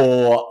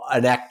for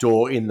an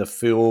actor in the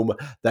film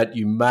that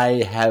you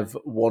may have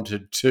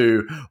wanted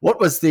to. What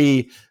was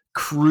the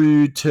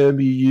crude term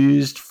you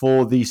used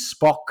for the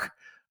Spock?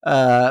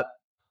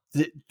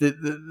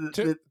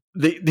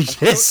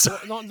 Yes.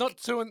 Not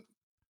two in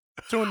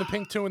the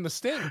pink, two in the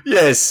stem.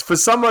 Yes, for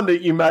someone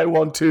that you may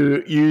want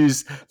to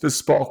use the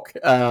Spock,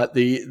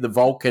 the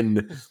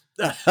Vulcan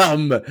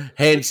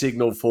hand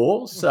signal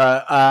for.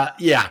 So,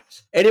 yeah,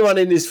 anyone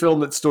in this film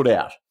that stood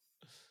out?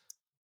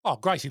 Oh,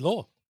 Gracie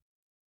Law.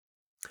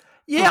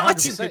 Yeah, I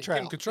 100%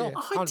 Kim Cattrall.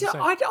 I, 100%.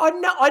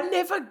 I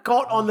never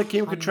got on the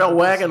Kim Cattrall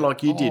wagon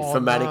like you did for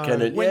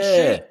Mannequin. And,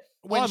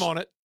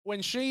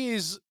 When she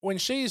is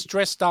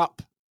dressed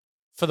up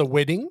for the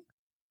wedding,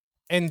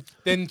 and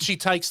then she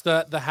takes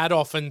the hat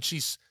off and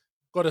she's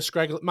got a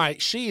scraggle.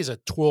 Mate, she is a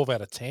 12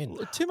 out of 10.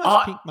 Too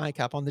much pink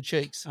makeup on the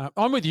cheeks.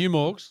 I'm with you,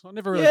 Morgs. I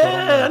never really got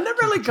on I never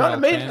really got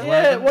him in.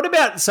 Yeah, what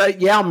about,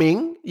 Yao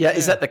Ming? Yeah,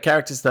 is that the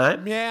character's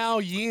name? Miao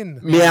Yin.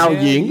 Miao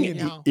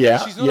Ying.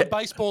 Yeah. She's not a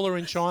baseballer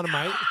in China,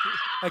 mate.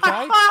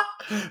 Okay.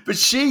 But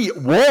she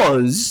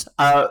was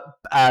a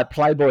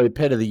Playboy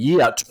Pet of the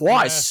Year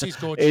twice Yeah, she's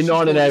gorgeous. in She's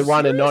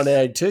 1981 and gorgeous.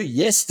 1982.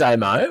 Yes,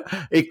 Damo.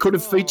 It could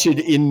have featured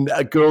in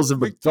Girls of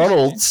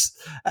McDonald's.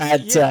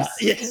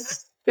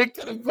 Yes. It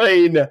could have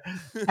been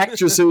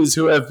actresses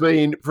who have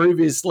been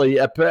previously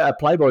a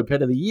Playboy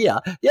Pet of the Year.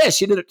 Yeah,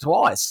 she did it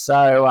twice.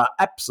 So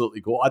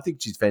absolutely cool. I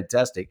think she's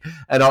fantastic.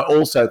 And I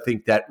also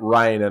think that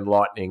Rain and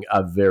Lightning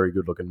are very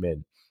good-looking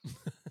men.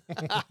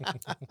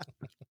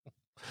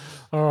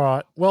 All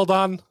right. Well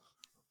done.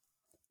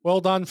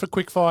 Well done for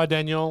quickfire,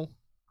 Daniel.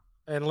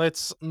 And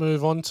let's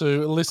move on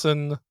to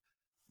listen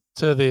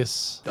to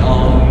this.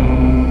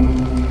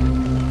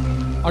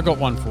 I got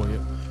one for you.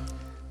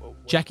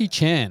 Jackie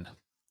Chan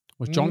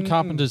was John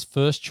Carpenter's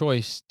first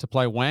choice to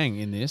play Wang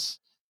in this,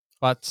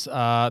 but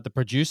the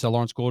producer,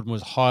 Lawrence Gordon,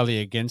 was highly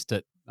against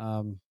it,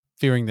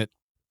 fearing that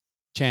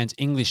Chan's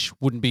English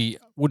wouldn't be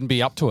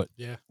up to it.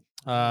 Yeah.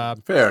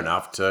 Fair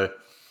enough, too.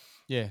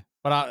 Yeah.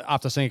 But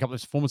after seeing a couple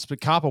of performances,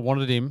 but Carper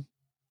wanted him,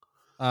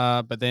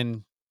 but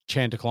then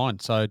Chan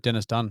declined. So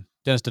Dennis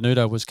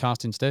Denuto was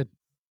cast instead.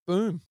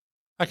 Boom.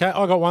 Okay,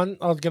 I got one.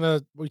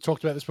 We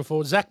talked about this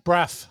before. Zach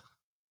Braff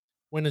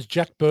went as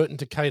Jack Burton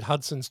to Kate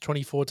Hudson's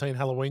 2014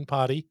 Halloween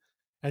party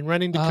and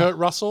ran into Kurt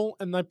Russell,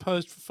 and they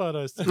posed for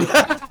photos together.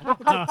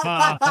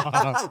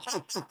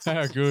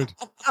 How good.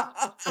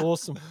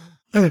 Awesome.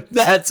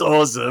 That's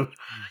awesome.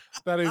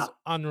 That is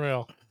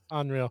unreal.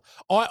 Unreal.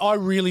 I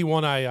really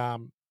want a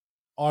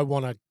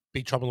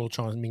Big Trouble in Little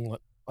China minglet.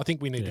 I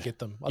think we need to get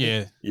them.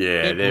 Yeah,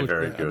 they're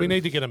very good. We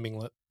need to get a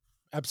minglet.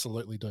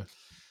 Absolutely do.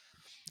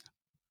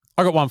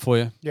 I got one for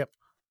you. Yep.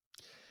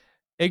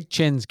 Egg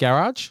Chen's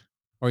garage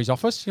or his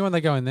office. You know when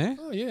they go in there?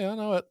 Oh, yeah, I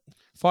know it.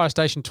 Fire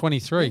Station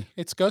 23.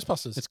 It's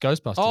Ghostbusters. It's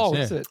Ghostbusters. Oh,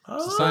 yeah. is it?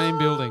 It's the same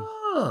building.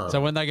 Ah.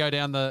 So when they go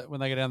down the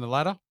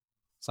ladder,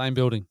 same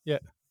building. Yeah.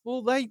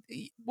 Well,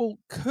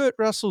 Kurt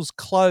Russell's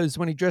clothes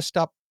when he dressed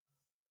up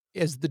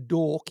as the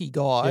dorky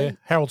guy Yeah,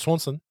 Harold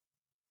Swanson.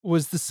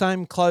 was the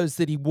same clothes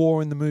that he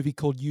wore in the movie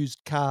called Used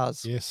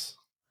Cars. Yes.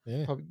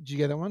 Yeah. Did you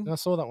get that one? I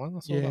saw that one.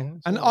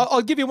 And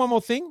I'll give you one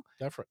more thing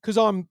Go for it. because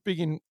I'm big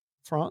in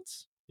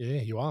France,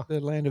 Yeah, you are.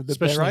 the land of the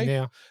Especially beret.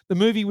 now. The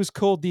movie was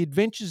called The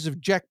Adventures of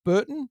Jack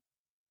Burton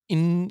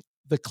in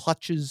the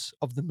Clutches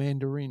of the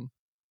Mandarin.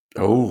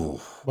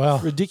 Oh, Well,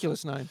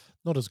 Ridiculous name.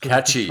 not as good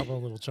Catchy. as Big Trouble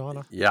in Little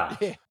China. yeah.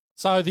 Yeah.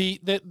 So the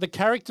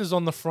characters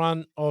on the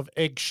front of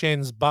Egg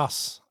Shen's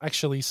bus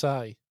actually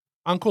say,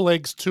 Uncle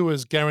Egg's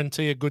tours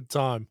guarantee a good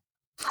time.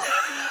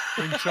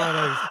 In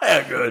Chinese.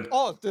 How good.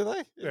 Oh, do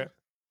they? Yeah.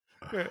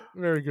 Yeah,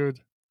 very good.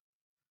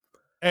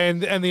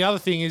 And the other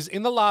thing is,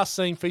 in the last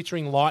scene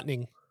featuring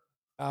lightning,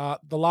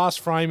 the last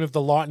frame of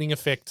the lightning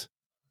effect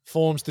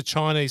forms the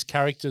Chinese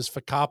characters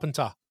for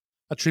Carpenter,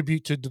 a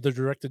tribute to the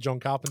director John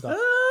Carpenter.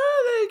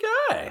 There you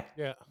go.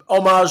 Yeah.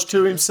 Homage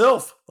to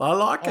himself. I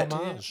like it.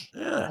 Homage.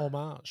 Yeah.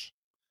 Homage.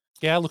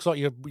 Yeah, looks like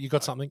you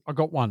got something. I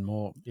got one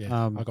more.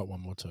 Yeah, I got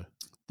one more too.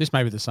 This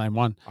may be the same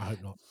one. I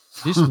hope not.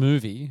 This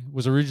movie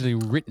was originally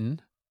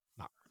written.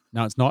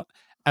 No, it's not.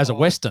 As a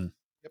Western.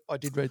 Yep, I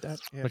did read that.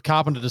 Yeah. But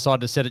Carpenter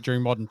decided to set it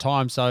during modern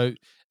times. So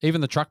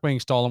even the truck being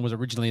stolen was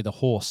originally the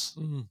horse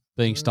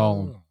being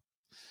stolen,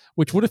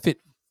 which would have fit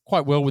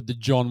quite well with the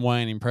John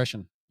Wayne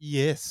impression.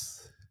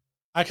 Yes.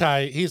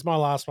 Okay, here's my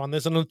last one.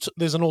 There's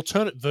an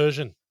alternate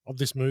version of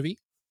this movie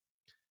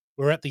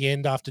where at the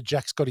end, after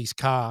Jack's got his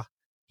car,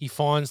 he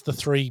finds the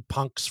three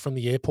punks from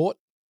the airport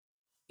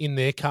in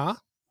their car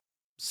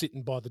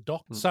sitting by the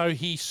dock. So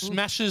he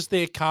smashes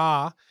their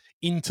car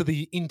into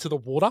the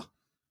water,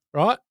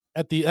 right?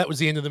 That was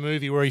the end of the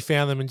movie where he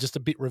found them and just a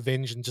bit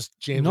revenge and just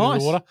jammed them in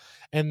the water.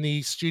 And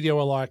the studio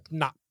were like,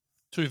 nah,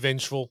 too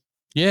vengeful.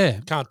 Yeah.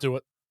 Can't do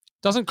it.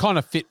 Doesn't kind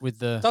of fit with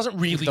the Doesn't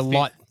really with the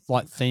fit.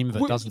 light theme of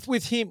it, doesn't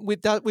With him,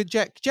 with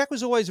Jack. Jack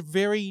was always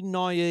very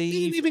naive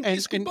even and,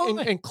 kiss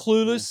goodbye. and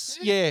clueless.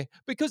 Yeah,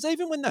 because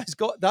even when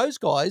those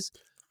guys,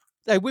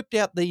 they whipped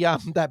out the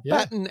that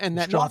baton and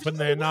that knife. Dropping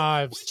their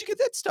knives. Where'd you get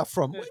that stuff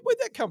from? Where'd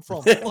that come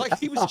from? Like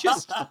he was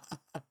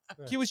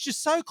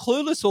just so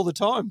clueless all the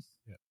time.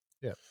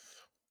 Yeah.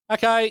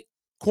 Okay,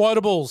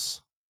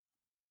 quotables.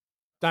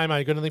 Damo,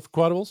 you got anything for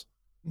quotables?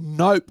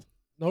 Nope.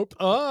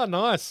 Oh,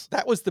 nice.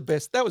 That was the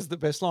best. That was the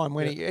best line.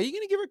 When are you going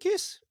to give her a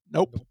kiss?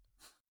 Nope.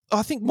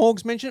 I think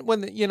Morgs mentioned it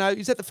when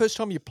is that the first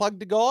time you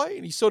plugged a guy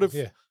and he sort of,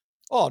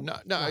 oh no,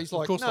 he's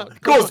like, course no, not.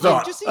 Of course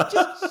not.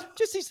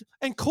 Just his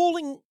and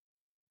calling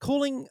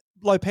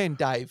Lopan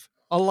Dave.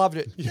 I loved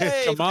it. Yeah,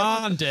 Dave, come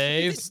on,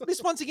 Dave.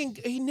 This once again,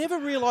 he never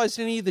realised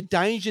any of the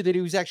danger that he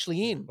was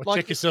actually in.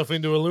 Check yourself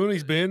into a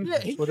loonies bin.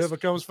 Yeah, Whatever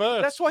comes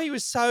first. That's why he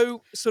was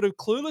so sort of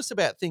clueless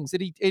about things that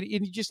he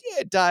just,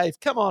 Dave,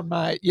 come on,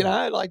 mate.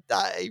 Like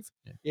Dave.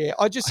 Yeah,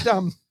 I just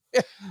I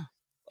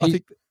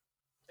think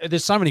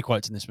There's so many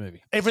quotes in this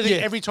movie.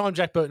 Every time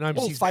Jack Burton opens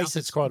All his mouth, faces.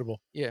 it's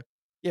quotable. yeah.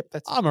 Yep,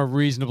 that's I'm a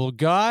reasonable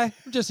guy.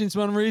 I'm just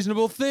into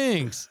unreasonable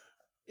things.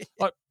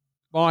 Like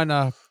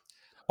mine,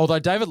 although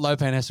David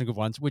Lopan has some good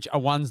ones, which are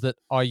ones that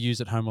I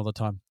use at home all the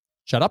time.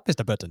 Shut up,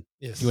 Mr. Burton.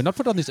 Yes. You were not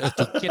put on this earth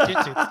to get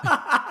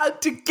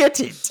it. To get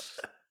it.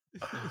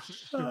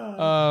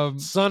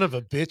 Son of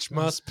a bitch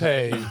must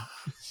pay.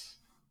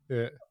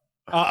 Yeah.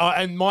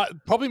 And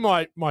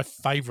my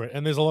favorite,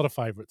 and there's a lot of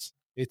favorites.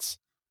 Is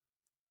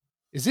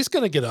this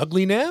going to get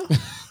ugly now?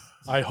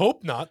 I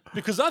hope not,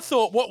 because I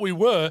thought what we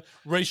were,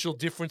 racial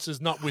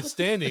differences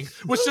notwithstanding,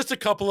 was just a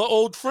couple of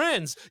old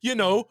friends. You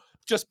know,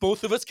 just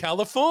both of us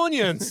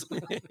Californians.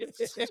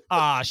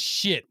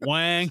 Shit,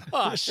 Wang.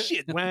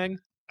 Shit, Wang.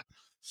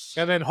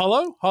 And then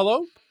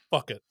hello,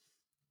 fuck it.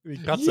 He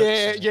cuts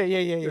it.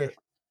 Yeah.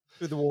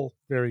 Through the wall.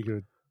 Very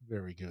good.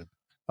 Very good.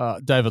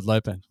 David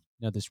Lopan.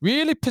 Now, this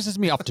really pisses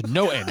me off to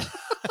no end.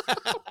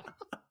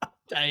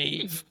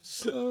 Dave.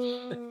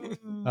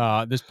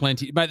 There's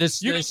plenty. Mate,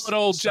 there's what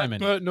old so Jack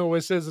many. Burton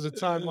always says at a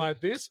time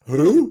like this?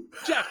 Who?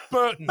 Jack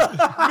Burton.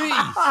 Me.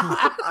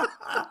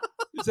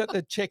 Is that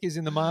the check is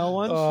in the mail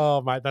one?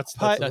 Oh, mate, that's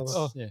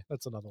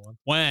another one.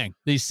 Wang.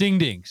 These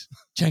sing-dings.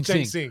 Chang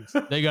Chang Sing.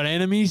 Sings. They got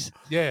enemies?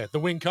 Yeah, the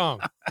Wing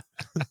Kong.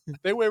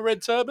 They wear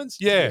red turbans?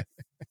 Yeah.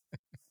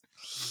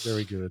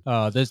 Very good.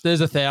 There's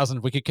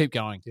 1,000. We could keep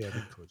going. Yeah,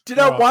 we could. Do you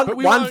know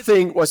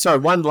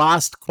Right, one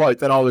last quote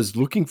that I was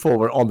looking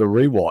for on the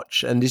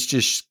rewatch, and this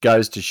just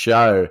goes to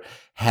show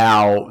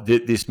how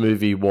this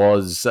movie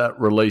was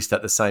released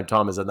at the same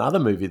time as another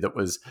movie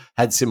that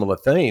had similar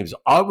themes.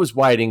 I was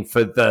waiting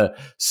for the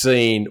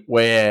scene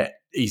where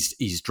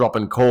he's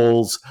dropping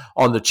calls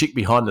on the chick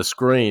behind the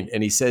screen,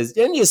 and he says,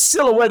 "And your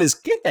silhouette is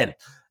kicking."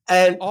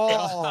 And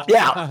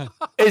yeah,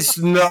 it's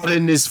not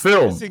in this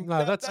film.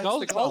 No, that's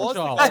Gold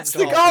Child. That's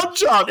the Gold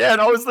Child. Yeah, and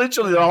I was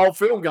literally the whole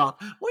film going,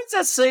 when's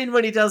that scene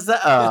when he does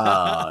that?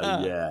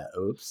 Oh, yeah.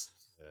 Oops.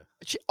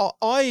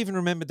 I even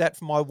remembered that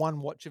from my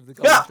one watch of the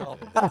Gold Child.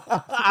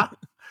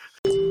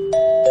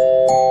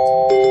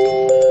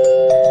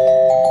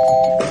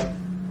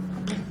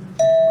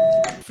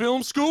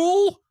 Film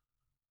school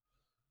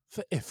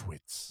for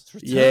F-wits.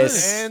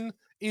 Yes. Anne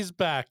is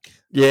back.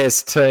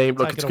 Yes, team.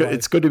 Look, Take it away.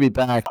 it's good to be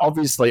back.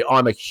 Obviously,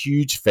 I'm a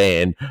huge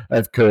fan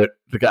of Kurt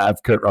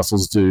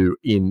Russell's do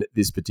in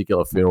this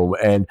particular film,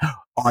 and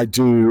I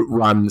do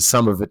run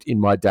some of it in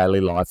my daily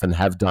life and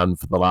have done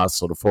for the last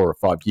sort of 4 or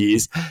 5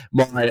 years.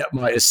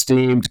 My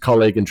esteemed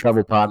colleague and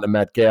travel partner,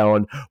 Matt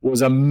Gowan,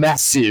 was a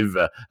massive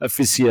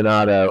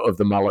aficionado of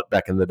the mullet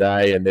back in the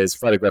day, and there's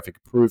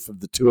photographic proof of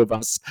the two of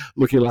us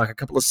looking like a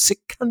couple of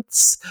sick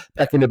cunts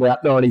back in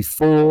about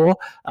 94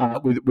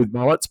 with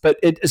mullets.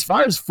 But as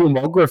far as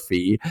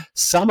filmography,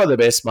 some of the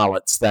best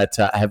mullets that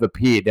have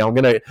appeared. Now, I'm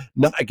going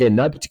to,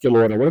 no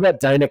particular order. What about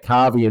Dana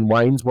Carvey in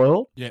Wayne's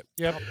World? Yep.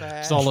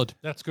 Solid.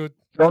 That's good.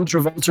 John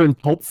Travolta in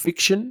Pulp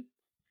Fiction?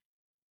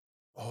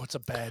 Oh, it's a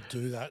bad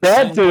do that.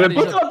 Bad do. A bit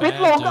Somebody's a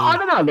bad longer. dude. I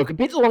don't know. Look, a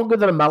bit longer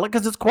than a mullet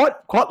because it's quite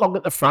long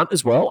at the front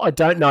as well. I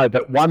don't know,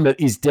 but one that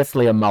is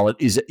definitely a mullet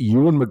is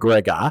Ewan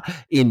McGregor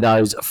in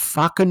those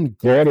fucking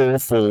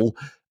god-awful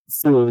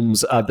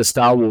films, the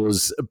Star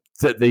Wars,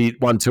 the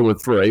 1, 2,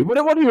 and 3.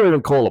 What do you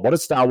even call them? What do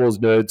Star Wars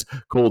nerds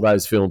call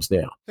those films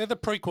now? They're the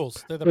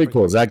prequels.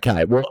 Prequels.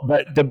 Okay. Well,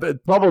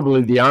 but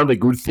probably the only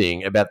good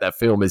thing about that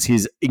film is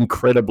his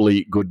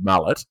incredibly good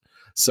mullet.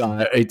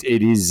 So it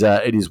is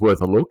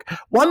worth a look.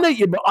 One that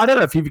I don't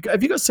know if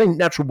have you guys seen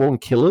Natural Born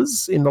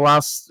Killers in the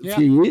last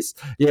few years?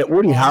 Yeah,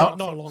 Woody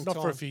Harrelson. Not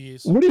for a few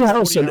years. Woody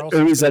Harrelson,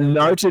 who is a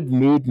noted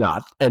nude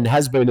nut and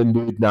has been a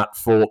nude nut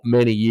for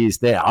many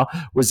years now,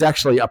 was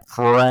actually a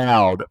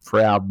proud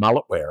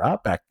mullet wearer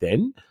back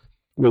then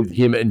with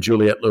him and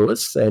Juliette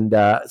Lewis, and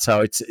so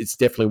it's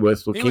definitely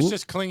worth looking. He was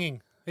just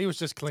clinging. He was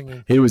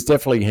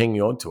definitely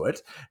hanging on to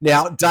it.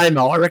 Now,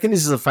 Damo, I reckon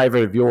this is a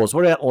favourite of yours.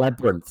 What about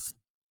Labyrinth?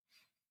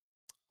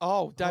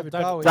 Oh, David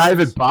Bowie.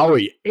 David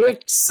Bowie.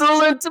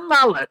 Excellent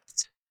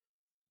mullet.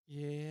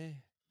 Yeah.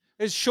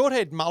 It's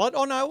short-head mullet.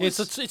 Oh, no. It's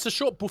a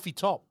short, buffy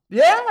top.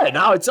 Yeah,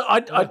 no,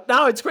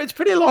 it's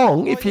pretty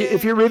long if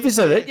you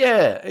revisit it.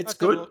 Yeah, it's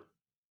good.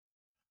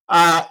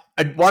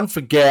 And one for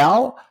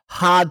Gal,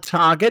 Hard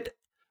Target,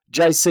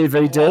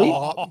 JCVD.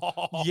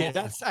 Oh, yeah,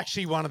 that's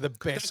actually one of the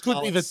best.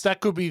 That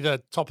could be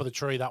the top of the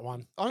tree, that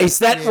one. Is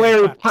that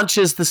where he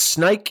punches the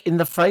snake in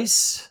the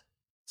face?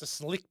 It's a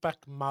slick back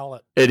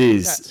mullet. It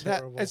is.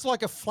 It's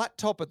like a flat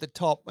top at the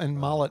top and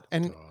mullet.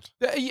 And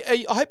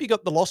I hope you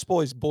got the Lost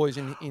Boys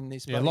in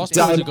this. Yeah, Lost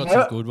Boys have got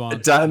some good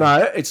ones. I don't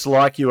know. It's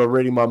like you are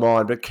reading my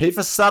mind. But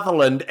Kiefer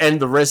Sutherland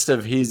and the rest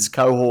of his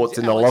cohorts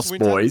in the Lost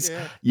Boys,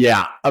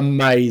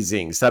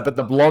 amazing. So, but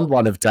the blonde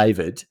one of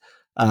David,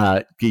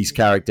 his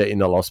character in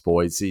the Lost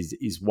Boys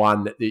is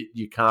one that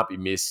you can't be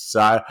missed.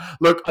 So,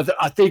 look,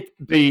 I think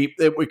we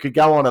could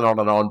go on and on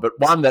and on, but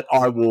one that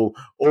I will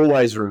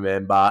always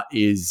remember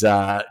is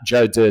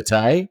Joe Dirt,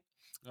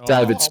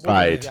 David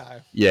Spade.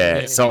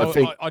 Yeah. So I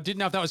think I didn't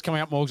know if that was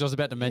coming up more because I was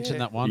about to mention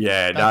that one.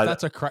 Yeah,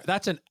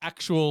 that's an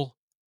actual.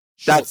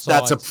 That's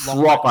a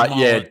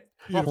proper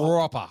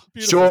proper.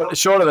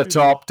 Short of the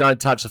top.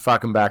 Don't touch the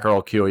fucking back or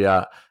I'll kill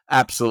you.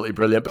 Absolutely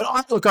brilliant. But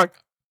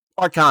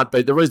I can't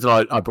beat the reason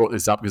I brought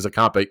this up because I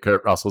can't beat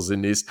Kurt Russell's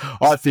in this.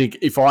 I think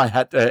if I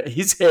had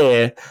his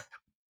hair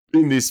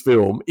in this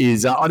film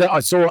is I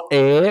saw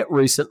Air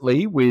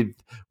recently with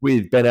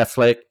with Ben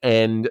Affleck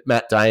and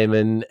Matt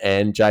Damon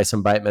and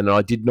Jason Bateman, and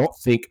I did not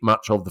think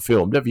much of the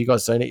film. Have you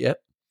guys seen it yet?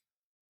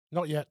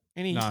 Not yet.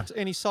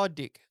 Any side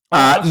dick?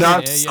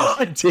 No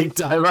side dick,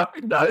 Damo.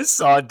 No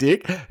side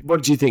dick. What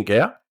did you think,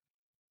 Al?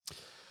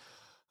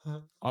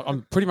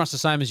 I'm pretty much the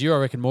same as you, I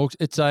reckon, Morgs.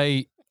 It's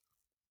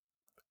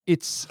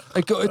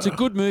a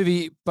good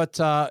movie, but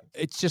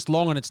it's just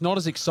long and it's not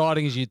as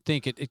exciting as you'd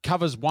think. It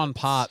covers one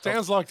part.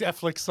 Sounds like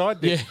Affleck's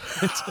side dick.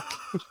 Yeah.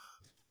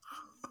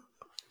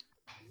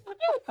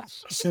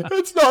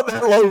 It's not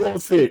that long or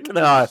thick.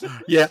 No.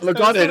 Yeah, look,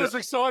 It's I not did. as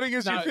exciting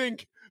as you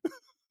think.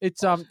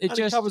 It's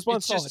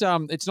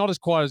it's not as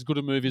quite as good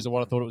a movie as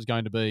what I thought it was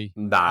going to be.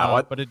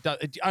 No, but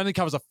it only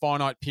covers a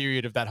finite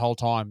period of that whole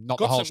time, not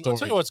the whole story. I'll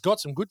tell you what, it's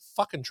got some good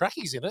fucking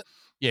trackies in it.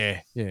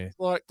 Yeah.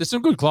 Like There's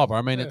some good clobber.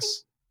 I mean,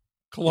 it's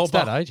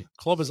that age.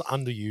 Clobber's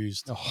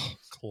underused. Oh,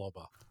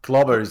 Clobber.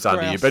 Clobber is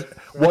under you. But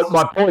what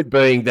my point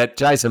being that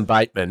Jason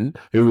Bateman,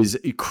 who is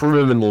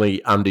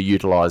criminally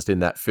underutilized in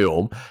that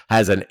film,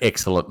 has an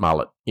excellent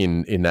mullet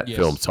in that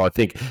film. So I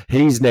think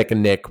he's neck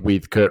and neck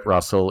with Kurt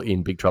Russell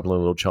in Big Trouble in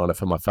Little China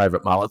for my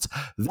favourite mullets.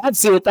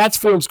 That's it. That's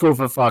Film School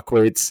for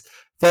Fuckwits.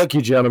 Thank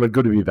you, gentlemen.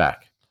 Good to be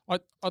back.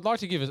 I'd like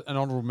to give an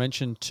honourable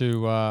mention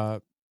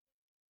to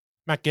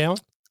Matt Gowan?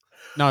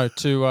 No,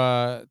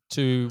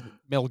 to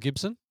Mel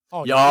Gibson.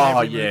 Oh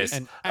yes,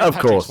 and of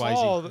Patrick course.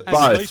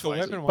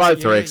 Swayze.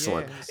 Both are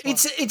excellent.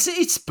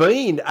 It's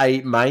been a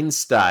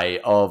mainstay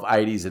of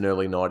 80s and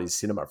early 90s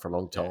cinema for a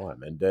long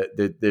time, and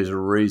there's a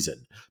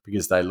reason,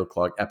 because they look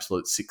like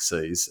absolute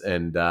sixies,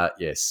 and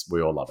yes, we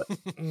all love it.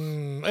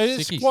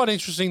 It's quite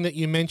interesting that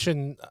you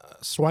mention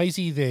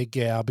Swayze there,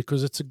 Gow,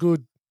 because it's a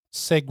good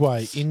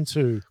segue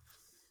into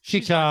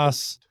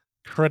kick-ass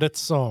credit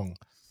song.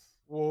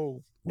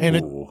 Whoa.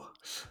 And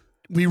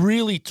we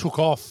really took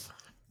off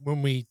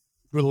when we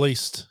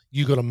released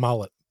You Got a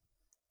Mullet.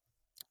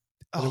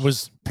 And it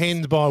was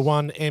penned by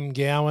one M.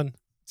 Gowan.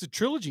 It's a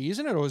trilogy,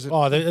 isn't it? Or is it?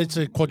 Oh, it's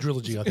a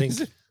quadrilogy, I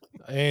think.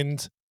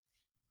 And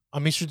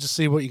I'm interested to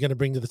see what you're going to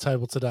bring to the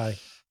table today.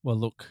 Well,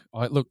 look,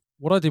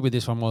 what I did with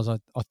this one was I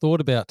thought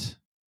about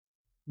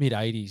mid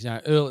 80s,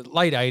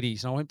 late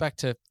 80s, and I went back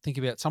to think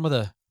about some of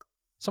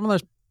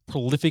those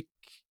prolific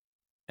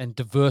and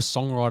diverse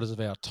songwriters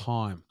of our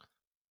time.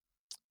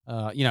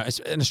 As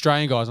an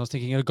Australian guys, I was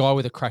thinking a guy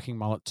with a cracking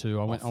mullet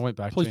too. I went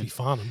back. Please to be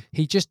fun.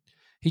 He just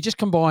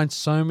combined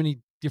so many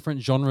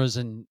different genres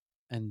and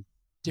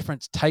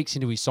different takes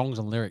into his songs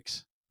and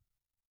lyrics.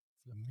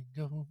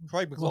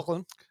 Craig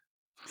McLachlan.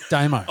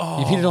 Damo,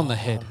 you've hit it on the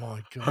head. Oh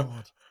my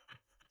god.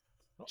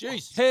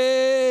 Jeez.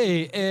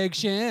 Hey, Egg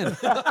Shan.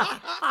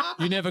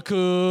 You never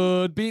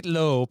could beat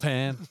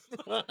Lopan.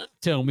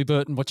 Tell me,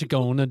 Burton, what you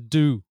gonna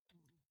do?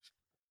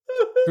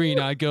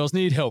 Green-eyed girls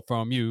need help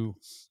from you.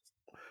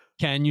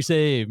 Can you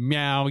save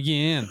Meow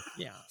Yin?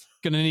 Yeah.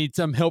 Gonna need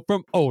some help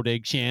from Old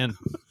Egg Shan.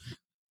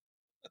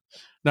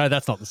 No,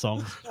 that's not the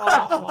song.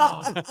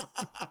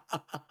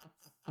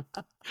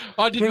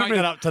 I didn't make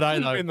that up today,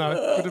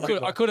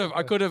 though.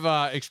 I could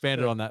have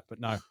expanded on that, but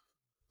no.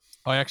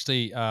 I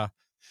actually I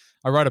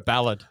wrote a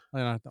ballad.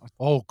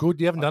 Oh, good.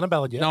 You haven't done a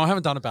ballad yet. No, I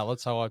haven't done a ballad,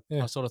 so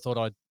I sort of thought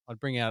I'd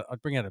bring out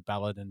a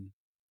ballad, and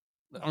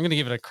I'm going to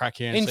give it a crack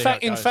here. And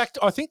in fact,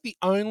 I think the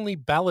only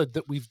ballad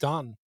that we've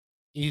done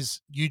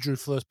is You Drew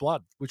First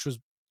Blood, which was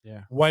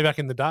way back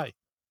in the day.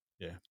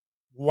 Yeah,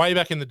 way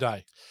back in the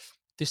day.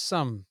 This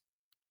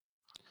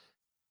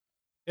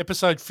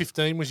episode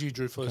 15 was You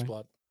Drew First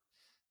Blood.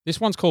 This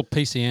one's called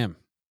PCM.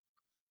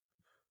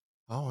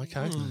 Oh,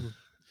 okay.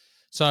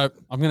 So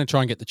I'm going to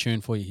try and get the tune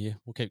for you here.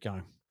 We'll keep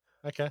going.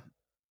 Okay.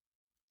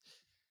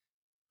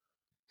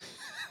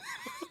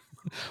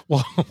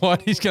 Well,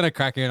 he's going to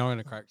crack it, and I'm going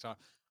to crack. So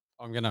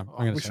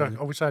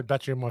I wish I had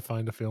battery in my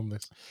phone to film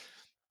this.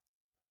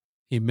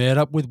 He met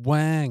up with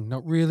Wang,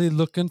 not really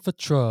looking for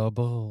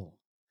trouble.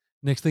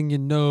 Next thing you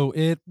know,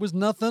 it was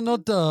nothing or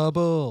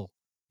double.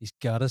 He's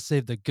gotta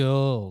save the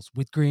girls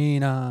with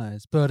green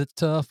eyes, but it's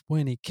tough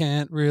when he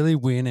can't really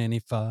win any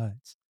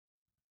fights.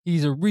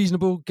 He's a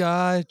reasonable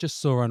guy, just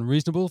saw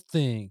unreasonable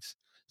things.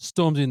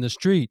 Storms in the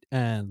street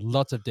and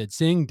lots of dead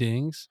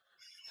sing-dings.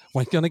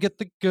 Wang's gonna get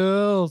the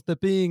girls, they're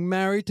being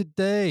married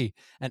today.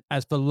 And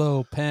as for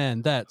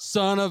Lopan, that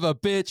son of a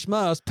bitch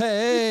must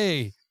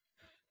pay.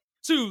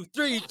 2,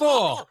 3,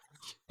 4.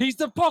 He's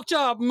the pork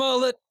chop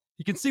mullet.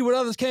 You can see what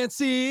others can't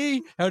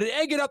see. How to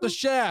egg it up the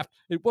shaft.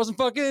 It wasn't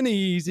fucking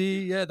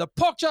easy. Yeah, the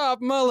pork chop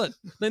mullet.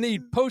 They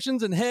need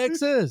potions and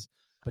hexes,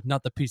 but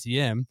not the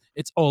PCM.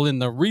 It's all in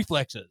the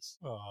reflexes.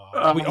 We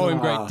owe him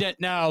great debt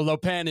now.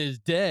 Lopan is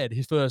dead.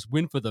 His first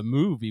win for the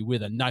movie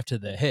with a knife to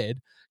the head.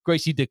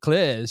 Gracie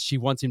declares she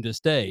wants him to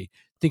stay.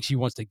 Thinks she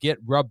wants to get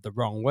rubbed the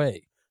wrong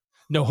way.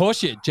 No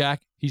horseshit,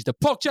 Jack. He's the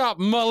pork chop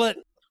mullet.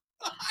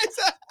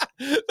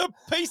 The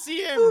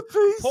PCM,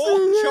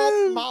 pork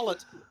chop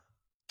mullet.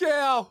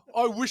 Gow,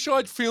 I wish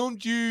I'd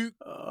filmed you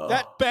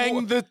that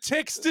bang the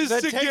texters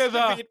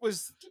together. It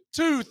was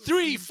 2,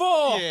 3,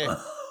 4.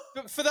 Yeah.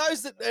 But for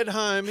those that at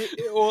home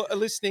or are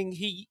listening,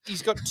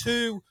 he's got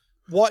two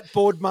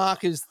whiteboard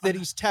markers that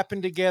he's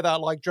tapping together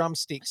like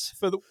drumsticks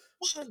for the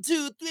 1,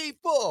 2, 3,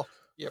 4.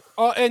 Yep.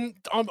 Oh, and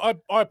I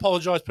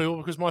apologise, people,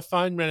 because my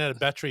phone ran out of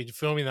battery to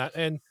filming that,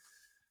 and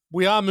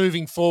we are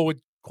moving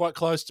forward quite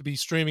close to be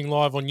streaming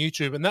live on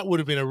YouTube, and that would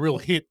have been a real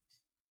hit.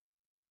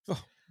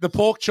 The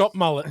pork chop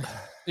mullet.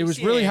 It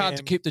was really hard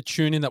to keep the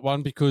tune in that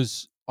one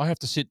because I have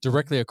to sit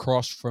directly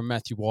across from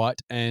Matthew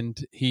White, and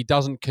he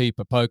doesn't keep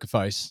a poker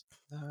face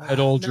at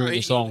all during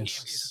the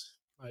songs.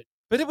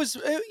 But it was,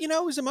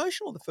 it was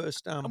emotional. The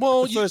first,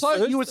 Well,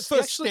 the first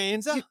actually,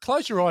 stanza. you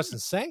closed your eyes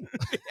and sang.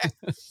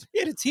 He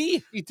had a tear.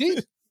 He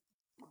did.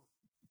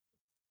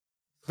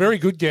 Very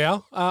good,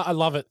 gal. I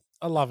love it.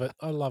 I love it.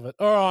 I love it.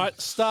 All right,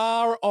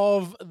 star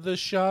of the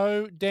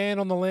show, Dan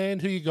on the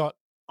land. Who you got?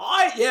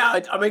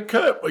 I mean,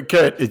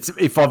 Kurt. It's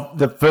if I'm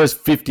the first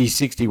 50,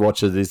 60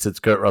 watch of this, it's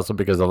Kurt Russell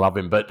because I love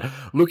him. But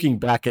looking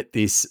back at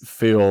this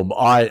film,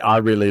 I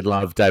really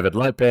love David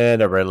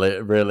Lopan. I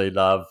really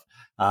love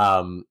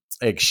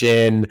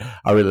Shen.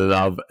 I really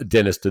love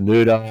Dennis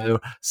Denudo.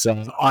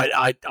 So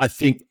I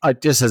think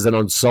just as an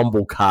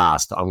ensemble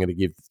cast, I'm going to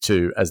give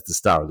two as the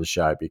star of the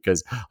show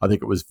because I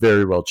think it was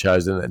very well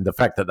chosen. And the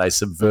fact that they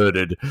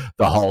subverted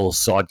the whole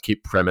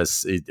sidekick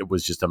premise, it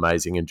was just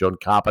amazing. And John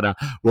Carpenter,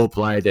 well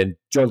played. And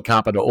John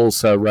Carpenter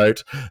also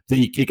wrote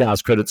the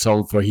kick-ass credit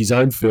song for his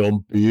own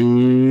film,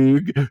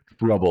 Big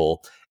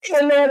Trouble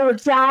in Little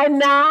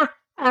China.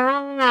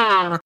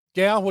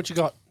 Gal, what you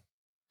got?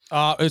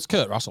 It's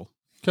Kurt Russell.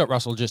 Kurt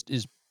Russell just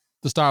is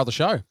the star of the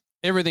show.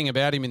 Everything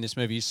about him in this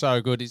movie is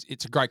so good.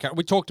 It's a great character.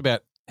 We talked about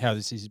how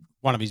this is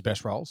one of his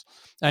best roles.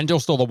 And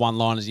just all the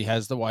one-liners he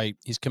has, the way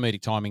his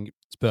comedic timing,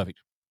 it's perfect.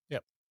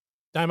 Yep.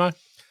 Damo?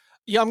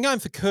 Yeah, I'm going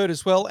for Kurt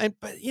as well.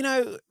 But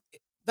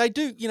they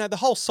do, the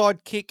whole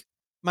sidekick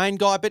main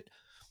guy. But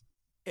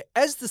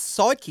as the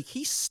sidekick,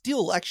 he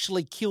still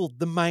actually killed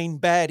the main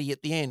baddie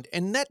at the end.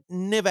 And that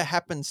never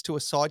happens to a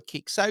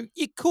sidekick. So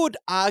you could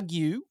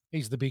argue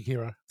he's the big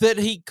hero. That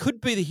he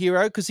could be the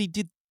hero because he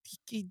did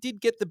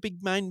get the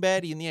big main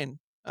baddie in the end.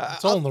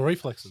 It's all in the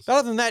reflexes.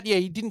 Other than that,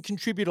 he didn't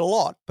contribute a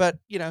lot, but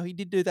he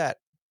did do that.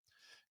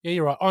 Yeah,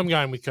 you're right. I'm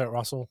going with Kurt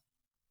Russell.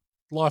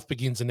 Life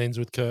begins and ends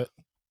with Kurt.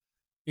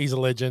 He's a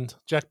legend.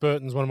 Jack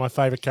Burton's one of my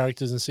favourite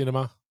characters in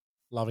cinema.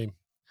 Love him.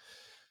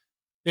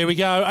 There we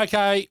go.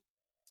 Okay.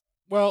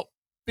 Well,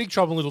 Big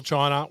Trouble in Little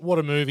China. What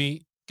a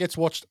movie. Gets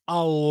watched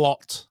a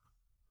lot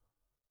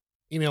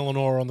in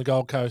Eleanor on the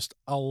Gold Coast.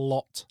 A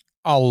lot.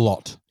 A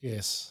lot.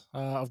 Yes.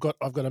 I've got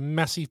a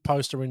massive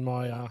poster in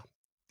my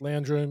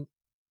lounge room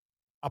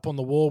up on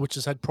the wall, which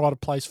has had pride of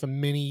place for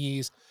many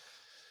years.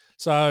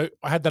 So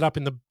I had that up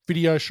in the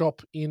video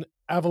shop in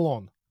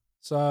Avalon.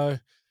 So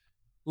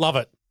love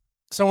it.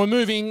 So we're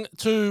moving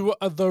to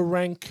the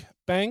rank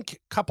bank.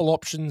 Couple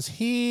options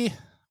here.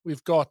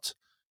 We've got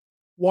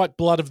White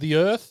Blood of the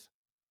Earth.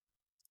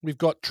 We've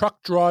got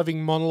Truck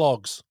Driving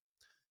Monologues.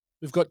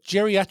 We've got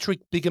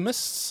Geriatric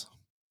Bigamists.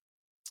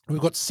 We've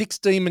got Six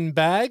Demon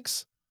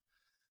Bags,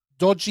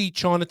 Dodgy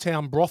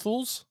Chinatown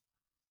Brothels,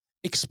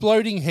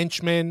 Exploding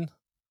Henchmen,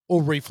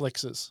 or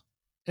Reflexes.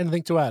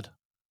 Anything to add?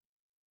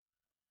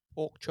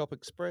 Pork Chop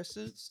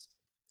Expresses.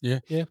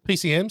 Yeah.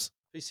 PCMs.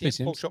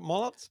 PCMs. Pork Chop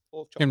Mullets.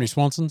 Henry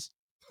Swanson's.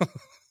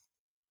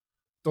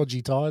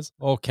 Dodgy Ties.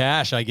 Or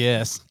Cash, I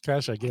guess.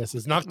 Cash, I guess.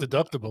 It's not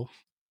deductible.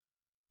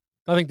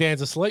 I think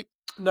Dan's asleep.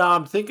 No,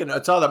 I'm thinking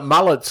it's either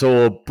mullets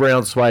or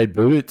brown suede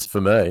boots for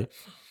me.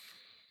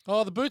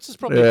 Oh, the boots is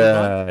probably a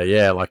good one.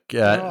 Yeah, like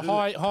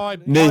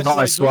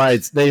knee-high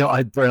suede,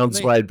 knee-high brown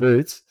suede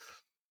boots.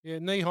 Yeah,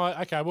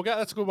 knee-high. Okay,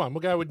 that's a good one. We'll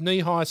go with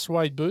knee-high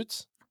suede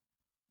boots.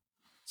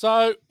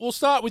 So we'll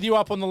start with you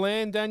up on the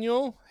land,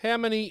 Daniel. How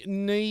many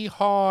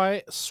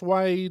knee-high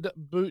suede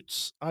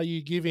boots are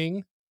you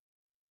giving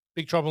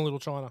Big Trouble in Little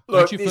China?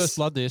 Look, Don't you first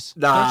blood this?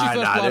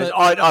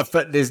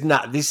 There's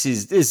not. This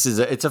is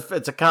it's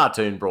a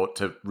cartoon brought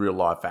to real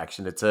life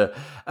action. It's a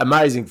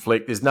amazing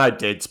flick. There's no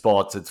dead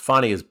spots. It's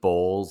funny as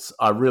balls.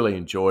 I really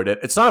enjoyed it.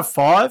 It's not a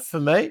 5 for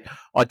me.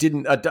 I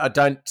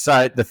don't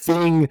say The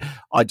Thing.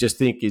 I just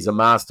think is a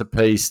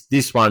masterpiece.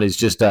 This one is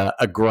just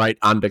a great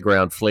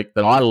underground flick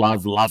that I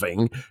love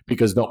loving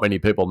because not many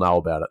people know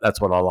about it. That's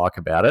what I like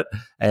about it.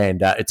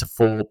 And it's a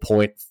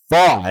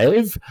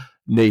 4.5.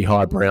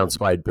 Knee-high brown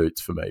suede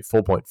boots for me,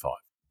 4.5.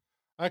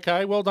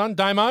 Okay, well done.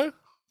 Damo?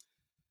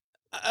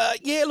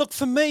 Look,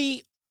 for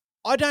me,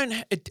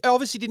 it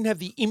obviously didn't have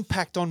the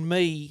impact on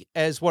me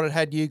as what it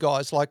had you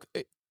guys. Like,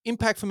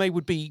 impact for me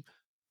would be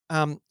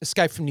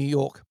Escape from New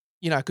York,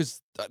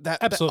 because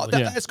that's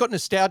got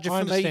nostalgia for me.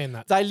 I understand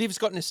that. They Live's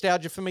got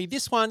nostalgia for me.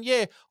 This one,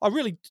 I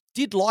really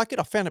did like it.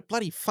 I found it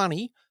bloody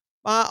funny.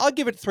 I'd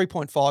give it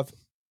 3.5.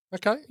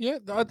 Okay, yeah.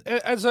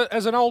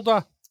 As an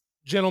older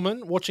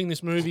gentleman watching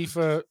this movie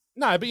but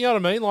you know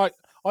what I mean? Like,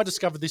 I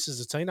discovered this as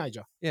a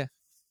teenager. Yeah.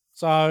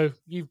 So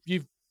you've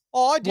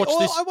I did. watched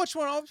this. I watched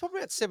one. I was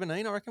probably about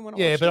 17, I reckon, when I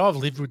watched it. Yeah, but I've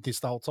lived with this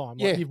the whole time.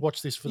 Like, you've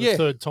watched this for the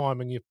third time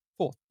and you're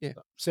 4th. Yeah.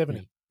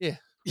 70. Yeah.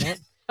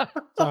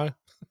 Right?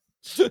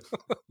 So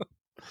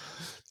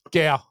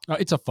Gow. Oh,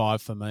 it's a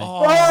 5 for me.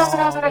 Oh,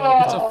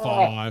 it's a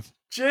 5.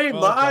 Gee,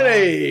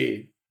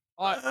 Marty.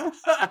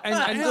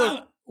 And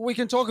look, we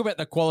can talk about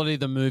the quality of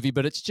the movie,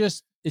 but it's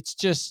just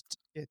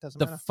Yeah, it doesn't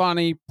the matter.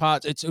 funny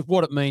parts. It's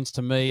what it means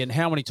to me, and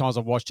how many times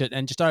I've watched it,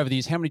 and just over the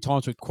years, how many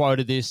times we've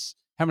quoted this,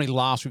 how many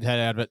laughs we've had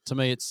out of it. To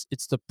me, it's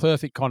the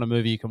perfect kind of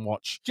movie you can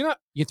watch. Do you know?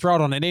 You can throw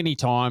it on at any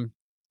time.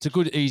 It's a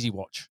good, easy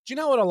watch. Do you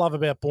know what I love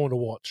about Born to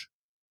Watch?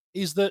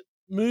 Is that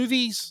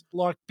movies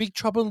like Big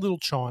Trouble in Little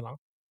China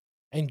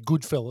and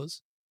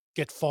Goodfellas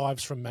get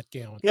 5s from Matt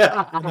Gowan.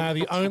 Yeah. And they are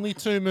the only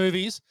two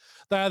movies.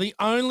 They are the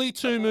only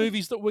two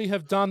movies that we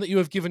have done that you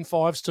have given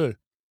 5s to.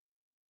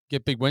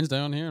 Get Big Wednesday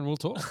on here and we'll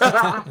talk.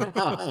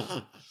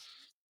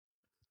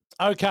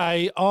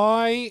 Okay,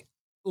 I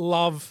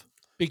love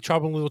Big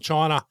Trouble in Little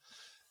China.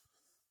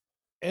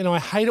 And I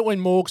hate it when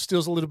Morg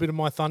steals a little bit of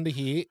my thunder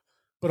here,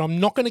 but I'm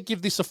not going to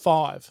give this a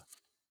 5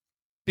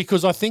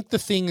 because I think The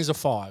Thing is a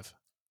 5.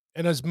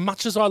 And as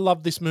much as I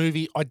love this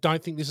movie, I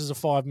don't think this is a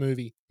 5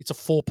 movie. It's a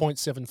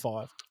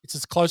 4.75. It's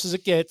as close as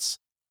it gets.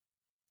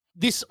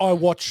 This I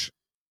watch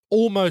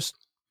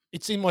almost,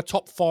 it's in my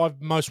top 5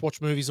 most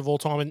watched movies of all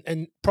time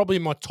and probably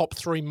in my top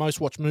 3 most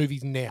watched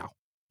movies now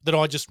that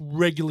I just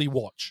regularly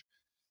watch.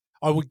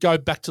 I would go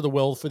back to the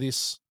well for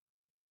this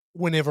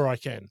whenever I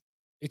can.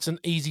 It's an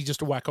easy just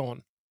to whack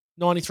on.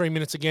 93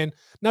 minutes again.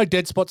 No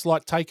dead spots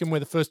like Taken where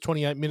the first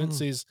 28 minutes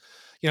is,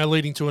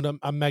 leading to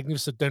a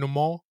magnificent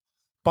denouement.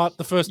 But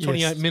the first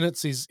 28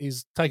 minutes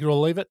is take it or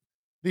leave it.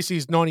 This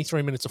is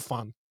 93 minutes of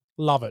fun.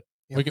 Love it.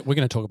 We're going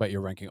to talk about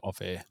your ranking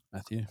off air,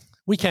 Matthew.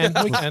 We can.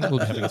 We'll be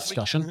having a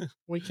discussion.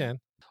 We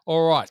can.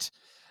 All right.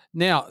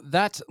 Now,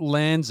 that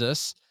lands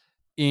us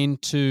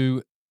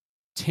into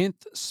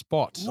 10th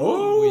spot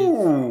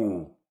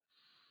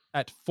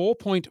at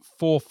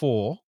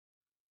 4.44.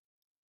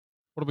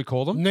 What do we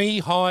call them?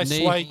 Knee-high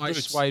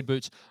suede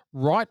boots.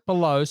 Right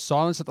below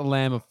Silence of the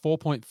Lamb of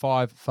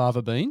 4.5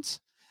 fava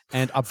beans.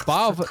 And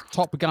above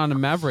Top Gun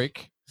and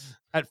Maverick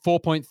at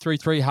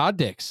 4.33 hard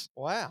decks.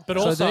 Wow. But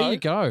so also, there you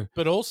go.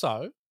 But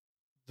also,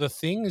 The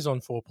Thing is on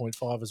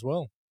 4.5 as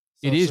well.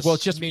 So It it's is. a Well,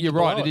 it's just smidge you're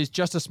right. below It is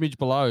just a smidge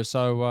below.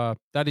 So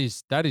that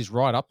is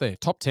right up there.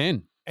 Top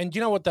 10. And do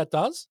you know what that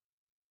does?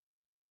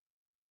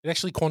 It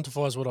actually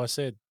quantifies what I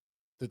said,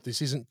 that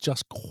this isn't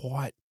just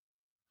quite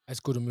as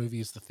good a movie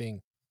as The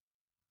Thing.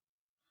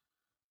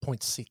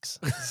 0.6.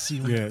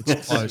 Yeah,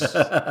 it's close.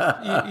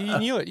 You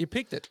knew it. You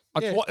picked it.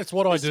 It's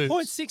what I do.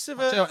 0.6 of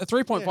So a... a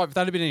 3.5, if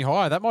that had been any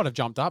higher, that might have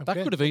jumped up. That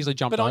Okay. could have easily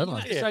jumped But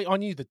over. I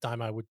knew that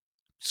Damo would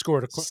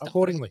score it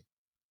accordingly.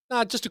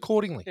 No, just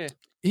accordingly. Yeah.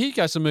 Here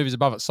goes some movies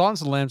above it.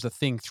 Silence of the Lambs, The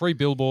Thing, 3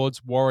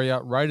 Billboards,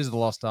 Warrior, Raiders of the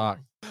Lost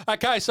Ark.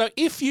 Okay, so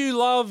if you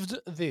loved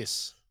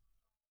this,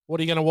 what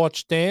are you going to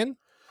watch, Dan?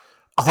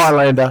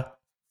 Highlander.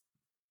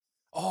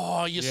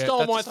 Oh, you Yeah,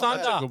 stole my that's a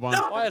thunder. good one.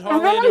 I had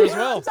Highlander as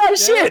well. No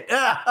shit.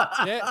 Yeah,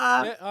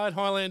 I had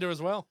Highlander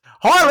as well.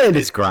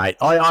 Highlander's great.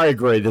 I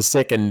agree. The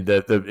second,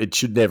 it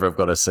should never have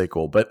got a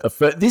sequel. But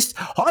this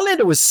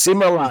Highlander was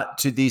similar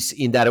to this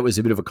in that it was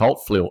a bit of a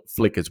cult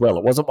flick as well.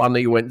 It wasn't one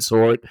that you went and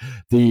saw it,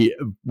 the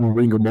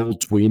Ringamall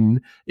twin.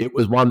 It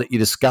was one that you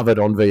discovered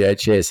on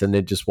VHS and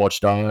then just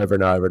watched over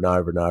and over and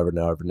over and over and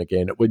over and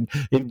again.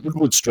 In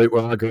Woodward Street,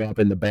 where I grew up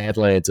in the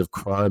Badlands of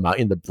Cromer,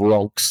 in the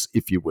Bronx,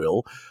 if you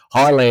will,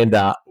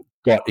 Highlander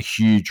got a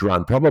huge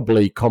run,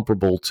 probably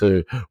comparable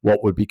to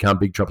what would become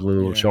Big Trouble in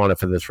Little China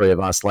for the three of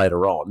us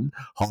later on.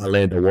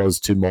 Highlander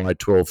was to my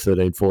 12,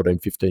 13, 14,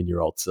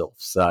 15-year-old self.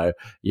 So,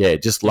 yeah,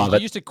 just love I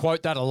it. used to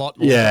quote that a lot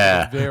more.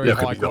 Yeah, Very look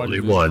high at the only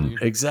quality one.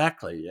 movie.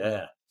 Exactly,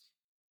 yeah.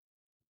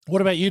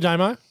 What about you,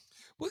 Damo?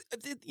 Well,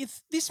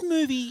 this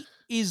movie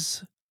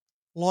is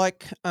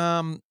like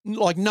no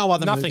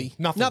other Nothing, movie.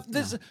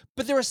 nothing.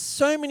 But there are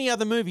so many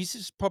other movies,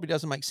 this probably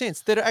doesn't make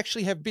sense, that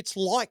actually have bits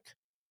like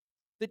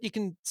that you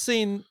can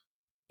see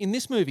in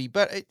this movie.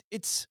 But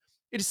it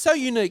is so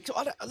unique.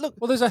 Look,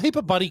 Well, there's a heap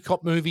of buddy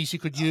cop movies you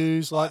could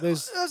use. Like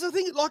there's the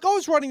thing. Like I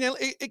was writing down,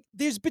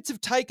 there's bits of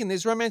Taken,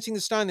 there's Romancing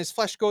the Stone, there's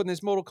Flash Gordon,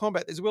 there's Mortal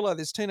Kombat, there's Willow,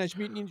 there's Teenage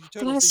Mutant Ninja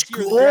Turtles, Flash there's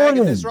Year of the Dragon,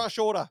 Gordon. there's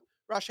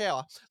Rush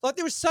Hour. Like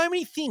there are so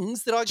many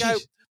things that I go,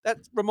 that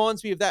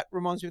reminds me of that,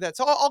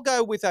 So I'll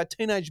go with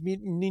Teenage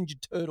Mutant Ninja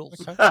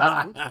Turtles.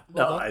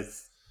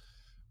 Nice.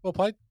 well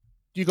played.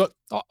 You got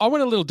I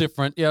went a little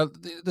different. Yeah,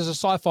 there's a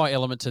sci-fi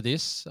element to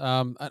this.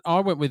 And I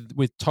went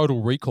with Total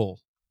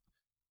Recall.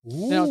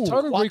 Now,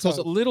 Total Recall's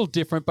a little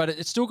different, but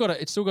it's still got a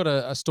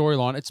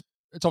storyline. It's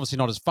obviously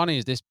not as funny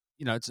as this.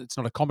 It's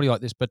not a comedy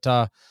like this,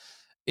 but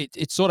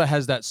it sort of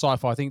has that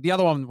sci-fi thing. The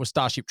other one was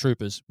Starship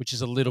Troopers, which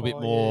is a little bit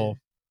more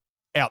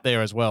out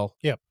there as well.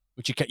 Yep.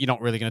 Which you're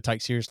not really going to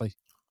take seriously.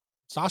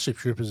 Starship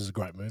Troopers is a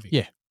great movie.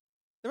 Yeah.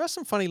 There are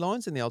some funny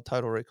lines in the old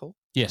Total Recall.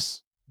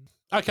 Yes.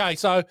 Okay,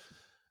 so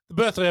the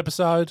birthday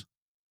episode,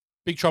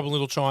 Big Trouble in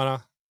Little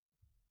China,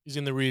 is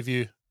in the rear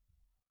view.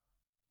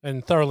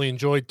 And thoroughly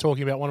enjoyed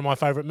talking about one of my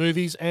favourite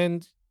movies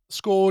and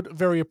scored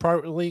very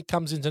appropriately.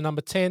 Comes into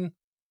number 10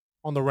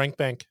 on the rank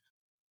bank,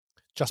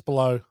 just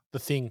below The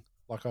Thing,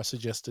 like I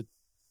suggested.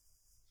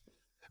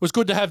 It was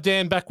good to have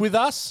Dan back with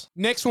us.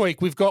 Next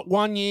week, we've got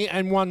 1 year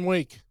and 1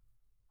 week.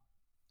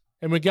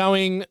 And we're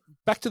going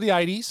back to the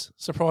 80s,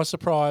 surprise,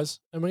 surprise.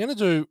 And we're going to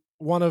do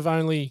one of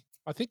only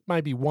I think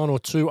maybe one or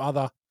two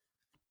other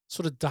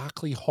sort of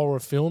darkly horror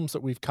films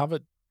that we've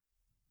covered.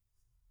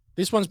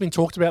 This one's been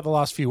talked about the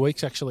last few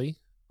weeks, actually.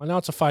 I know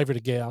it's a favourite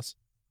of Gow's.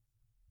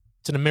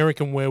 It's An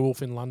American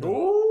Werewolf in London.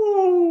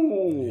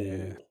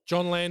 Ooh.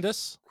 John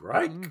Landis.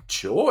 Great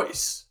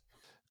choice.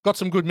 Got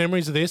some good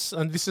memories of this,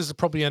 and this is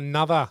probably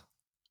another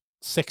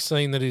sex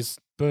scene that is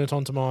burnt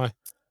onto my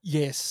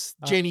Yes,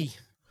 Jenny.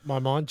 my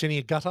mind.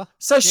 Jenny Agutter.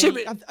 So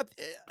Jenny,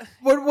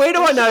 where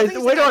do I know?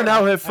 think Where do I it's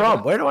know her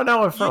from? Where do I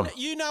know her from?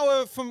 you know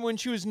her from when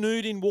she was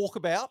nude in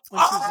Walkabout, when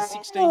she was a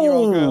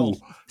 16-year-old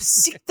girl.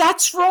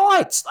 That's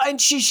right.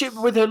 And she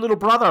with her little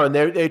brother, and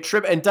their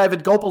trip. And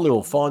David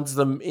Gopelil finds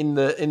them in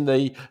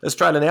the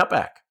Australian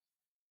outback.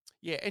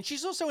 Yeah, and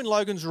she's also in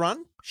Logan's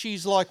Run.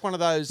 She's like one of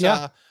those.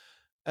 Yeah.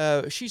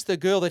 She's the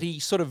girl that he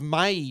sort of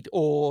made,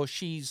 or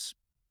she's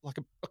like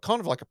a kind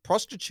of like a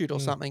prostitute or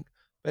something,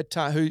 but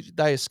who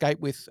they escape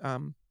with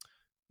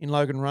in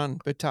Logan Run.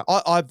 But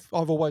I've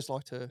always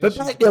liked her. But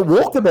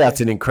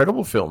Walkabout's an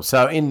incredible film.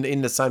 So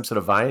in the same sort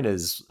of vein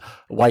as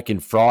Wake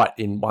in Fright,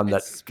 in one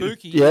It's that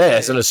spooky. yeah,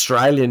 it's an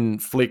Australian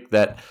flick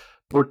that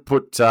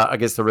put I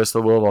guess the rest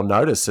of the world on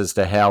notice as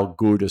to how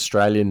good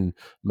Australian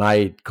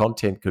made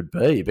content could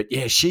be. But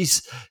yeah,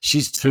 she's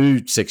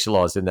too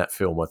sexualized in that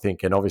film, I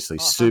think, and obviously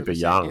super 100%,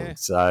 young. yeah.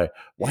 So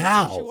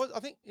wow. She was, I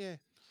think, yeah.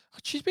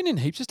 She's been in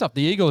heaps of stuff.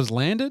 The Eagle Has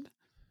Landed.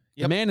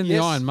 The Yep. Man in the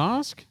Yes. Iron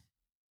Mask.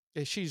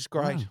 Yeah, she's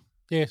great. Wow.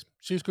 Yeah,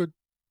 she's good.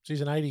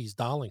 She's an 80s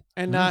darling.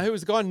 And who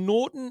was the guy?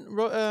 Norton?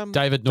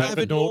 David Norton.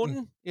 David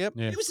Norton. Yep.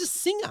 Yeah. He was a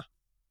singer.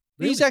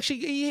 Really? He's actually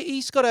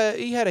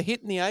he had a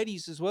hit in the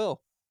 80s as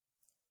well.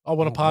 I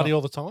want to party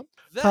all the time.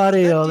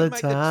 Party all did the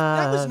make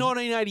that was time.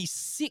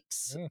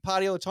 1986. Yeah.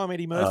 Party all the time,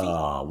 Eddie Murphy.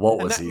 Oh, what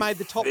And was that he made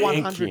the top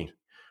thinking? 100.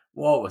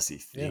 What was he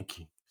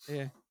thinking?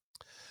 Yeah.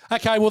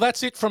 Okay, well,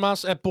 that's it from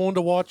us at Born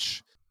to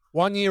Watch.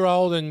 1 year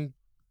old and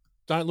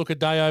don't look a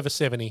day over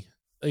 70,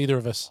 either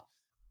of us.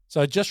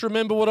 So just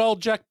remember what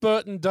old Jack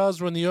Burton does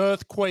when the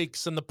earth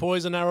quakes and the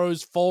poison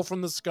arrows fall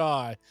from the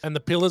sky and the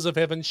pillars of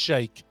heaven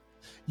shake.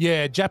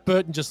 Yeah, Jack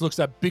Burton just looks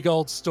that big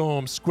old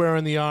storm square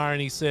in the eye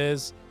and he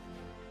says,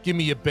 "Give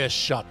me your best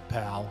shot,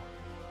 pal.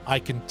 I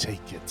can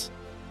take it."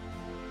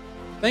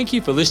 Thank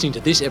you for listening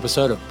to this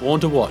episode of Born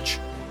to Watch.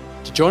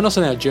 To join us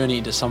on our journey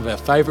into some of our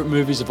favourite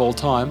movies of all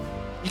time,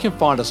 you can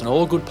find us on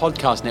all good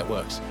podcast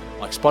networks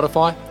like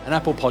Spotify and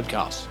Apple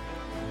Podcasts.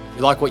 If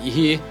you like what you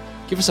hear,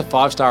 give us a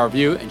 5-star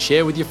review and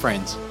share with your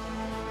friends.